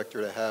art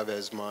director to have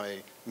as my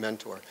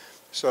mentor.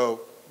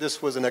 So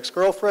this was an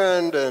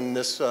ex-girlfriend, and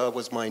this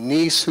was my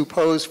niece who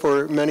posed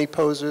for many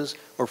poses,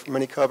 or for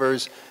many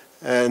covers.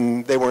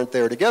 And they weren't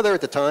there together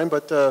at the time,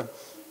 but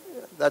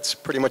that's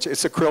pretty much it.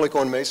 It's acrylic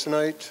on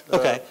masonite.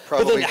 Okay,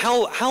 probably. but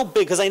then how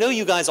big, because I know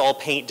you guys all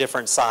paint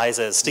different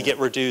sizes to get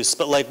reduced,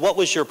 but what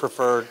was your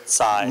preferred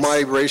size? My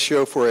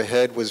ratio for a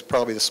head was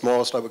probably the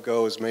smallest I would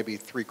go is maybe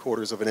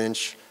 3/4 of an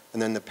inch,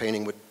 and then the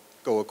painting would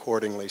go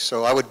accordingly.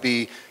 So I would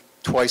be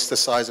twice the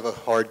size of a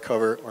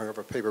hardcover or of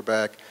a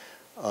paperback.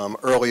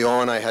 Early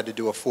on, I had to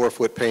do a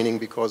 4-foot painting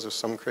because of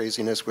some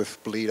craziness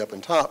with bleed up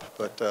and top,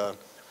 but...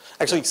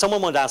 Actually,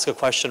 someone wanted to ask a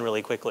question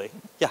really quickly.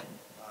 Yeah.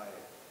 Hi. Can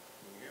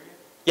you hear me?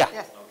 Yeah.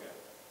 Yes. Okay.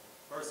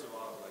 First of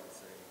all, I would like to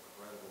say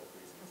incredible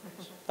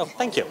presentation. Oh,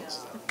 thank you.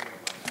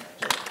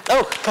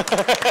 Oh,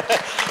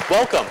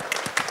 welcome.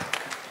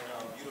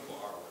 And beautiful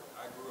artwork.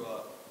 I grew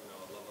up, a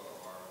lover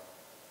of horror.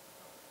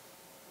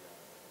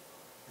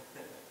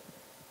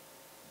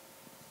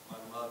 My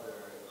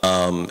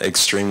mother,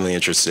 extremely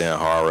interested in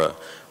horror.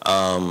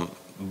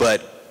 But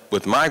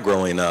with my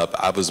growing up,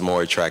 I was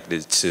more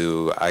attracted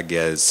to, I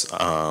guess,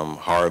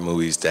 horror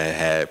movies that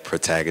had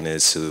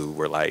protagonists who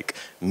were like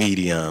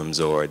mediums,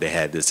 or they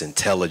had this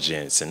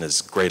intelligence and this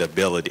great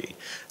ability,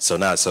 so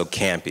not so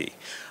campy.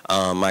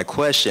 My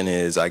question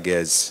is, I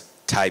guess,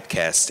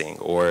 typecasting,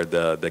 or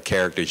the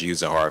characters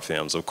used in horror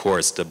films. Of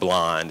course, the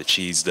blonde,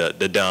 she's the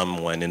dumb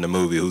one in the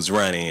movie who's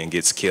running and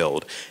gets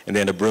killed. And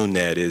then the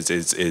brunette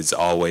is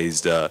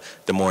always the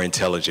more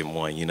intelligent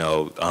one,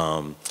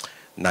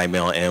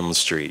 Nightmare on Elm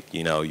Street,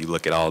 you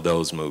look at all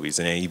those movies,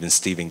 and then even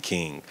Stephen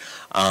King.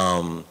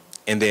 And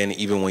then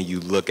even when you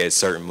look at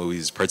certain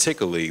movies,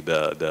 particularly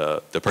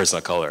the person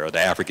of color or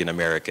the African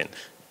American,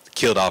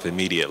 killed off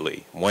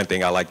immediately. One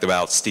thing I liked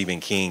about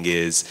Stephen King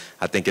is,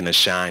 I think in The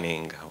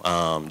Shining,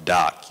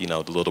 Doc,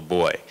 the little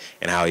boy,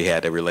 and how he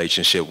had a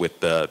relationship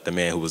with the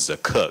man who was the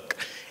cook.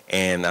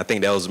 And I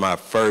think that was my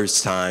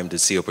first time to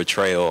see a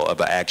portrayal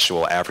of an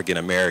actual African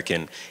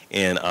American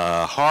in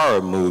a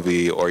horror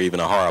movie or even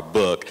a horror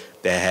book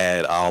that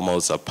had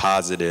almost a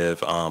positive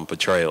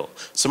portrayal.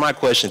 So my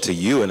question to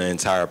you and the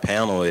entire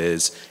panel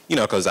is,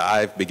 because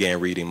I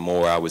began reading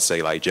more, I would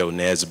say like Joe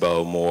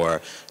Nesbo,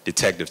 more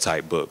detective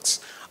type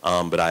books.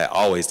 But I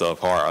always love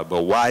horror.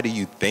 But why do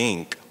you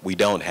think we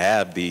don't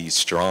have these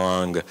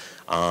strong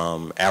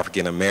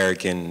African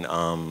American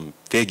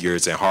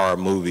figures in horror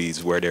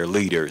movies where they're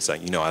leaders?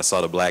 I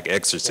saw The Black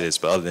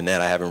Exorcist, but other than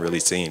that, I haven't really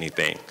seen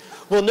anything.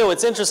 Well, no,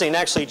 it's interesting.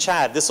 Actually,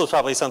 Chad, this was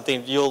probably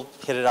something you'll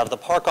hit it out of the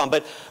park on.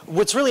 But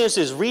what's really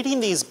interesting is reading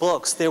these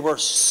books, there were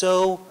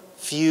so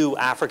few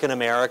African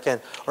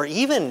American or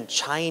even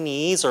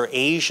Chinese or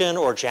Asian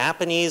or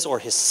Japanese or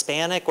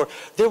Hispanic, or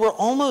there were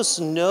almost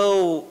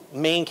no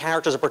main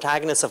characters or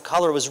protagonists of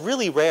color. It was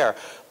really rare.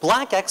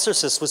 Black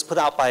Exorcist was put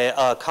out by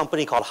a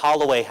company called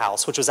Holloway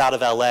House, which was out of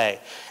LA,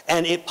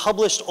 and it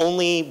published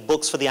only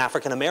books for the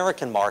African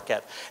American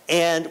market.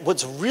 And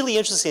what's really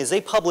interesting is they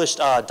published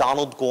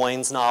Donald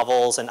Goines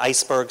novels and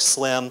Iceberg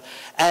Slim,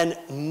 and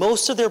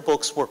most of their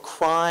books were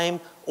crime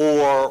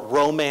or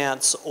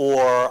romance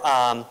or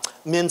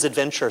men's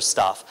adventure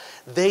stuff.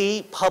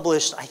 They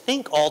published, I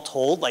think all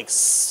told, like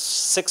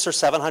 600 or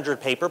 700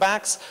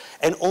 paperbacks,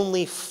 and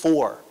only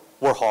 4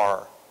 were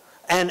horror.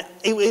 And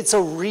it's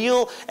a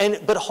real,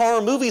 but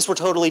horror movies were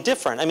totally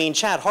different. I mean,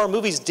 Chad, horror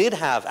movies did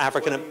have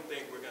African... What do you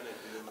think we're going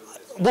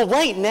to do? Well,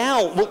 right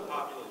now... Well,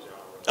 popular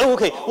genre. Oh,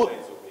 okay. Well,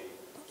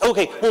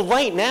 okay, well,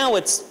 right now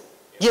it's...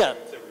 Yeah.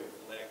 To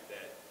reflect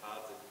that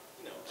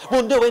positive,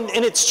 Well, no,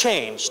 and it's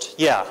changed.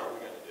 Yeah.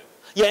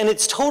 Yeah, and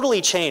it's totally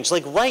changed.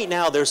 Like right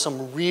now, there's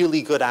some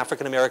really good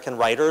African-American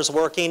writers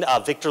working.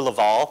 Victor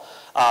Laval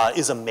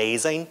is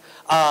amazing.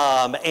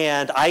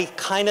 And I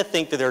kind of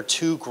think that there are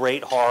two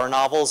great horror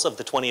novels of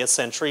the 20th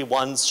century.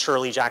 One's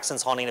Shirley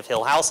Jackson's Haunting of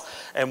Hill House,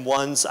 and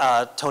one's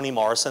Toni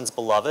Morrison's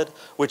Beloved,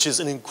 which is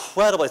an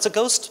incredible, it's a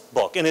ghost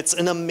book, and it's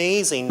an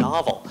amazing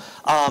novel.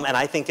 And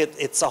I think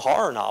it's a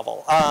horror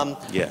novel.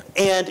 Yeah.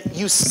 And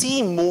you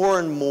see more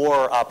and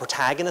more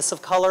protagonists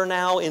of color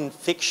now in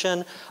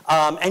fiction,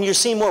 and you're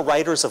seeing more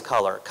writers of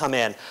color come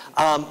in.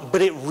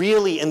 But it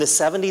really, in the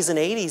 70s and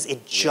 80s,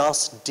 it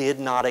just did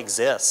not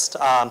exist.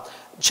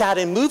 Chad,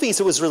 in movies,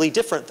 it was really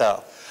different,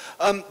 though.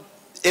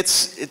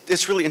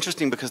 It's really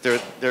interesting because there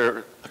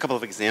are a couple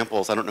of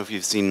examples. I don't know if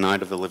you've seen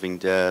Night of the Living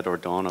Dead or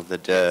Dawn of the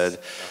Dead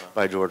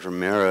by George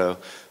Romero.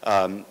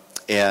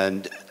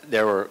 And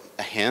there were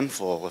a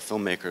handful of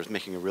filmmakers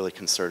making a really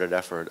concerted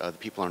effort. The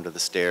People Under the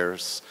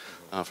Stairs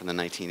from the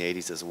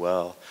 1980s as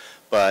well.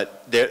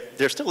 But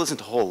there still isn't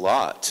a whole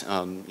lot.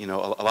 You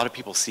know, a lot of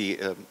people see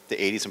the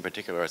 80s in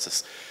particular as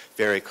this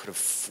very kind of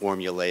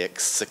formulaic,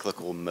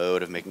 cyclical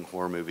mode of making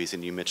horror movies.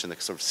 And you mentioned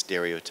the sort of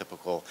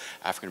stereotypical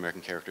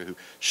African-American character who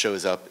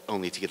shows up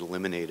only to get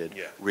eliminated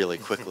really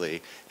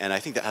quickly. And I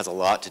think that has a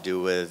lot to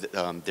do with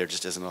there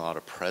just isn't a lot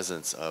of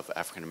presence of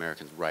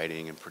African-Americans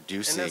writing and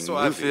producing movies. And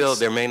that's why I feel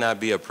there may not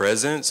be a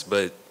presence,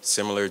 but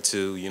similar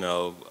to, you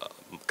know,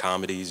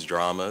 comedies,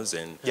 dramas,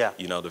 and,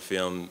 you know, the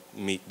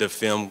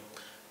film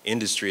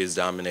industry is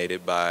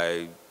dominated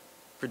by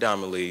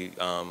predominantly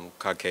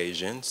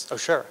Caucasians. Oh,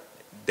 sure.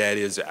 That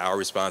is our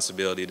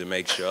responsibility to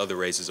make sure other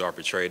races are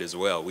portrayed as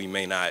well. We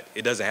may not,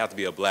 it doesn't have to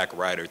be a black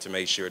writer to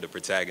make sure the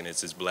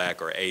protagonist is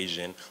black or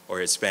Asian or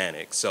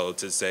Hispanic. So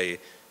to say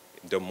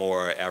the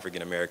more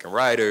African-American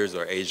writers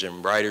or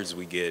Asian writers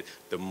we get,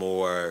 the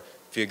more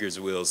figures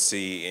we'll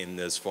see in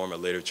this form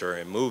of literature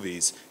and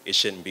movies, it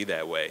shouldn't be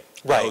that way.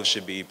 Right. Those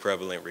should be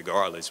prevalent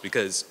regardless,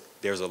 because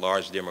there's a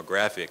large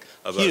demographic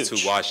of us who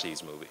watch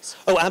these movies.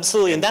 Oh,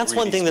 absolutely, and that's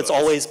one thing that's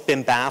always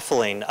been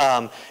baffling,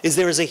 is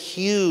there is a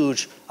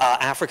huge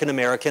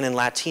African-American and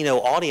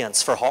Latino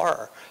audience for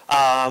horror,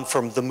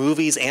 from the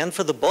movies and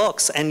for the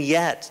books, and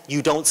yet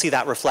you don't see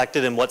that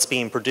reflected in what's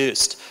being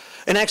produced.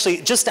 And actually,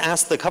 just to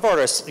ask the cover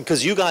artists,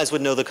 because you guys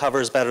would know the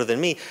covers better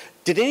than me,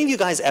 did any of you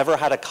guys ever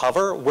had a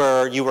cover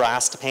where you were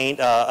asked to paint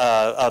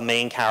a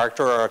main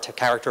character or a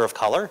character of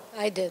color?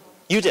 I did.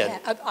 You did?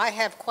 Yeah, I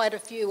have quite a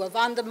few. Of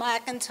Vonda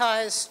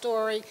McIntyre's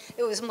story,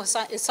 it was more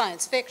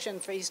science fiction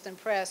for Eastern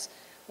Press.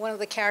 One of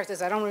the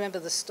characters, I don't remember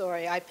the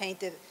story, I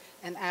painted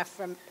an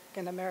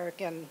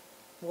African-American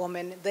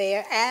woman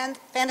there. And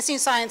fantasy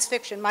and science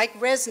fiction, Mike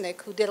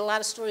Resnick, who did a lot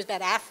of stories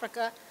about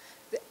Africa,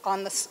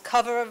 on the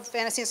cover of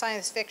fantasy and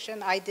science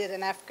fiction, I did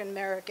an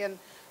African-American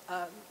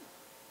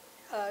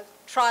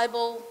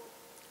tribal,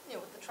 you know,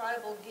 with the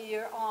tribal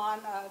gear on,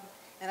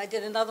 and I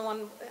did another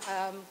one,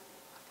 I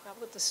forgot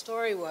what the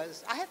story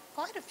was. I have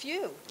quite a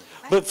few.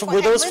 But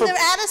were those Linda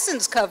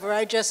Addison's cover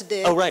I just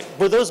did. Oh, right.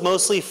 Were those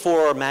mostly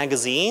for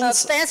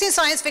magazines? Fantasy and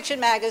Science Fiction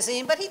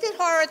magazine, but he did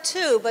horror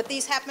too, but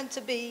these happened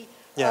to be,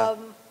 who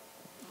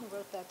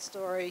wrote that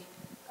story?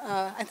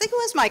 I think it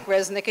was Mike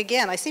Resnick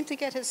again. I seem to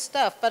get his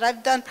stuff, but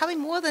I've done probably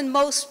more than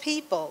most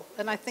people,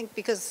 and I think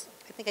because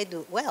I think I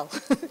do it well.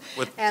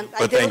 And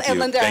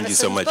thank you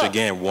so much. Book.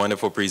 Again,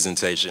 wonderful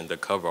presentation. The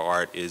cover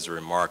art is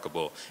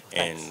remarkable,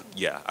 and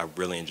I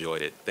really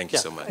enjoyed it. Thank you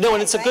so much. No,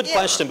 and it's a good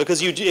question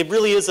because it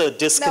really is a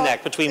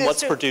disconnect between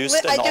what's produced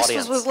and the audience. I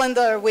just was with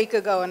Linda a week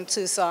ago in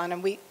Tucson,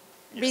 and we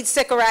read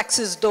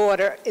Sycorax's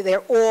daughter.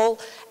 They're all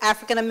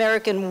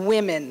African-American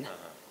women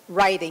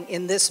writing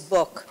in this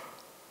book,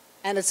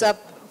 and it's up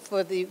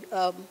for the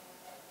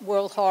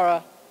World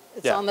Horror.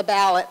 It's on the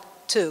ballot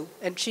too,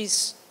 and you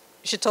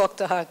should talk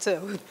to her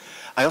too.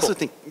 I also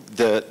think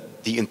the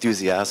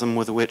enthusiasm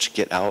with which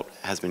Get Out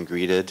has been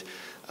greeted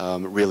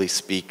really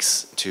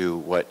speaks to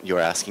what you're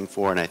asking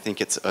for, and I think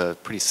it's a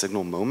pretty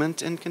signal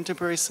moment in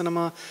contemporary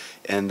cinema,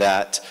 and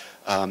that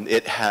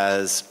it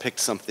has picked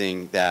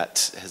something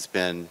that has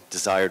been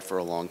desired for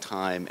a long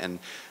time, and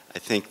I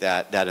think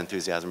that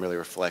enthusiasm really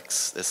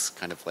reflects this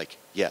kind of like,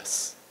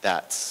 yes,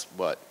 that's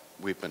what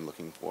we've been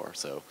looking for.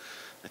 So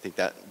I think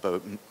that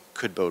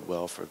could bode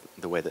well for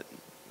the way that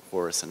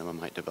horror cinema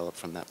might develop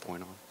from that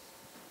point on.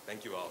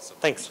 Thank you all so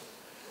much. Thanks.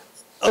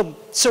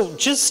 So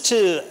just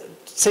to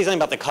say something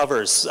about the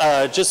covers,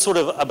 just sort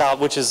of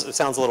about,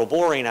 sounds a little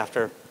boring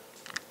after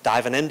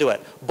diving into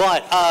it.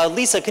 But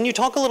Lisa, can you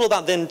talk a little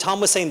about, then Tom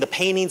was saying the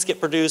paintings get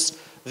produced,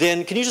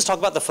 then can you just talk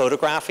about the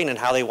photographing and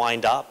how they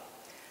wind up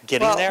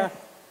getting there?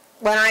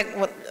 When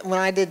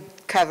I did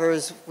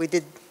covers,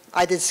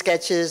 I did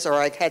sketches, or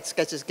I had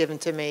sketches given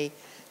to me.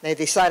 They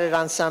decided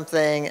on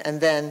something, and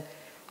then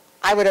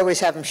I would always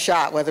have them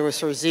shot, whether it was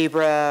for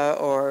Zebra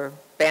or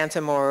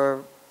Bantam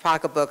or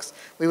pocketbooks.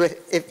 We would,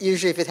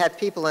 usually if it had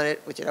people in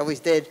it, which it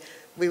always did,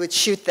 we would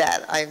shoot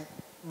that. I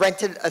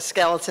rented a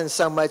skeleton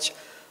so much,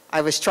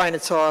 I was trying to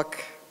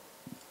talk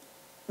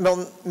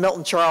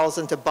Milton Charles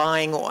into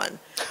buying one,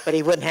 but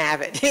he wouldn't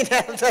have it, you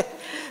know,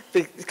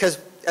 because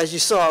as you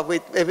saw,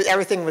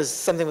 everything was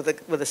something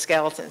with a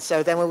skeleton.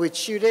 So then we would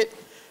shoot it,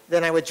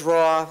 then I would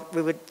draw,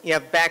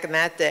 back in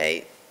that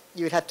day,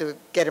 you would have to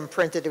get them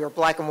printed. They were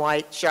black and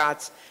white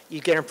shots.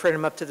 You'd get them, print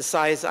them up to the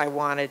size I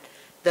wanted.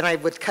 Then I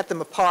would cut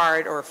them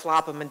apart or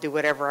flop them and do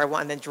whatever I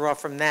want, and then draw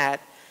from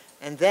that,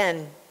 and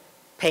then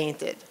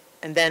paint it.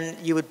 And then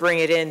you would bring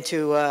it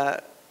into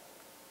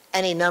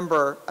any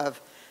number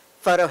of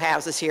photo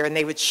houses here, and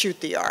they would shoot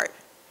the art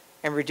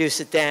and reduce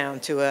it down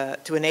to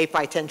an 8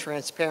 by 10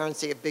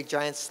 transparency, a big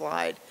giant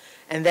slide.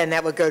 And then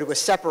that would go to a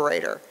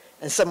separator.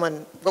 And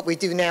someone, what we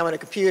do now in a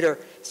computer,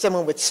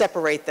 someone would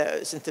separate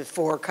those into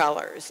 4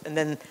 colors. And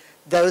then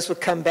those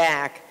would come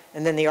back,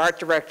 and then the art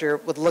director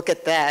would look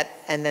at that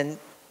and then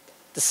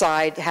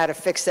decide how to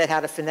fix that, how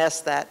to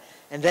finesse that.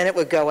 And then it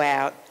would go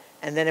out,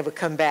 and then it would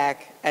come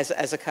back as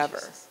a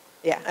cover.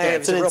 Yeah,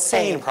 it's an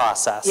insane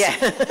process. Yeah.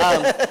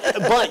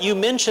 But you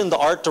mentioned the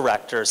art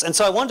directors, and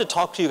so I wanted to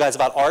talk to you guys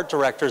about art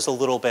directors a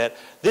little bit.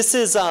 This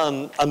is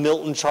a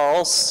Milton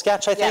Charles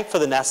sketch, I think, for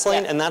the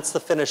Nestling, and that's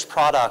the finished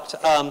product.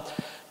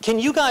 Can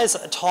you guys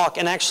talk,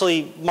 and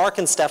actually, Mark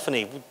and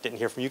Stephanie, we didn't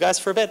hear from you guys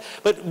for a bit,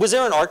 but was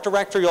there an art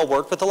director you all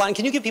worked with a lot? And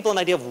can you give people an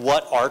idea of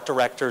what art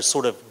directors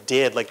sort of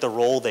did, like the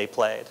role they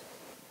played?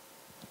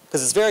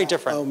 Because it's very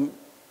different.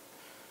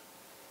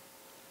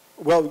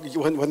 Well,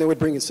 when they would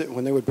bring us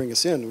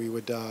in, we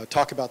would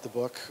talk about the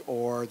book,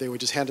 or they would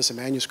just hand us a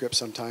manuscript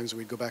sometimes.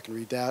 We'd go back and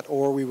read that,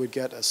 or we would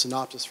get a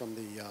synopsis from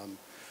the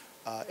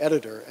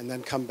editor, and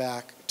then come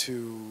back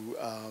to,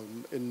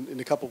 in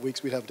a couple of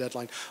weeks, we'd have a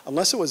deadline.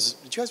 Unless it was,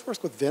 did you guys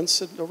work with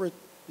Vince over at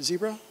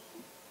Zebra?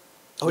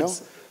 Oh, no?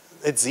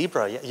 It's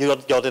Zebra. Yeah.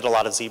 Y'all did a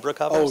lot of Zebra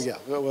covers?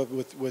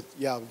 Oh,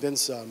 yeah.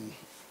 Vince,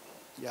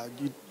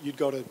 you'd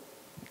go to,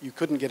 you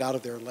couldn't get out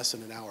of there in less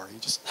than an hour. You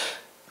just,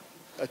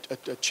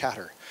 a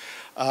chatter.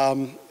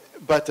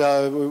 But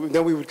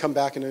then we would come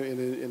back in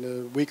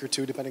a week or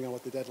two, depending on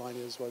what the deadline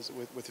is,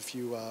 with a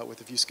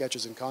few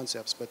sketches and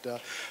concepts.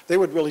 But they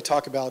would really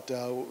talk about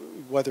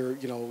whether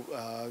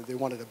they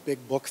wanted a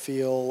big book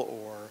feel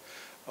or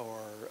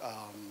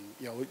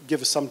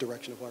give us some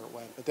direction of where it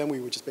went. But then we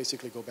would just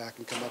basically go back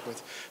and come up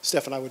with.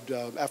 Steph and I would,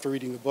 after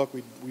reading the book,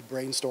 we'd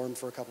brainstorm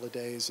for a couple of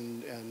days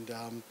and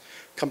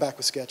come back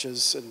with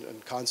sketches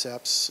and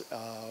concepts,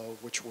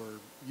 which were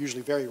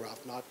usually very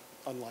rough, not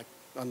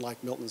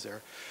unlike Milton's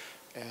there,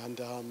 and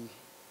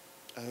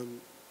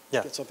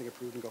get something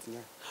approved and go from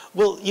there.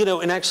 Well,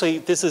 and actually,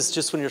 this is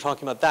just when you're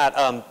talking about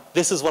that,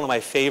 this is one of my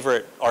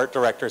favorite art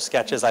director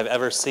sketches I've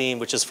ever seen,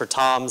 which is for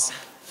Tom's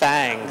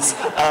Fangs.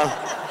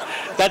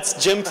 That's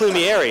Jim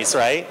Plumieri's,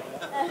 right?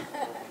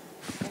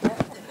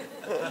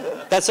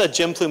 That's a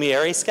Jim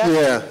Plumieri sketch?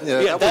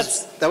 Yeah,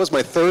 that was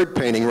my third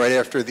painting right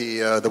after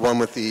the one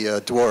with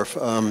the dwarf.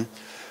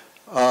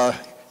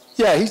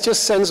 Yeah, he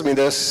just sends me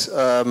this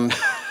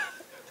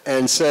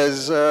and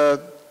says,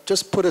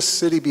 just put a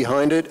city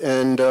behind it,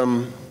 and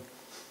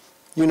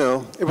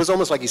it was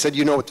almost like he said,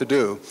 you know what to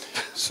do.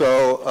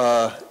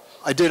 So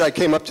I did. I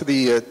came up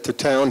to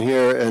town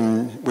here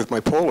and with my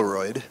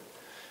Polaroid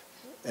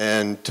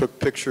and took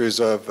pictures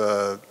of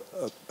a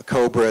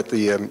cobra at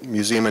the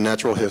Museum of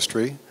Natural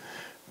History.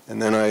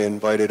 And then I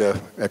invited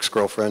an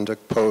ex-girlfriend to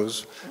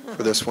pose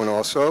for this one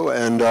also.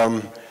 And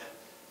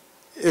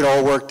it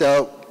all worked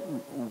out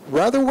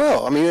rather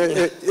well. I mean,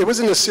 it was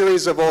in a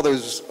series of all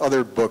those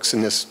other books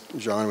in this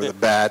genre, the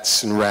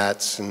bats and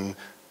rats and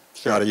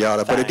yada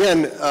yada. But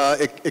again,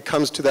 it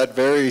comes to that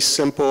very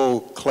simple,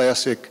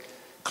 classic,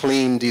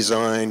 clean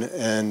design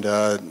and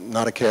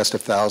not a cast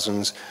of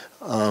thousands.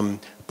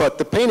 But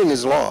the painting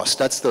is lost.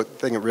 That's the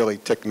thing that really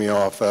ticked me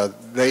off.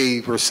 They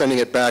were sending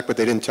it back, but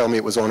they didn't tell me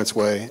it was on its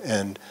way.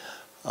 And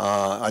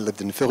I lived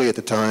in Philly at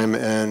the time,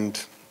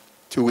 and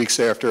 2 weeks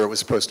after it was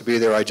supposed to be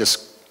there, I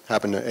just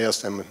happened to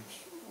ask them,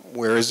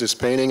 where is this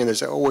painting? And they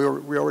said, oh,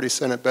 we already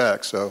sent it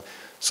back. So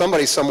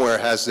somebody somewhere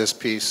has this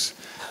piece.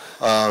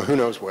 Who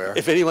knows where?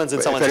 If anyone's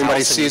in someone's house, if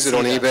anybody sees it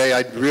on eBay,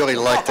 I'd really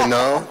like to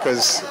know,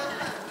 because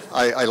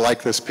I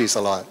like this piece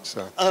a lot.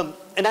 So.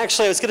 And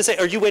actually, I was going to say,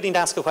 are you waiting to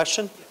ask a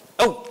question?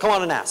 Oh, come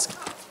on and ask.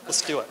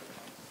 Let's do it.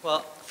 Well,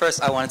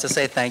 first I wanted to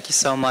say thank you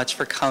so much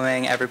for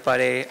coming,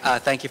 everybody.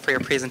 Thank you for your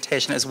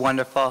presentation. It was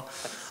wonderful.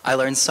 I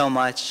learned so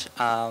much.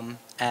 And,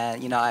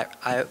 I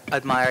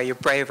admire your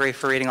bravery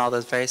for reading all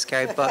those very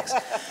scary books.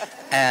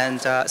 And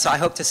so I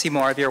hope to see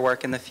more of your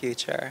work in the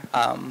future.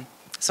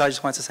 So I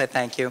just wanted to say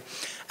thank you.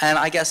 And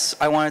I guess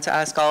I wanted to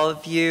ask all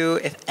of you,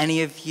 do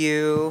any of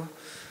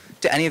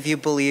you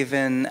believe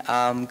in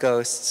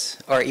ghosts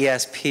or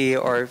ESP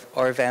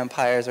or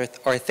vampires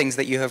or things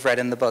that you have read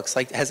in the books?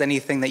 Like, has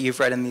anything that you've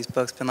read in these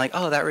books been like,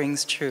 oh, that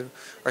rings true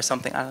or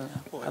something? I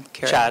don't know. I'm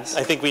curious. Chad,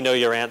 I think we know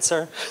your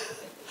answer.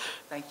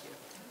 Thank you.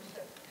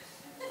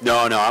 No,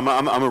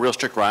 I'm a real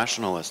strict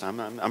rationalist.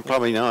 I'm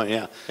probably no,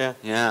 yeah.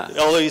 Yeah.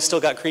 Although you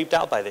still got creeped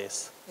out by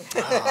these.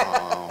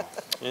 Oh,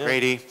 yeah.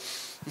 Grady.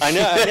 I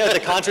know, the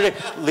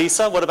contradiction.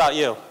 Lisa, what about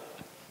you?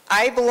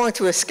 I belong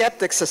to a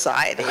skeptic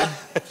society,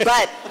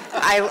 but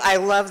I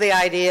love the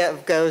idea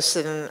of ghosts,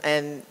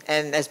 and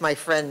as my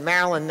friend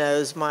Marilyn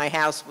knows, my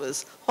house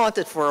was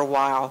haunted for a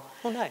while.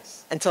 Oh,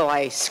 nice. Until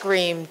I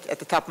screamed at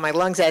the top of my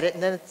lungs at it,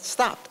 and then it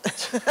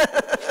stopped.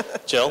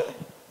 Jill?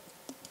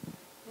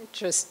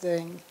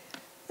 Interesting.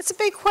 it's a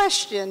big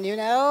question, you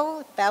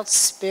know, about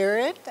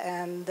spirit,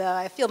 and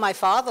I feel my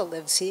father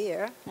lives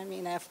here. I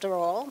mean, after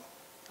all,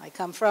 I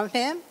come from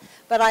him,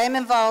 but I am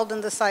involved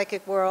in the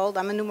psychic world.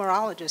 I'm a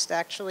numerologist,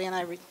 actually, and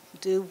I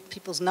do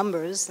people's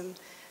numbers, and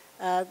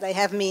they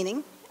have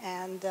meaning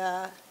and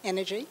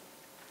energy.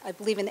 I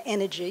believe in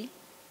energy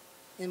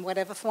in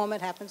whatever form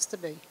it happens to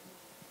be.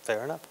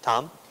 Fair enough.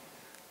 Tom?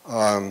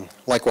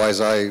 Likewise,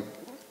 I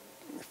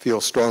feel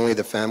strongly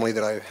the family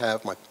that I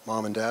have, my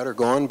mom and dad are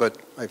gone, but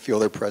I feel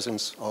their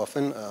presence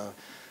often.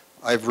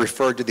 I've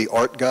referred to the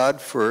art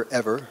god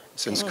forever,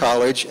 since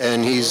college,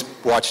 and he's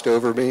watched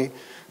over me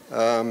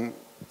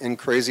in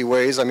crazy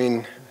ways. I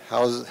mean,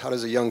 how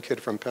does a young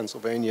kid from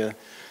Pennsylvania,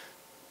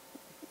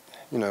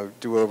 you know,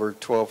 do over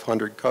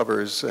 1,200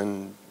 covers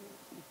and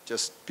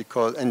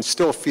and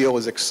still feel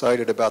as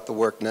excited about the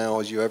work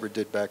now as you ever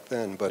did back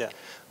then. But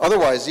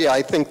otherwise, yeah,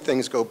 I think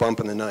things go bump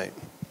in the night.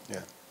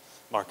 Yeah.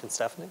 Mark and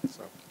Stephanie?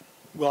 So.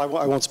 Well,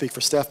 I won't speak for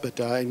Steph,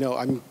 but I know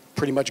I'm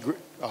pretty much,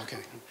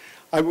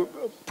 I'm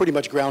pretty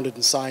much grounded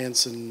in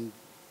science and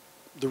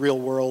the real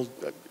world.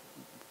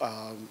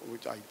 I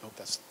hope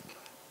that's,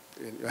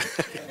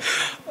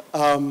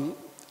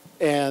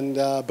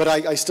 but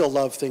I still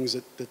love things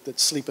that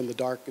sleep in the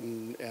dark,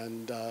 and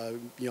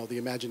you know, the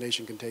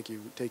imagination can take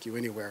you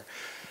anywhere.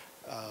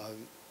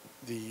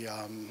 The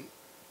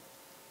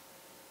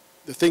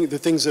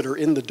things that are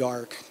in the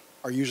dark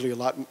are usually a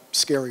lot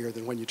scarier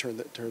than when you turn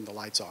the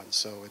lights on.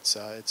 So it's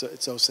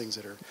those things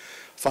that are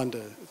fun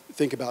to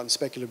think about and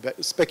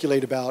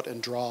speculate about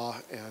and draw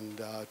and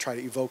try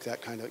to evoke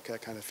that kind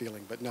of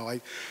feeling. But no,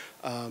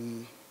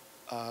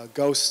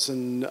 ghosts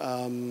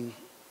and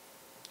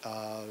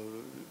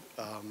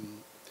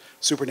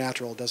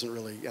supernatural doesn't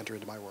really enter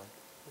into my world.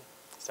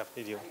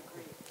 Stephanie, do you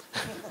agree?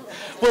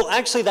 Well,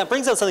 actually, that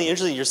brings out something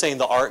interesting. You're saying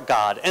the art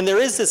god. And there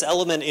is this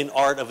element in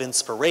art of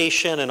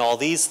inspiration and all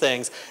these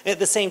things. And at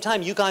the same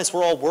time, you guys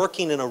were all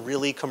working in a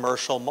really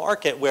commercial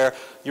market where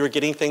you were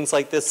getting things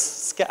like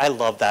this. I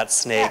love that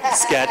snake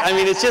sketch. I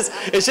mean, it's just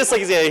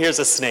like, yeah, here's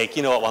a snake.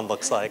 You know what one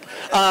looks like.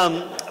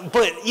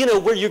 But, you know,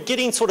 where you're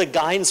getting sort of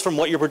guidance from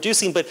what you're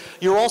producing, but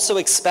you're also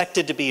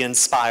expected to be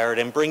inspired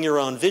and bring your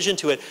own vision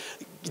to it.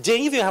 Did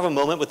any of you have a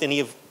moment with any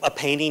of a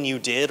painting you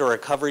did or a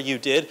cover you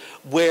did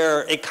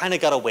where it kind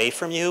of got away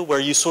from you, where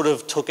you sort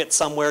of took it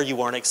somewhere you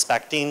weren't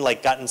expecting,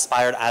 like got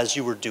inspired as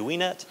you were doing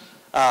it,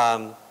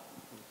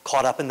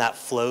 caught up in that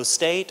flow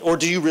state? Or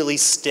do you really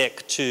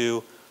stick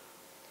to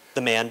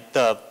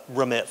the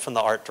remit from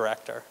the art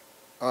director?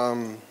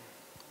 I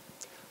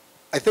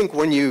think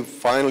when you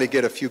finally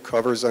get a few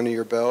covers under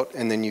your belt,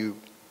 and then you,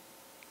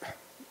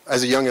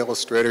 as a young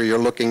illustrator, you're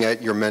looking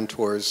at your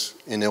mentors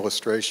in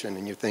illustration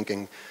and you're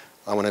thinking,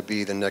 I want to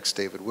be the next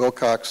David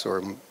Wilcox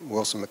or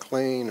Wilson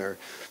McLean or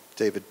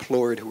David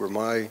Plourd, who were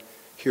my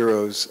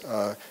heroes.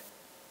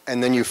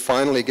 And then you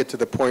finally get to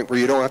the point where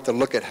you don't have to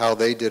look at how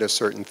they did a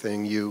certain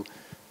thing. You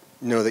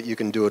know that you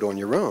can do it on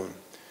your own.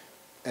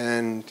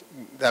 And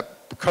that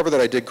cover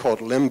that I did called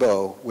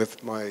Limbo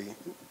with my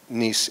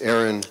niece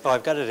Erin. Oh,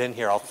 I've got it in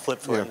here. I'll flip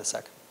for it in a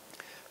second.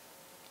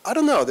 I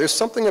don't know. There's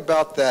something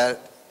about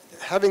that.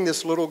 Having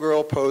this little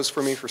girl pose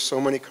for me for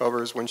so many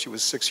covers when she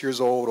was 6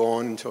 years old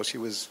on until she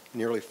was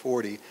nearly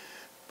 40.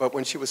 But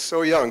when she was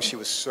so young, she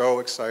was so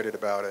excited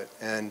about it.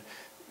 And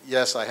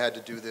yes, I had to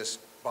do this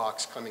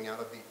box coming out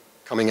of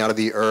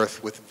the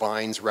earth with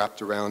vines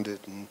wrapped around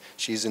it, and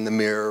she's in the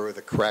mirror with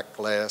a cracked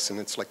glass, and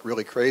it's like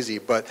really crazy.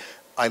 But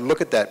I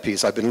look at that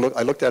piece. I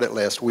looked at it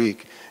last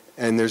week,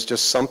 and there's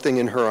just something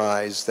in her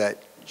eyes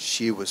that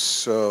she was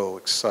so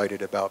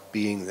excited about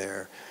being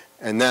there.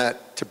 And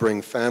that, to bring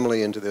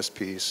family into this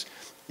piece,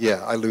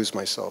 yeah, I lose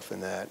myself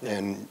in that. Yeah.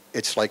 And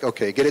it's like,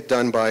 okay, get it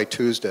done by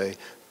Tuesday,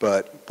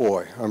 but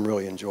boy, I'm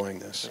really enjoying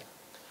this. Yeah.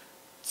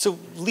 So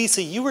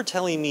Lisa, you were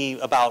telling me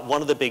about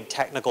one of the big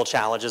technical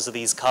challenges of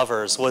these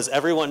covers was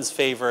everyone's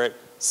favorite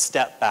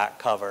step back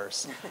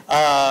covers,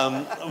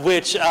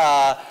 which, and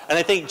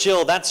I think,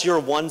 Jill, that's your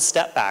one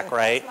step back,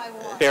 right?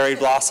 Berry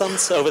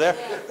blossoms over there.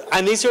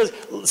 And these are,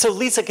 so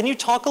Lisa, can you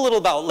talk a little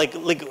about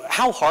like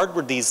how hard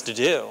were these to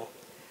do?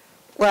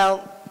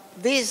 Well,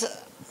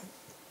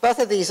 both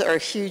of these are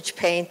huge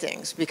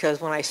paintings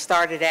because when I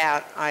started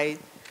out, I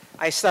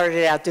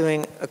started out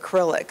doing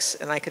acrylics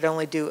and I could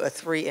only do a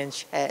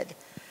 3-inch head.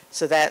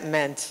 So that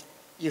meant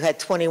you had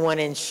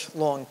 21-inch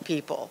long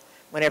people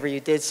whenever you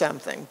did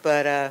something.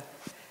 But,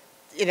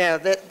 you know,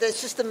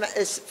 that's just,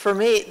 for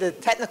me, the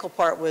technical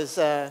part was,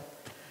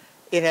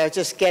 you know,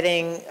 just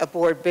getting a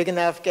board big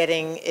enough,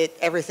 getting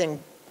everything,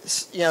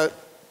 you know,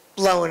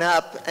 blown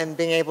up and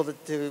being able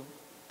to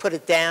put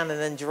it down and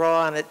then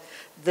draw on it.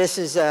 This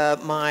is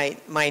my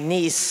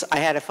niece. I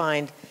had to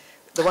find,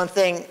 the one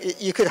thing,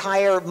 you could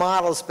hire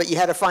models, but you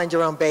had to find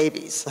your own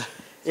babies,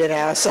 you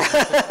know, so.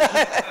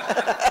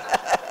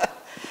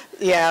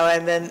 Yeah,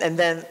 and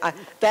then I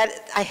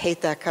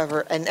hate that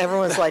cover, and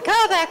everyone's like,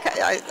 oh,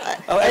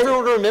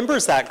 everyone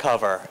remembers that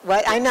cover.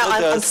 Right, I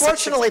know.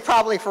 Unfortunately,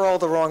 probably for all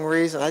the wrong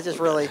reasons. I just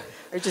really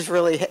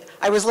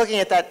I was looking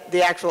at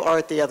the actual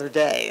art the other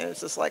day, and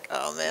it's just like,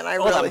 oh man, I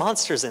Oh, really. that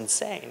monster's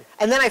insane.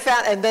 And then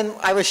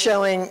I was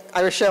showing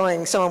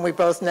someone we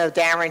both know,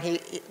 Darren.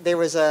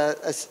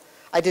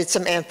 I did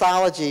some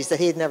anthologies that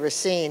he had never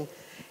seen,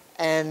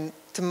 and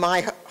to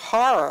my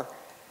horror,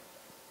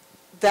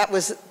 that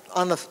was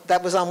on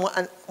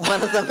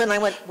one of them, and I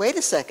went, wait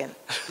a second,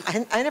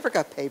 I never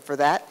got paid for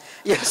that.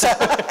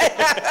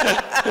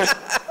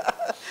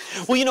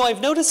 Well, you know,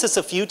 I've noticed this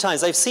a few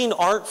times. I've seen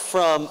art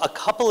from a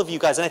couple of you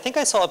guys, and I think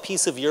I saw a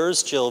piece of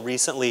yours, Jill,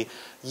 recently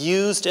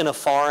used in a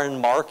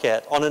foreign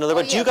market on another.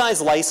 But do you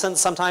guys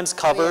license sometimes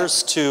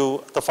covers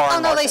to the foreign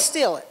market? Oh, no, they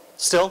steal it.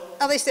 Still?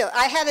 Oh, they steal it.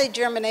 I had a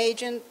German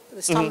agent,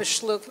 this Thomas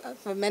Schluck,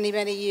 for many,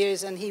 many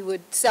years, and he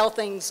would sell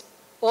things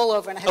all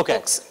over, and I had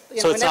books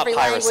So it's in not every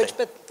piracy. language,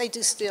 but they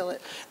do steal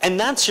it. And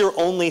that's your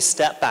only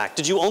step back.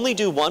 Did you only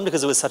do one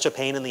because it was such a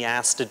pain in the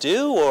ass to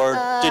do, or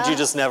did you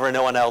just never,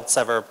 no one else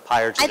ever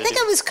hired you I think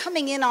I was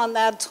coming in on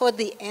that toward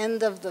the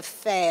end of the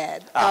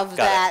fad of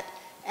that,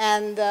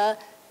 and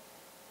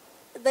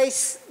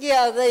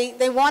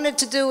they wanted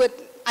to do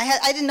it.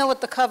 I didn't know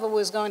what the cover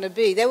was going to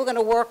be. They were going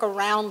to work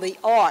around the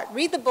art.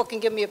 Read the book and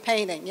give me a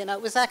painting. You know,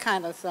 it was that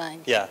kind of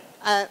thing. Yeah.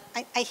 I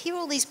hear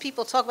all these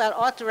people talk about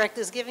art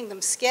directors giving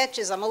them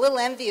sketches. I'm a little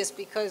envious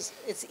because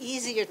it's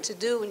easier to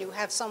do when you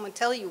have someone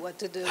tell you what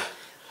to do.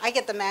 I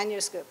get the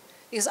manuscript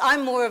because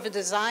I'm more of a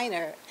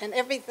designer, and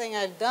everything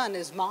I've done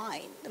is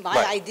my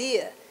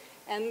idea.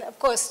 And of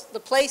course,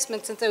 the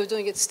placement, since they were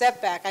doing it step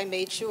back, I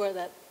made sure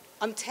that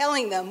I'm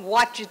telling them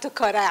what to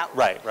cut out.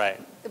 Right.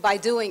 By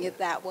doing it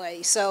that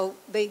way. So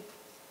they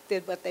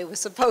did what they were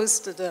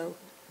supposed to do.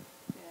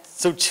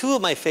 So two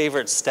of my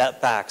favorite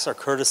step backs are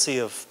courtesy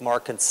of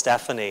Mark and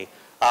Stephanie.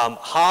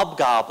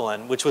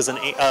 Hobgoblin, which was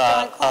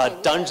a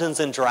Dungeons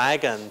and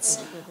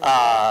Dragons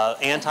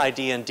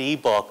anti-D&D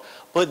book,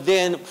 but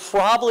then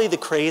probably the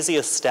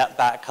craziest step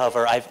back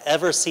cover I've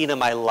ever seen in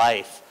my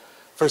life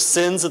for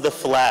Sins of the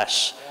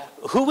Flesh.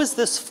 Who was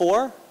this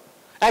for?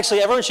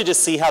 Actually, everyone should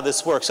just see how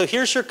this works. So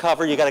here's your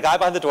cover. You got a guy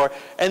behind the door,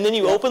 and then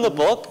you open the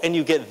book, and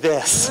you get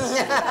this.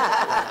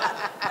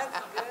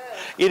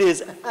 It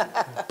is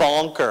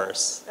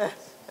bonkers.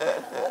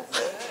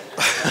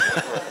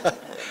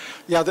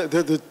 Yeah,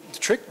 the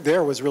trick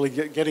there was really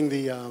getting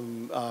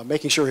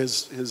making sure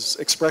his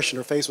expression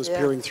or face was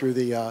peering through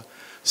the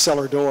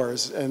cellar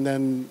doors, and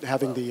then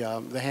having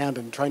the hand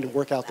and trying to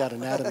work out that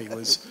anatomy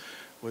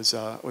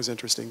was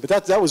interesting.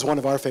 But that was one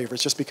of our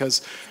favorites, just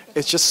because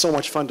it's just so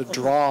much fun to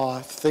draw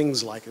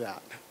things like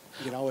that.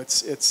 You know,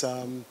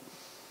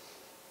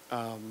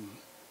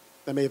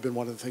 that may have been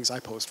one of the things I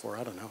posed for.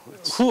 I don't know.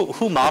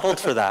 Who modeled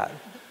for that?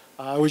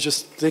 I was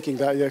just thinking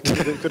that it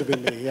could have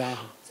been me. Yeah.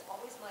 It's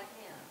always my hand.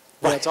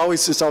 Yeah,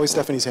 it's always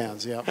Stephanie's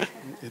hands. Yeah.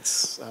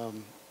 It's.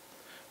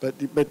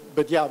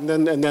 But yeah, and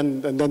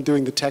then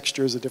doing the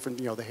textures, the different,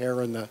 the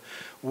hair and the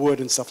wood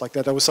and stuff like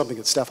that. That was something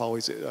that Steph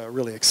always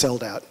really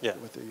excelled at. Yeah.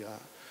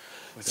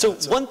 So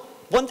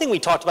one thing we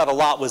talked about a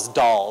lot was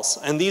dolls,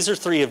 and these are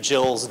 3 of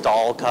Jill's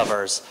doll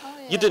covers. Oh,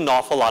 yeah. You did an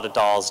awful lot of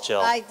dolls,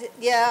 Jill.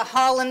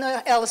 Harlan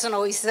Ellison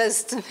always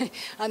says to me,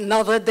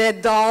 another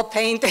dead doll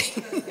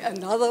painting,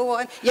 another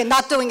one. You're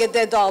not doing a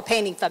dead doll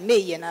painting for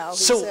me, he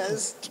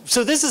says.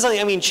 So this is,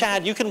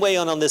 Chad, you can weigh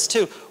in on this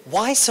too.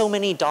 Why so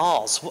many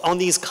dolls on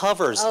these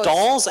covers? Oh,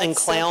 dolls and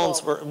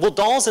clowns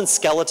dolls and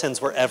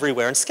skeletons were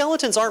everywhere, and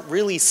skeletons aren't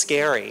really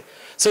scary.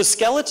 So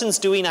skeletons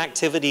doing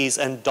activities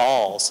and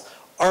dolls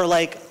are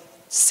like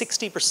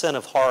 60%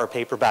 of horror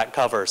paperback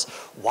covers.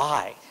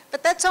 Why?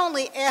 But that's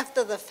only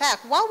after the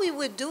fact. While we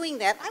were doing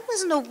that, I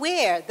wasn't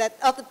aware that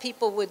other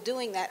people were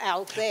doing that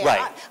out there.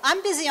 Right.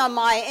 I'm busy on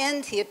my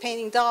end here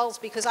painting dolls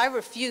because I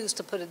refuse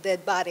to put a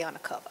dead body on a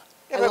cover.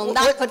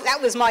 That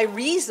was my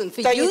reason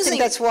for using it. You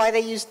think that's why they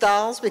use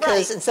dolls?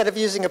 Because instead of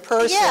using a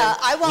person,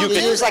 you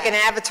use like an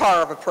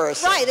avatar of a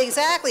person. Right,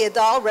 exactly. A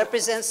doll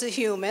represents a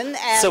human.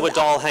 And so a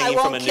doll hanging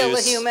from a noose. I won't kill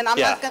a human. I'm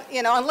not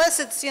going to, unless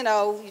it's,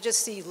 you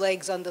just see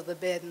legs under the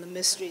bed and the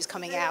mysteries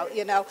coming out,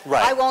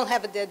 Right. I won't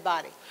have a dead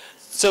body.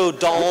 So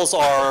dolls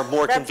are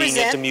more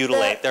convenient to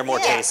mutilate. They're more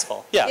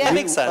tasteful. Yeah, that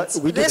makes sense.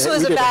 This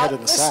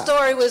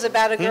story was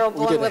about a girl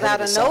born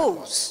without a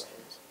nose.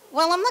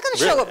 Well, I'm not going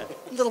to show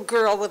a little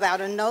girl without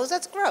a nose.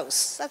 That's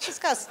gross. That's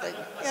disgusting.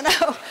 I'm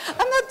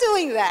not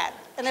doing that.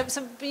 And it's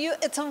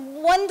a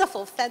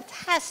wonderful,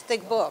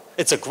 fantastic book.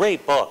 It's a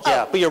great book,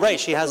 yeah. But you're right,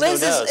 she has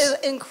Liz no nose. Liz is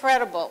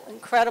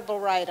incredible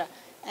writer.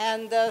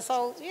 And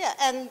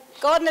and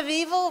Garden of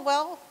Evil,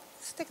 well,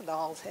 stick a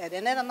doll's head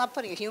in it. I'm not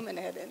putting a human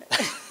head in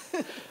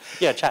it.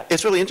 Yeah, Chad.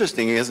 It's really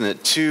interesting, isn't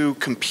it? 2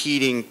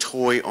 competing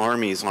toy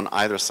armies on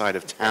either side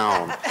of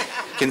town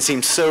can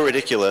seem so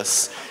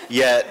ridiculous,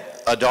 yet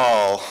a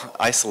doll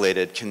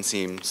isolated can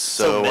seem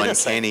so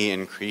uncanny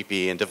and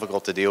creepy and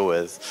difficult to deal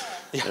with.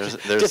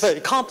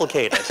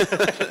 Complicated.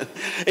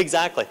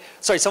 Exactly.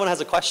 Sorry, someone has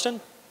a question?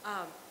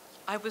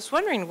 I was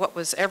wondering what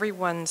was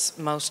everyone's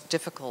most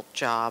difficult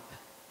job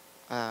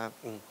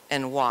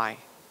and why?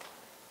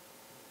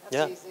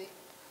 That's easy.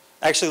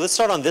 Actually, let's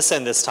start on this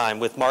end this time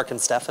with Mark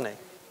and Stephanie.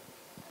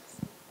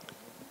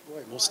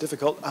 Boy, most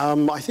difficult.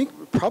 I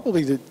think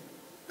probably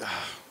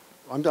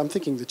I'm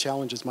thinking the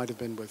challenges might have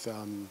been with,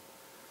 I'm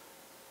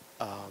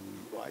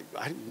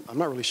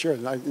not really sure.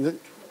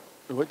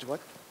 What?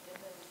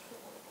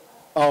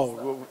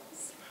 Oh,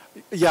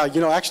 yeah, you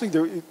know, actually,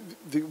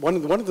 one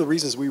of the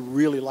reasons we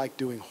really like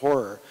doing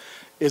horror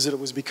is that it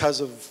was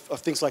because of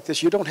things like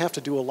this. You don't have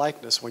to do a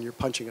likeness when you're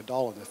punching a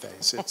doll in the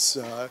face. It's,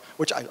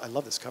 which I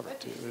love this cover,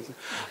 too.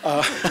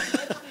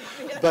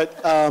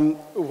 But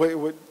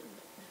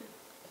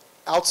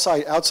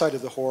outside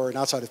of the horror and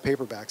outside of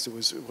paperbacks, it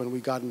was when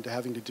we got into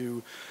having to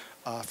do,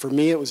 for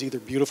me, it was either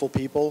beautiful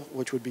people,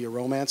 which would be a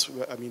romance.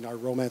 I mean, our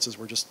romances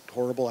were just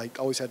horrible. I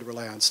always had to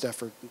rely on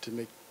Steph to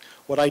make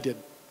what I did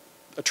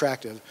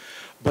attractive.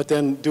 But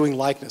then doing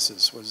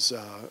likenesses was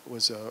a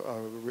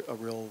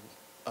real,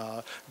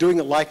 doing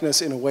a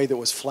likeness in a way that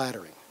was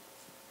flattering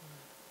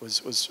was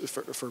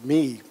for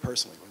me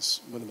personally,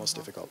 was one of the most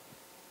difficult.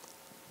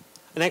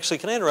 And actually,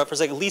 can I interrupt for a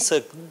second?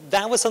 Lisa,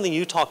 that was something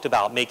you talked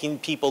about, making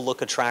people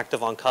look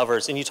attractive on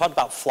covers, and you talked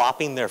about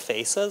flopping their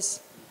faces.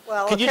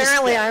 Well,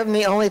 apparently I'm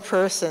the only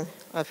person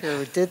up here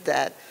who did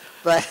that.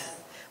 But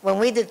when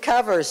we did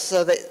covers,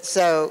 so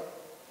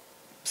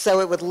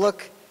it would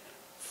look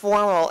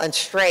formal and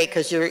straight,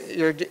 because you're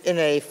in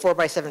a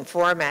 4x7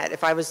 format.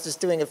 If I was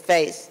just doing a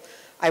face,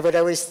 I would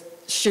always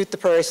shoot the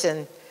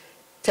person,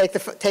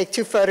 take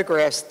two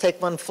photographs,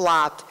 take one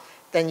flopped,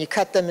 then you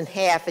cut them in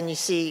half, and you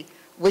see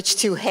which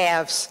two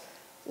halves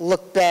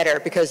look better,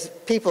 because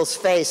people's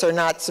face are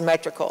not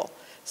symmetrical.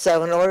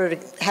 So in order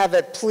to have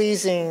a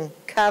pleasing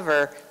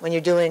cover when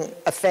you're doing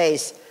a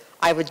face,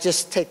 I would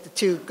just take the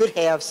two good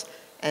halves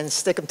and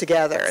stick them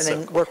together and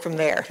then work from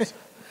there.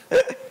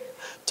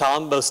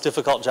 Tom, most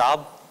difficult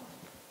job?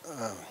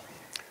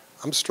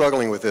 I'm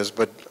struggling with this,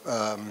 but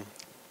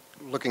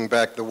looking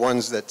back, the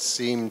ones that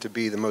seemed to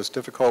be the most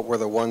difficult were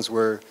the ones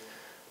where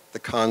the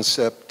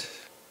concept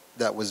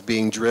that was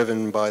being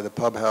driven by the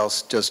pub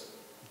house just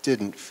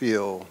didn't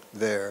feel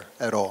there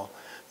at all.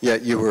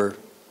 Yet they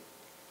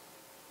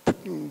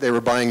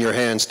were buying your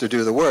hands to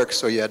do the work,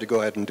 so you had to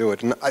go ahead and do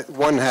it. And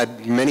one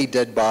had many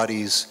dead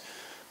bodies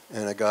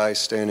and a guy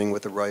standing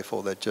with a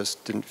rifle that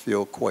just didn't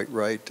feel quite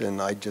right, and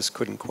I just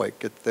couldn't quite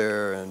get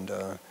there, and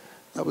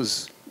that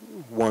was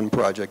one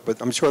project,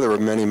 but I'm sure there were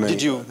many.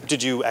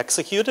 Did you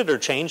execute it or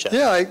change it?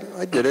 Yeah,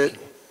 I did it,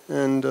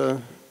 and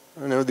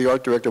I know the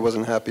art director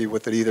wasn't happy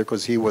with it either,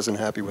 because he wasn't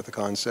happy with the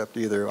concept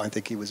either. I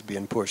think he was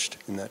being pushed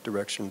in that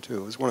direction too.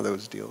 It was one of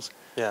those deals.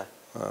 Yeah.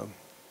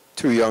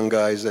 Two young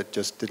guys that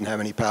just didn't have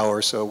any power,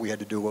 so we had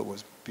to do what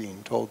was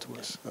being told to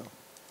us. So.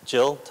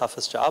 Jill,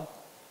 toughest job?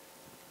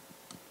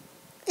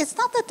 It's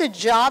not that the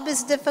job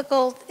is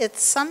difficult.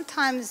 It's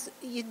sometimes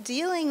you're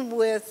dealing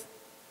with,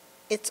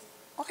 it's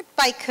art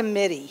by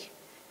committee.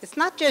 It's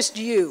not just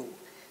you.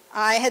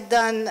 I had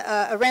done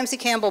a Ramsey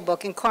Campbell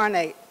book,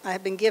 Incarnate. I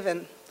had been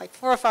given like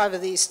 4 or 5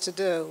 of these to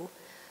do.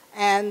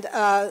 And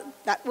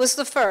that was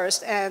the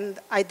first. And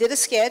I did a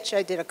sketch.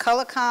 I did a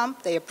color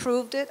comp. They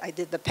approved it. I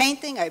did the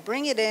painting. I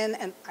bring it in.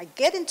 And I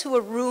get into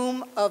a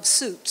room of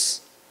suits,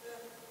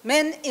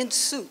 men in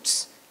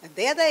suits. And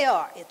there they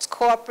are. It's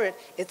corporate.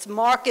 It's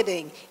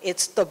marketing.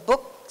 It's the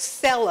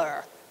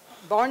bookseller.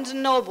 Barnes &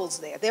 Noble's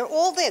there. They're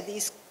all there.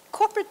 These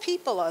corporate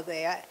people are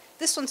there.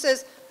 This one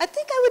says, I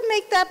think I would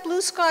make that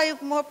blue sky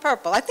more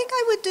purple. I think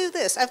I would do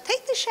this. I'll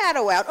take the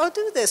shadow out, or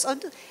do this.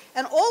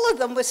 And all of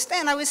them were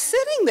standing. I was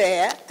sitting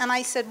there, and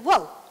I said,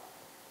 whoa,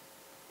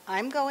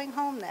 I'm going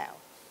home now.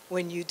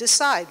 When you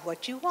decide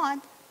what you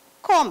want,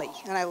 call me.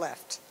 And I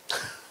left.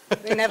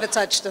 They never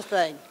touched a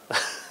thing.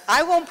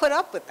 I won't put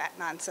up with that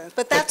nonsense.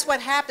 But that's what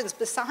happens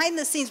behind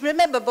the scenes.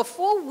 Remember,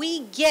 before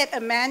we get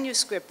a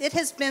manuscript, it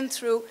has been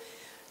through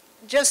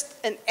just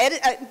an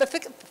edit,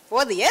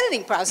 before the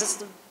editing process,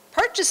 the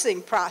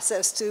purchasing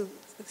process to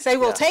say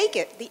we'll take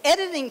it, the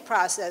editing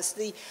process,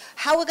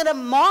 how we're going to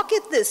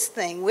market this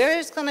thing, where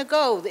it's going to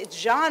go, its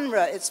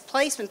genre, its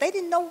placement. They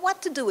didn't know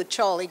what to do with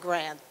Charlie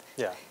Grant.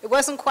 Yeah. It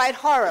wasn't quite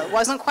horror, it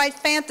wasn't quite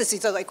fantasy,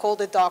 so they called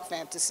it dark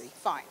fantasy.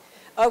 Fine.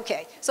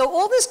 Okay, so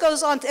all this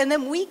goes on, and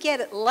then we get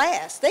it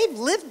last. They've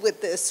lived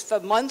with this for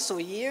months or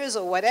years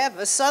or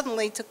whatever,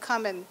 suddenly to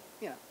come and,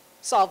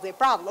 solve their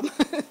problem,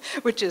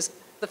 which is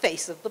the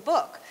face of the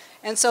book.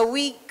 And so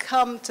we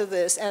come to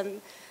this,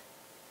 and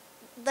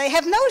they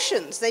have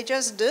notions. They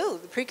just do.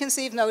 The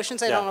preconceived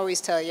notions they don't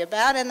always tell you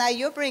about, and now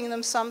you're bringing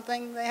them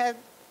something. They have,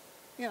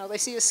 they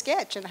see a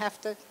sketch and have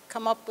to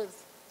come up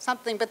with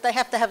something, but they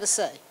have to have a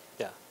say.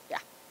 Yeah. Yeah.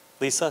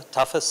 Lisa,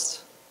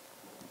 toughest?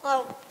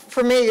 Well,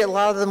 for me, a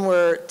lot of them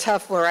were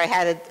tough, where I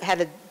had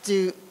to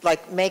do,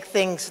 make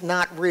things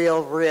not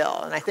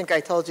real. And I think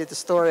I told you the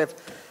story of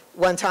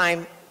one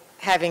time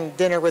having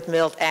dinner with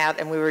Milt out,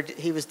 and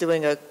he was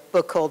doing a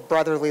book called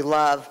Brotherly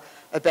Love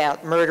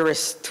about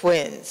murderous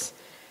twins.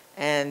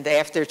 And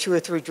after 2 or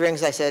 3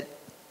 drinks, I said,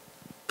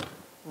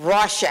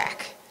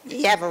 Rorschach.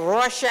 You have a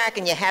Rorschach,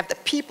 and you have the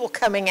people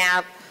coming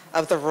out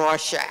of the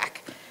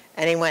Rorschach.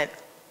 And he went,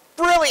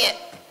 brilliant.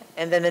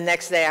 And then the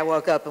next day I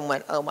woke up and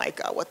went, oh my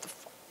God, what the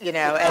and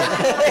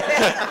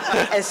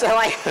so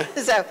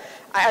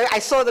I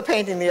saw the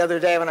painting the other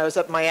day when I was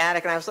up in my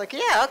attic, and I was like,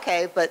 yeah,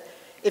 okay, but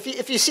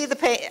if you see the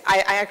paint,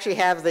 I actually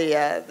have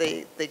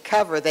the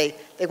cover. They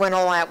went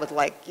all out with,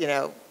 like, you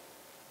know,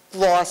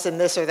 gloss and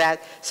this or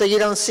that, so you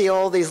don't see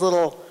all these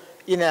little,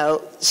 you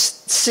know,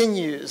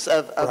 sinews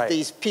of Right.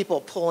 these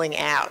people pulling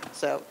out.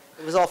 So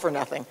it was all for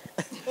nothing.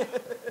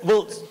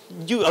 Well,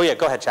 oh yeah,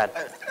 go ahead, Chad.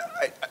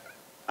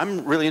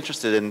 I'm really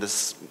interested in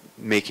this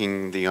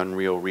making the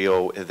unreal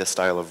real, this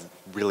style of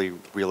really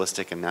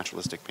realistic and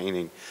naturalistic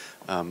painting.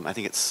 I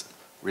think it's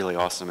really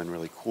awesome and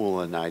really cool,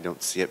 and I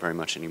don't see it very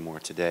much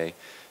anymore today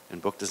in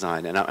book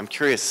design. And I'm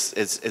curious,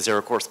 is there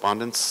a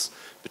correspondence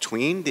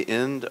between the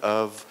end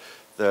of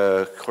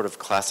the sort of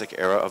classic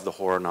era of the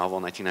horror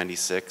novel,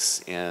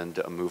 1996, and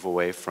a move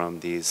away from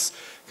these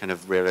kind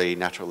of really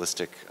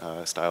naturalistic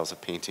styles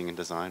of painting and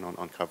design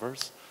on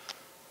covers?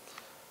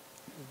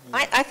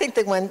 I think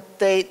that when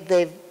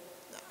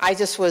I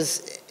just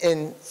was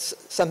in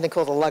something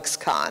called a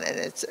LuxCon, and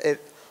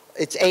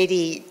it's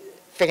 80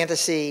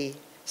 fantasy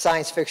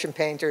science fiction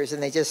painters,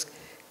 and they just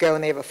go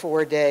and they have a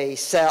 4-day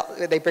sell.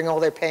 They bring all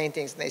their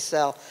paintings and they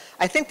sell.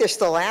 I think they're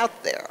still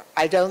out there.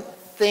 I don't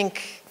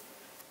think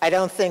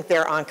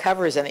they're on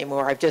covers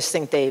anymore. I just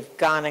think they've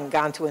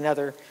gone to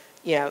another,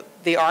 you know,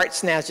 the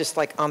art's now just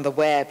like on the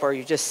web, or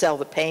you just sell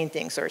the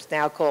paintings, or it's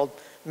now called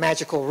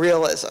magical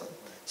realism.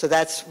 So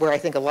that's where I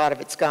think a lot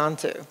of it's gone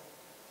to.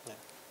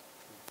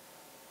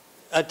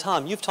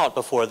 Tom, you've taught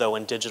before, though,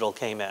 when digital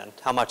came in,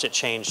 how much it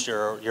changed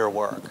your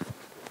work.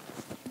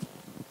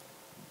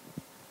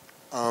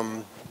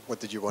 What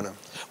did you want to?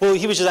 Well,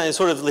 he was just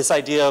sort of this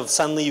idea of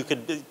suddenly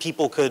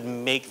people could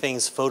make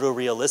things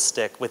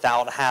photorealistic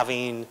without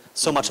having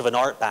so much of an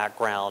art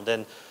background.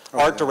 And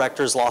art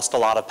directors lost a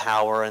lot of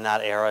power in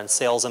that era, and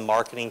sales and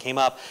marketing came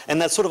up.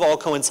 And that sort of all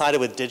coincided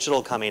with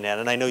digital coming in.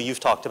 And I know you've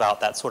talked about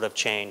that sort of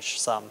change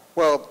some.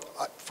 Well,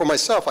 for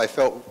myself, I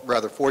felt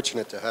rather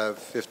fortunate to have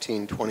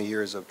 15, 20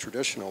 years of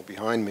traditional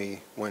behind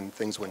me. When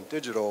things went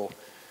digital,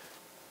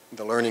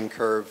 the learning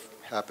curve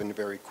happened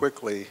very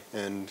quickly,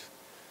 and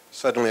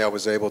suddenly I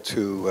was able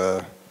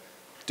to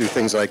do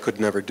things I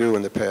could never do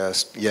in the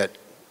past, yet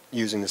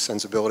using the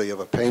sensibility of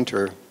a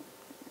painter,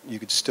 you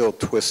could still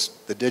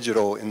twist the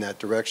digital in that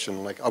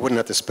direction. Like, I wouldn't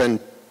have to spend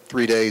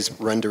 3 days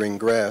rendering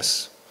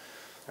grass.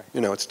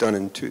 You know, it's done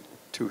in two,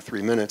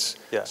 3 minutes.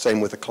 Yeah.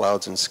 Same with the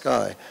clouds and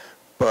sky.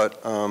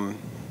 But to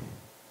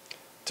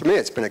me,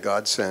 it's been a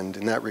godsend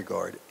in that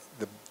regard.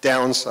 The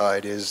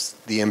downside is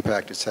the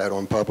impact it's had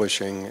on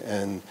publishing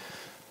and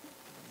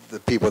the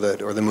people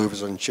that are the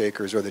movers and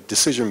shakers or the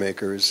decision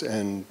makers.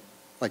 And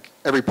like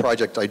every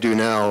project I do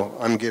now,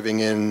 I'm giving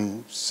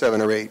in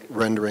 7 or 8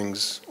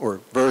 renderings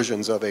or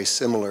versions of a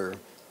similar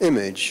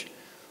image,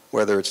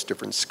 whether it's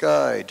different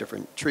sky,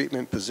 different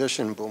treatment,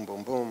 position, boom,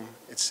 boom, boom.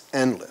 It's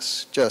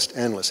endless, just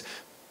endless.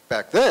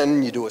 Back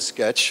then, you do a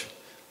sketch,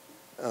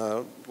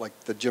 like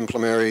the Jim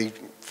Plumeri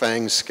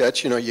Fang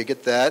sketch, you know, you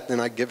get that, then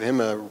I give him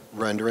a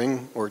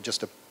rendering or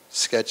just a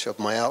sketch of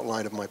my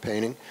outline of my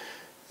painting,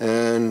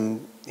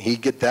 and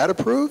he'd get that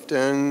approved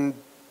and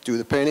do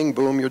the painting,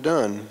 boom, you're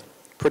done.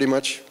 Pretty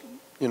much,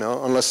 you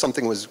know, unless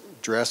something was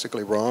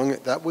drastically wrong,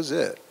 that was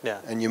it.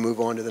 Yeah. And you move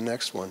on to the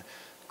next one.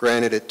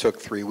 Granted, it took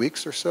 3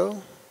 weeks or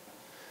so,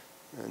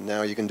 and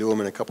now you can do them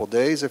in a couple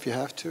days if you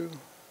have to,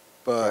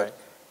 but, Right.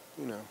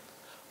 you know.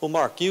 Well,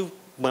 Mark, you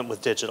went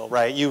with digital,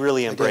 right? You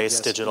really embraced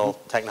yes. digital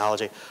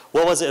technology.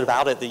 What was it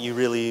about it that you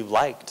really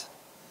liked?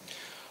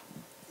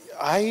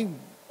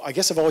 I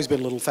guess I've always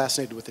been a little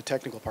fascinated with the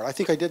technical part. I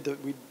think I did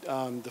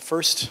the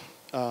first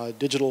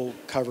digital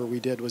cover we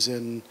did was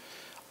in,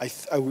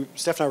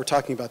 Steph and I were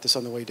talking about this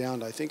on the way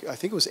down. I think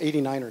it was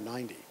 89 or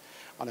 90.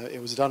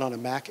 It was done on a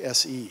Mac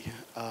SE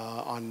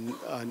on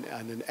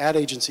an ad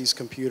agency's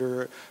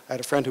computer. I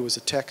had a friend who was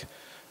a tech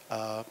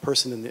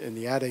person in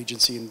the ad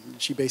agency, and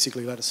she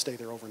basically let us stay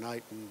there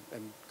overnight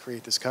and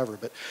create this cover.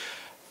 But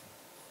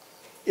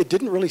it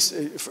didn't really,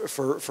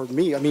 for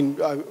me, I mean,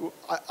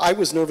 I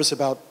was nervous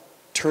about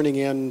turning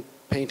in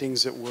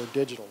paintings that were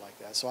digital like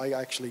that. So I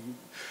actually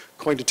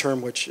coined a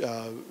term which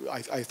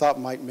I thought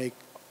might make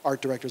art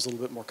directors a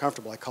little bit more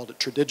comfortable. I called it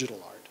tradigital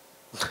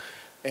art.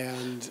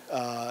 And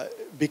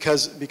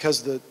because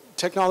the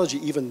technology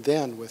even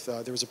then with,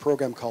 there was a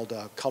program called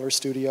Color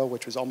Studio,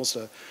 which was almost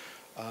a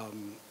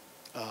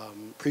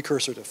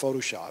precursor to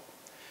Photoshop.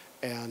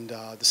 And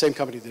the same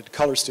company that did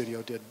Color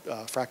Studio did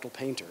Fractal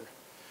Painter.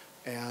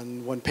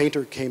 And when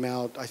Painter came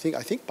out, I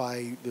think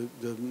by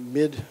the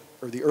mid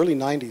or the early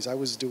 90s, I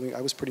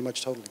was pretty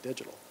much totally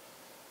digital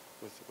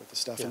with the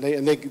stuff. Yeah.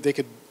 And they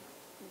could,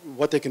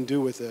 what they can do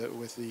with the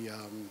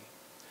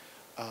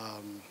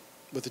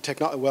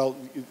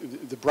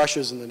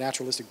brushes and the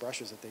naturalistic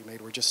brushes that they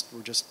made were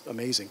just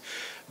amazing.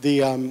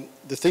 The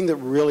thing that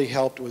really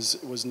helped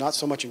was not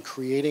so much in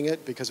creating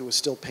it, because it was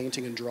still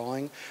painting and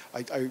drawing.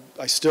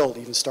 I still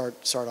even start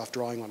off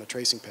drawing on a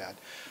tracing pad.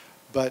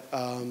 But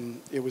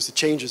it was the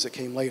changes that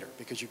came later,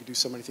 because you could do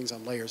so many things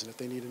on layers, and if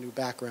they need a new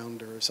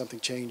background or something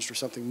changed or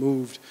something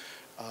moved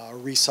or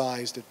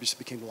resized, it just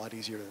became a lot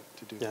easier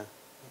to do. Yeah.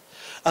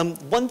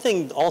 One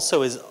thing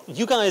also is,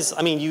 you guys,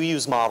 I mean, you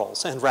use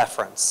models and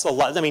reference a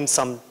lot. I mean,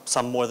 some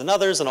more than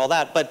others and all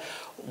that. But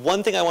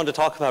one thing I wanted to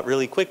talk about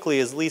really quickly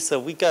is, Lisa,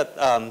 we got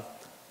a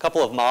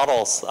couple of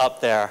models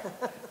up there.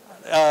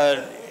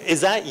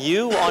 Is that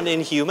you on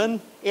Inhuman?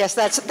 Yes,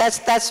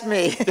 that's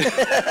me.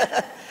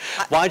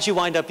 Why'd you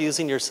wind up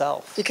using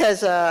yourself?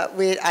 Because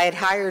I had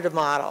hired a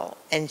model,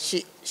 and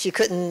she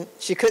couldn't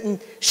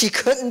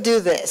do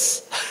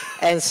this,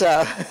 and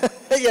so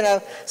you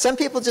know, some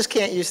people just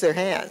can't use their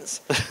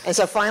hands, and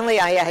so finally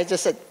I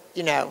just said,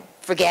 you know,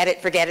 forget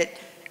it,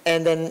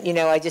 and then, you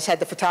know, I just had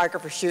the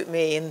photographer shoot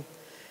me, and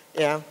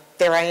you know,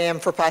 there I am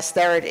for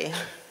posterity.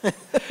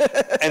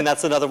 And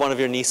that's another one of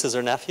your nieces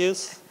or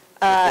nephews?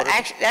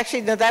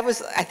 Actually, no, that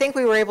was, I think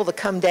we were able to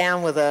come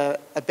down with a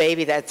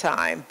baby that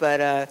time,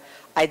 but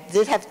I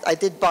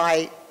did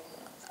buy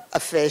a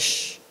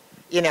fish.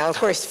 You know, of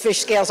course, fish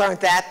scales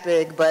aren't that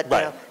big, but you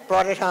know,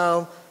 brought it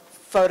home,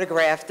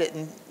 photographed it,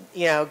 and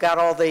you know, got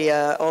all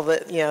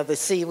the you know, the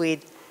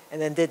seaweed,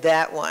 and then did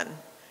that one.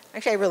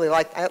 Actually, I really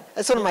like.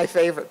 That's one of my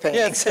favorite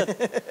paintings. Yeah,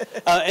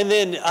 and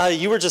then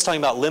you were just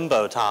talking about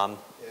Limbo, Tom,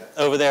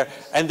 over there,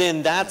 and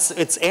then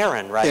it's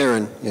Erin, right?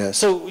 Erin, yes.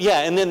 So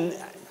yeah, and then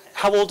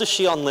how old is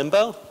she on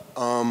Limbo?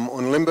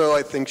 On Limbo,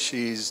 I think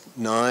she's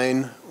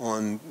 9.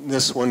 On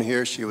this one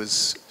here, she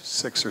was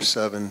 6 or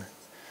 7.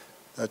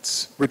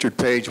 That's Richard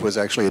Page was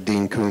actually a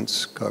Dean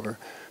Koontz cover.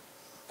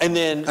 And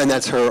then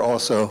that's her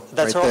also.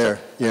 That's right her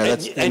there.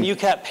 Also. Yeah, and you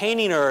kept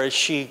painting her as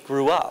she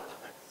grew up.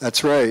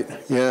 That's right.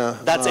 Yeah.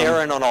 That's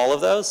Erin on all of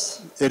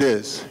those? It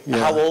is. Yeah.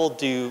 How old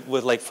do you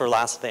with like for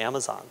Last of the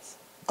Amazons?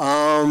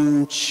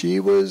 She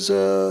was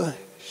I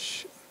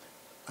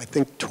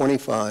think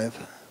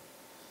 25.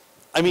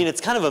 I mean,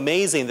 it's kind of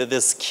amazing that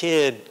this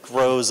kid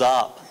grows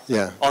up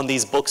on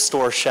these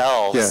bookstore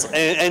shelves,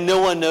 and no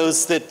one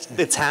knows that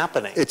it's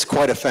happening. It's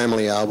quite a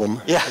family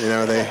album. Yeah. You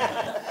know, they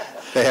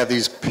have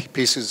these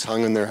pieces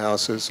hung in their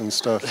houses and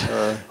stuff.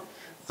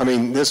 I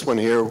mean, this one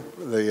here,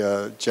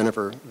 the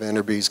Jennifer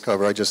Vanderbee's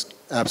cover, I just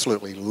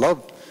absolutely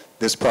love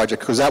this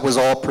project because that was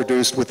all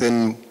produced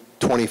within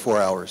 24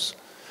 hours.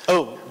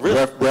 Oh,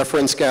 really?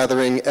 Reference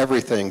gathering,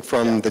 everything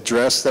from the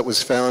dress that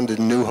was found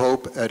in New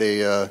Hope at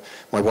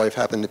my wife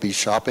happened to be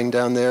shopping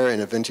down there in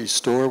a vintage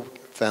store,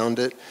 found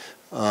it.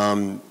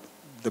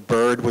 The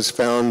bird was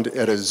found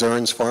at a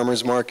Zern's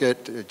farmer's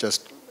market,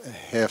 just a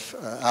half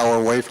hour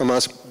away from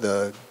us.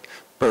 The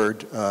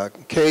bird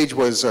cage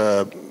was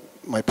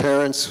my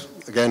parents,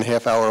 again,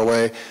 half hour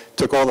away.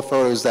 Took all the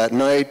photos that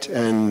night,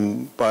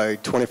 and by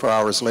 24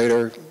 hours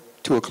later,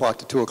 2 o'clock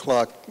to 2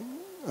 o'clock,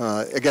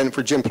 again,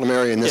 for Jim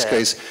Plumeri in this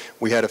case,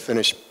 we had a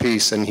finished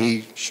piece, and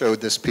he showed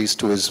this piece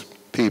to his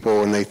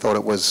people, and they thought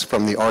it was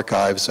from the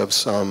archives of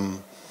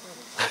some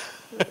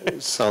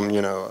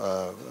you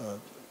know,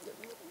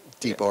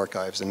 deep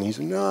archives. And he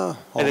said, no.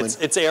 And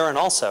it's Erin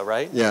also,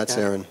 right? Yeah, it's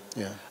Erin,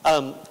 yeah.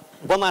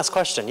 One last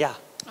question, yeah.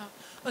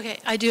 Okay,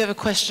 I do have a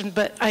question,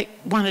 but I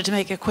wanted to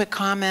make a quick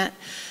comment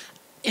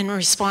in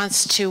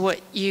response to what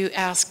you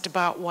asked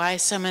about why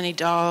so many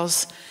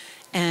dolls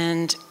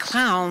and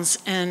clowns,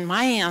 and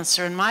my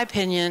answer, in my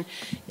opinion,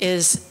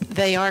 is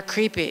they are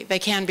creepy. They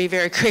can be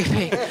very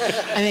creepy.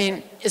 I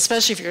mean,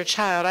 especially if you're a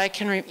child. I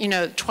can, you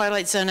know,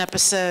 Twilight Zone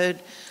episode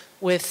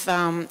with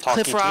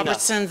Cliff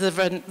Robertson,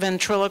 the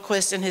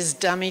ventriloquist, and his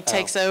dummy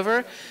takes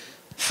over.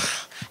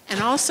 And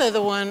also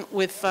the one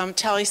with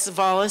Telly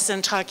Savalas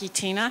and Talkie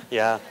Tina,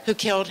 who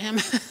killed him.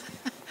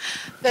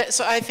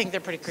 So I think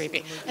they're pretty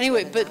creepy.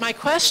 Anyway, but my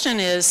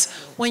question is,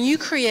 when you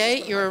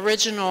create your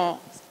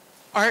original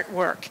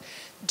artwork,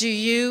 do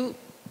you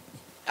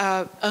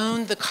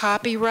own the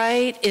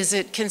copyright? Is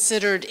it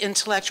considered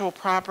intellectual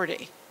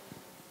property?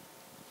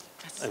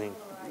 I mean,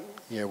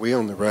 yeah, we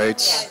own the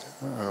rights.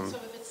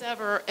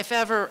 So if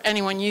ever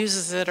anyone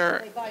uses it,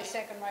 or they buy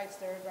second rights,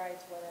 third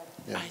rights,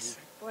 whatever,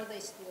 or they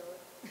steal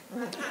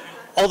it.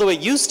 Although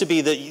it used to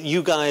be that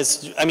you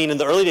guys, I mean, in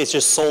the early days,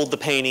 just sold the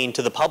painting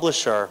to the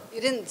publisher.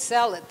 You didn't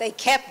sell it, they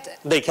kept it.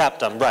 They kept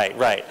them,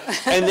 right.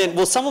 And then,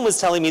 well, someone was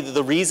telling me that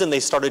the reason they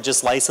started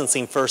just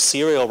licensing first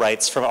serial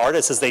rights from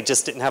artists is they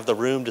just didn't have the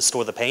room to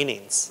store the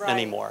paintings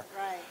anymore.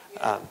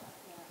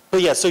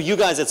 But yeah, so you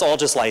guys, it's all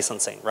just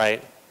licensing,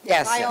 right?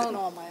 Yes. I own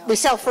all my own. We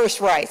sell first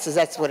rights, so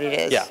that's what it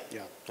is. Yeah.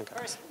 Okay.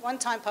 First,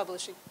 one-time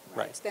publishing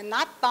rights. They're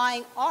not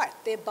buying art.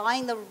 They're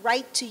buying the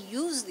right to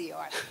use the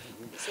art.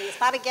 See, it's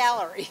not a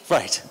gallery.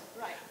 Right.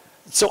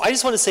 So I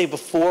just want to say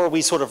before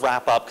we sort of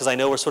wrap up, because I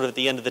know we're sort of at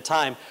the end of the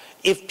time,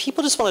 if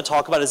people just want to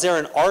talk about, is there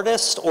an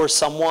artist or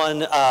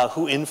someone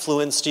who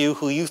influenced you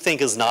who you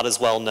think is not as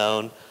well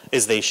known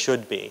as they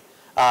should be?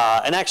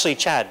 And actually,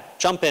 Chad,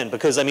 jump in,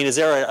 because I mean, is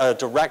there a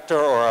director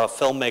or a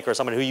filmmaker or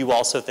someone who you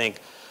also think,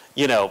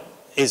 you know,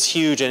 is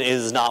huge and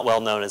is not well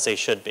known as they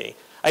should be?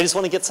 I just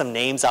want to get some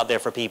names out there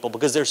for people,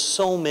 because there's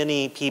so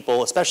many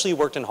people, especially who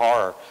worked in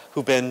horror,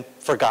 who've been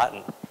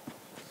forgotten.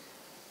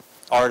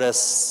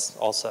 Artists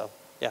also,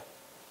 yeah.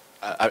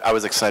 I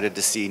was excited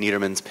to see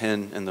Niederman's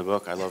Pin in the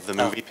book. I love the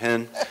movie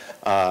Pin.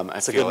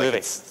 It's a good movie.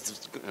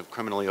 It's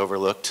criminally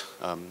overlooked,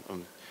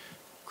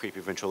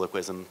 creepy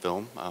ventriloquism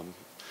film.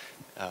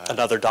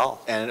 Another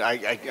doll. And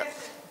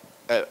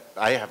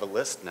I have a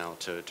list now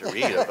to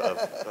read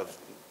of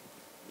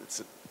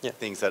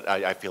things that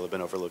I feel have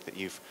been overlooked that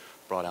you've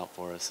brought out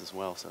for us as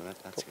well, so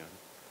that's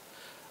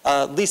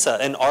good. Lisa,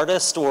 an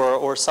artist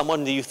or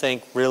someone do you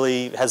think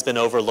really has been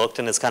overlooked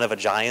and is kind of a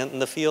giant in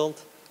the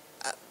field?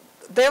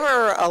 There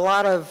were a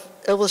lot of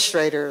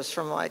illustrators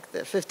from like the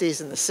 50s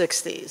and the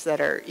 60s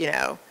that are, you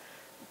know,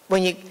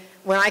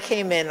 when I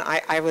came in,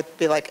 I would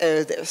be like,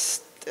 oh,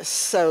 this is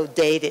so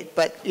dated.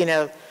 But, you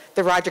know,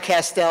 the Roger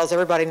Castells,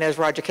 everybody knows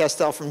Roger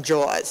Castell from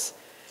Jaws,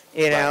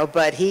 you know,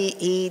 but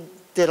he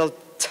did a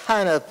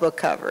ton of book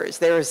covers.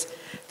 There was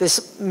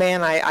this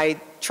man I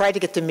tried to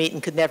get to meet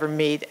and could never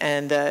meet,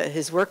 and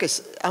his work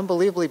is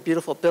unbelievably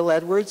beautiful. Bill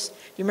Edwards, do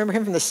you remember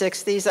him from the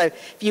 60s?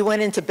 If you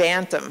went into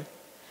Bantam,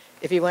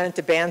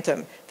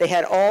 they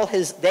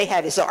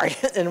had his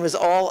art, and it was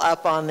all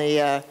up on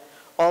the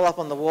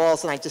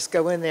walls, and I just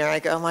go in there, and I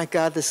go, oh my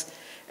God, this,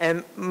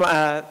 and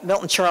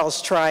Milton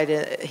Charles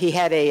he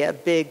had a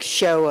big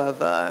show of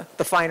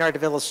the fine art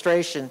of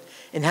illustration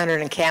in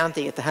Hunterdon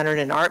County at the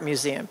Hunterdon Art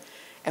Museum,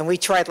 and we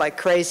tried like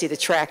crazy to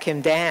track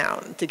him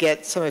down to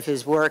get some of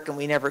his work, and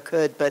we never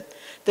could, but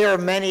there are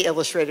many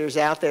illustrators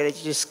out there that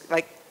you just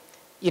like,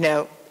 you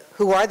know,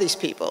 who are these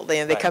people?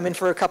 They come in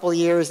for a couple of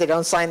years, they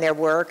don't sign their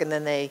work, and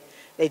then they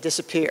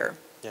disappear.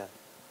 Yeah.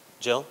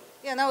 Jill?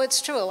 Yeah, no,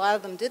 it's true. A lot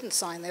of them didn't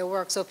sign their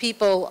work, so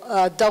people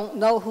don't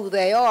know who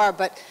they are.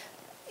 But,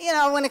 you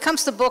know, when it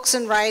comes to books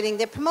and writing,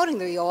 they're promoting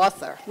the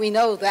author. We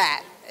know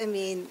that. I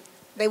mean,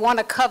 they want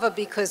a cover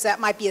because that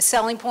might be a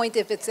selling point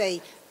if it's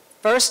a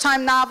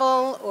first-time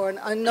novel or an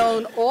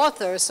unknown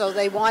author, so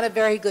they want a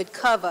very good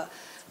cover.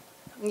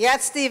 You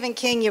got Stephen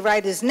King, you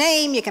write his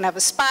name, you can have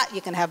a spot,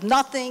 you can have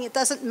nothing. It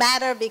doesn't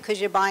matter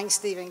because you're buying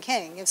Stephen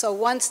King. And so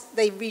once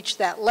they reach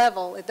that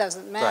level, it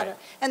doesn't matter. Right.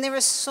 And there are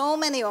so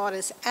many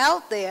artists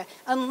out there,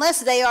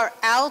 unless they are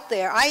out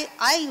there.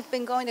 I've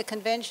been going to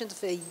conventions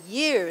for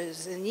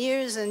years and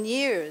years and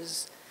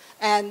years.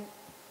 And,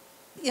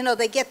 you know,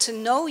 they get to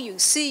know you,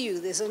 see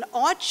you. There's an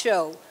art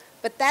show.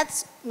 But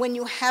that's when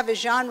you have a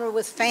genre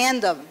with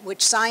fandom,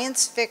 which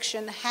science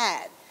fiction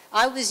had.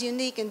 I was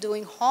unique in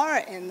doing horror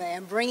in there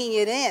and bringing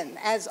it in,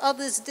 as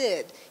others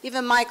did.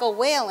 Even Michael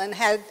Whalen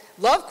had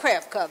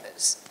Lovecraft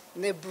covers.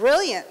 And they're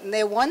brilliant and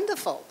they're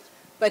wonderful.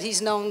 But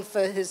he's known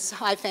for his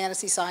high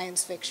fantasy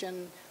science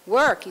fiction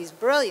work. He's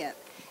brilliant.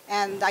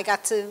 And I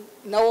got to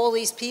know all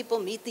these people,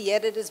 meet the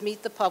editors,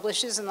 meet the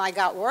publishers, and I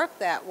got work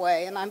that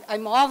way. And I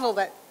marvel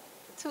that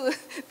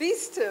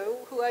these two,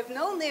 who I've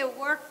known their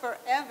work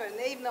forever, and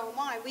they've known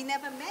mine, we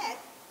never met.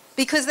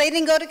 Because they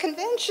didn't go to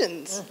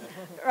conventions,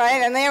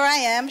 right? And there I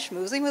am,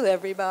 schmoozing with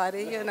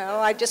everybody, you know.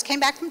 I just came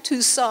back from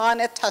Tucson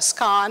at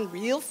TusCon,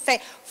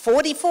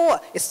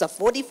 44. It's the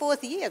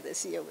 44th year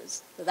this year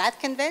was for that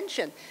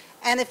convention.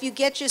 And if you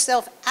get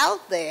yourself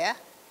out there,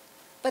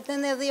 but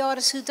then there are the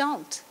artists who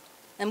don't.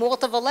 And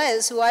Walter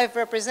Velez, who I've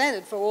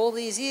represented for all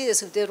these years,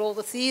 who did all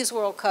the Thieves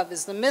World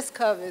covers, the Myth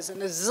covers,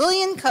 and a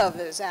zillion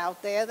covers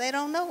out there, they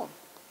don't know him.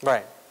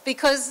 Right.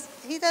 Because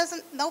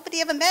nobody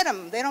ever met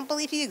him. They don't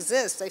believe he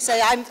exists. They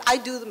say, I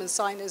do them and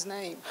sign his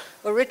name.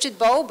 Or Richard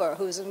Bober,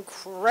 who's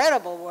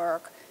incredible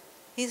work,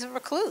 he's a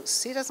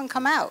recluse. He doesn't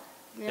come out.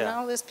 You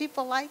know, there's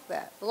people like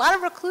that. A lot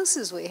of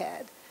recluses we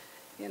had,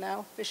 you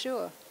know, for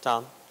sure.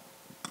 Tom?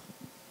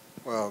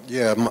 Well,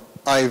 yeah,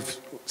 I've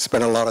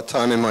spent a lot of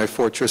time in my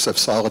fortress of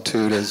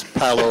solitude, as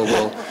Paolo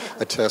will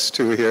attest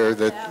to here,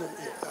 that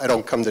I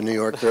don't come to New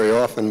York very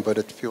often, but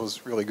it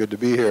feels really good to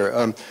be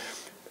here.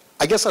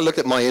 I guess I looked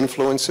at my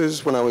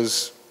influences when I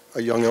was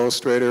a young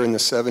illustrator in the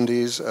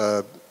 70s.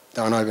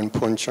 Don Ivan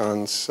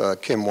Punchon's,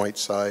 Kim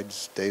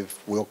Whiteside's, Dave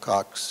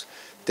Wilcox,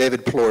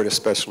 David Plord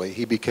especially.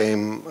 He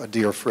became a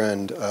dear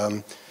friend.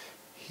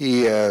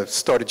 He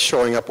started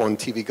showing up on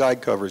TV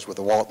guide covers with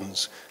the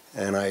Waltons,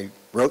 and I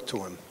wrote to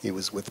him. He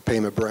was with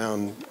Pema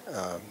Brown,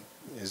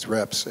 his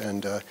reps,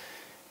 and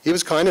he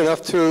was kind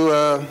enough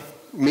to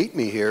meet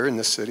me here in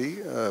the city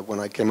when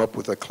I came up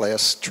with a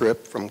class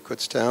trip from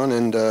Kutztown,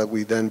 and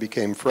we then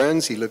became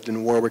friends. He lived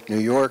in Warwick, New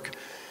York,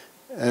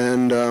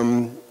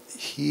 and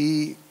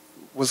he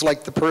was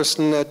like the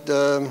person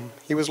that,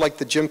 he was like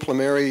the Jim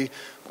Plumeri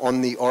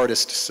on the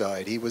artist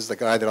side. He was the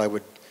guy that I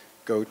would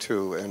go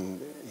to,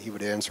 and he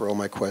would answer all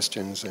my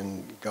questions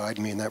and guide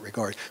me in that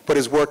regard. But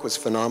his work was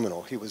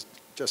phenomenal. He was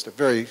just a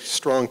very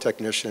strong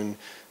technician,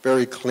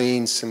 very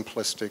clean,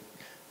 simplistic.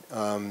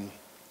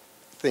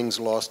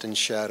 Things lost in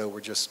shadow were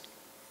just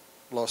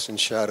lost in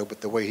shadow, but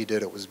the way he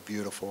did it was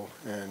beautiful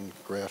and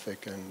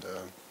graphic, and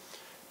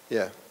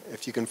yeah,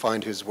 if you can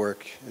find his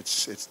work,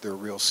 they're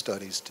real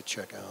studies to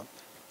check out.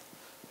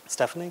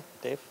 Stephanie,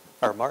 Dave,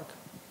 or Mark?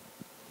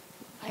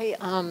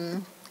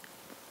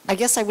 I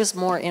guess I was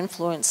more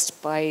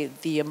influenced by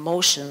the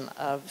emotion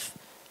of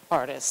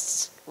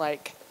artists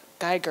like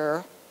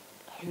Geiger,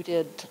 who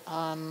did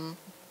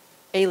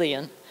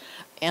Alien,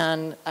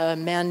 and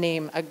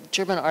a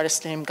German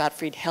artist named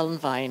Gottfried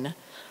Helnwein.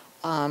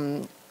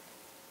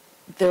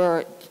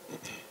 There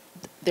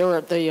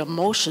are the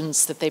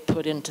emotions that they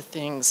put into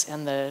things,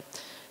 and the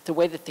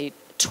way that they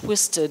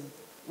twisted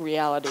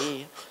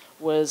reality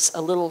was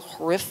a little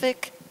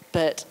horrific,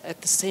 but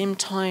at the same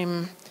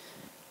time,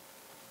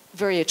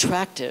 very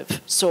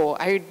attractive. So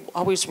I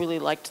always really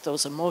liked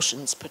those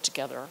emotions put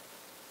together.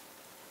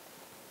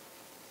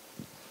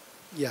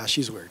 Yeah,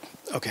 she's weird.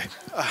 Okay.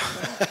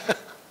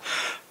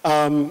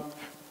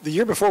 The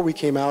year before we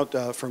came out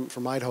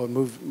from Idaho and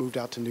moved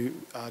out to New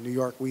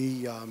York,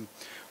 we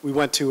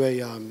went to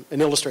an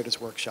illustrators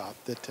workshop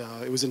that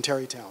it was in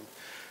Tarrytown.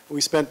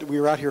 We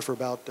were out here for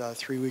about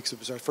 3 weeks. It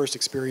was our first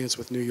experience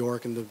with New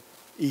York and the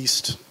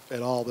East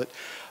at all. But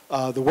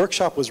the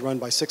workshop was run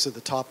by 6 of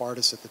the top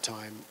artists at the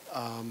time.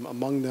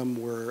 Among them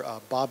were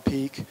Bob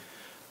Peak,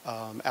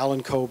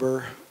 Alan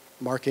Kober,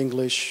 Mark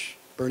English,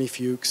 Bernie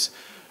Fuchs.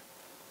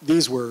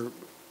 These were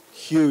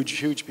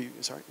huge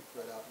people. Sorry?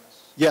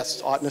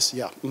 Yes, Otness,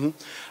 yeah. Mm-hmm.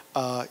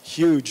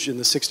 Huge in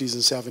the 60s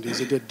and 70s.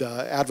 They did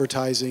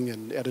advertising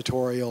and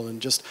editorial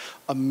and just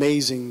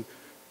amazing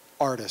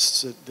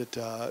artists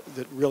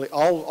that really,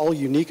 all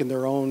unique in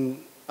their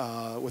own,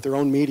 with their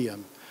own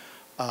medium,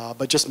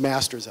 but just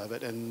masters of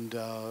it. And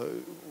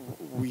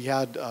we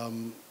had,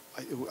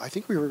 I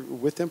think we were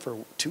with them for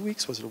 2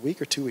 weeks. Was it a week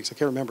or 2 weeks? I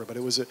can't remember, but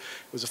it was a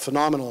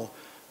phenomenal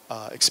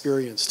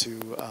experience to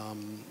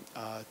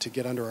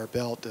get under our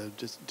belt,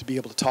 to be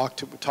able to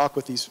talk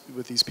with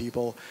these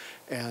people,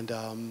 and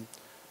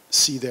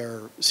see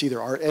their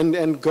art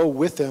and go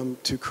with them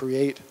to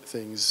create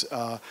things.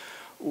 It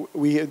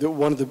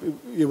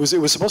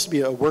was supposed to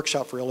be a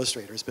workshop for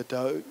illustrators, but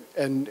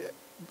and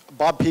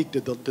Bob Peak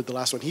did the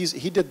last one.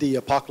 He did the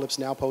Apocalypse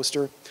Now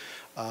poster,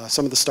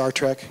 some of the Star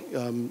Trek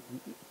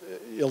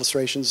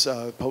illustrations,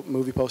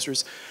 movie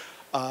posters.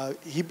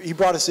 He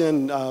brought us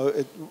in,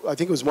 I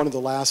think it was one of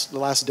the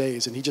last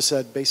days, and he just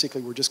said,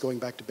 basically, we're just going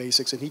back to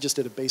basics, and he just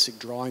did a basic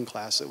drawing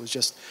class that was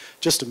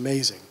just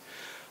amazing.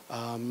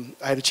 I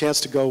had a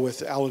chance to go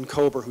with Alan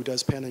Kober, who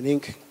does pen and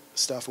ink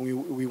stuff,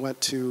 and we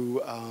went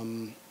to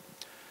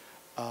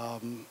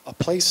a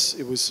place,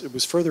 it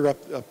was further up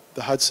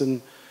the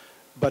Hudson,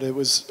 but it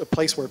was a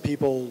place where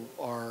people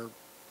are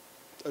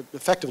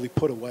effectively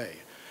put away.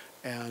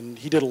 And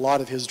he did a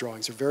lot of his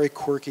drawings. They're very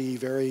quirky,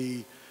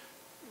 very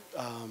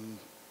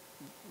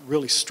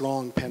really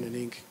strong pen and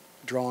ink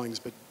drawings,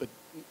 but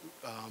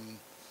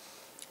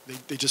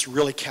they just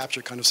really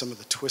capture kind of some of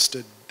the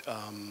twisted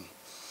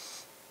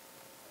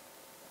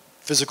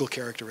physical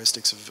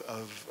characteristics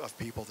of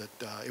people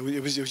that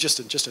it was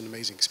just an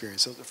amazing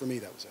experience. So for me,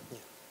 that was it. Yeah.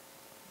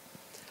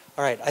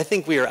 All right, I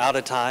think we are out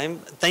of time.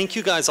 Thank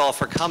you guys all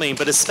for coming,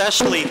 but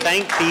especially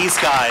thank these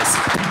guys.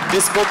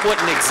 This book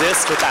wouldn't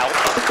exist without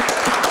them.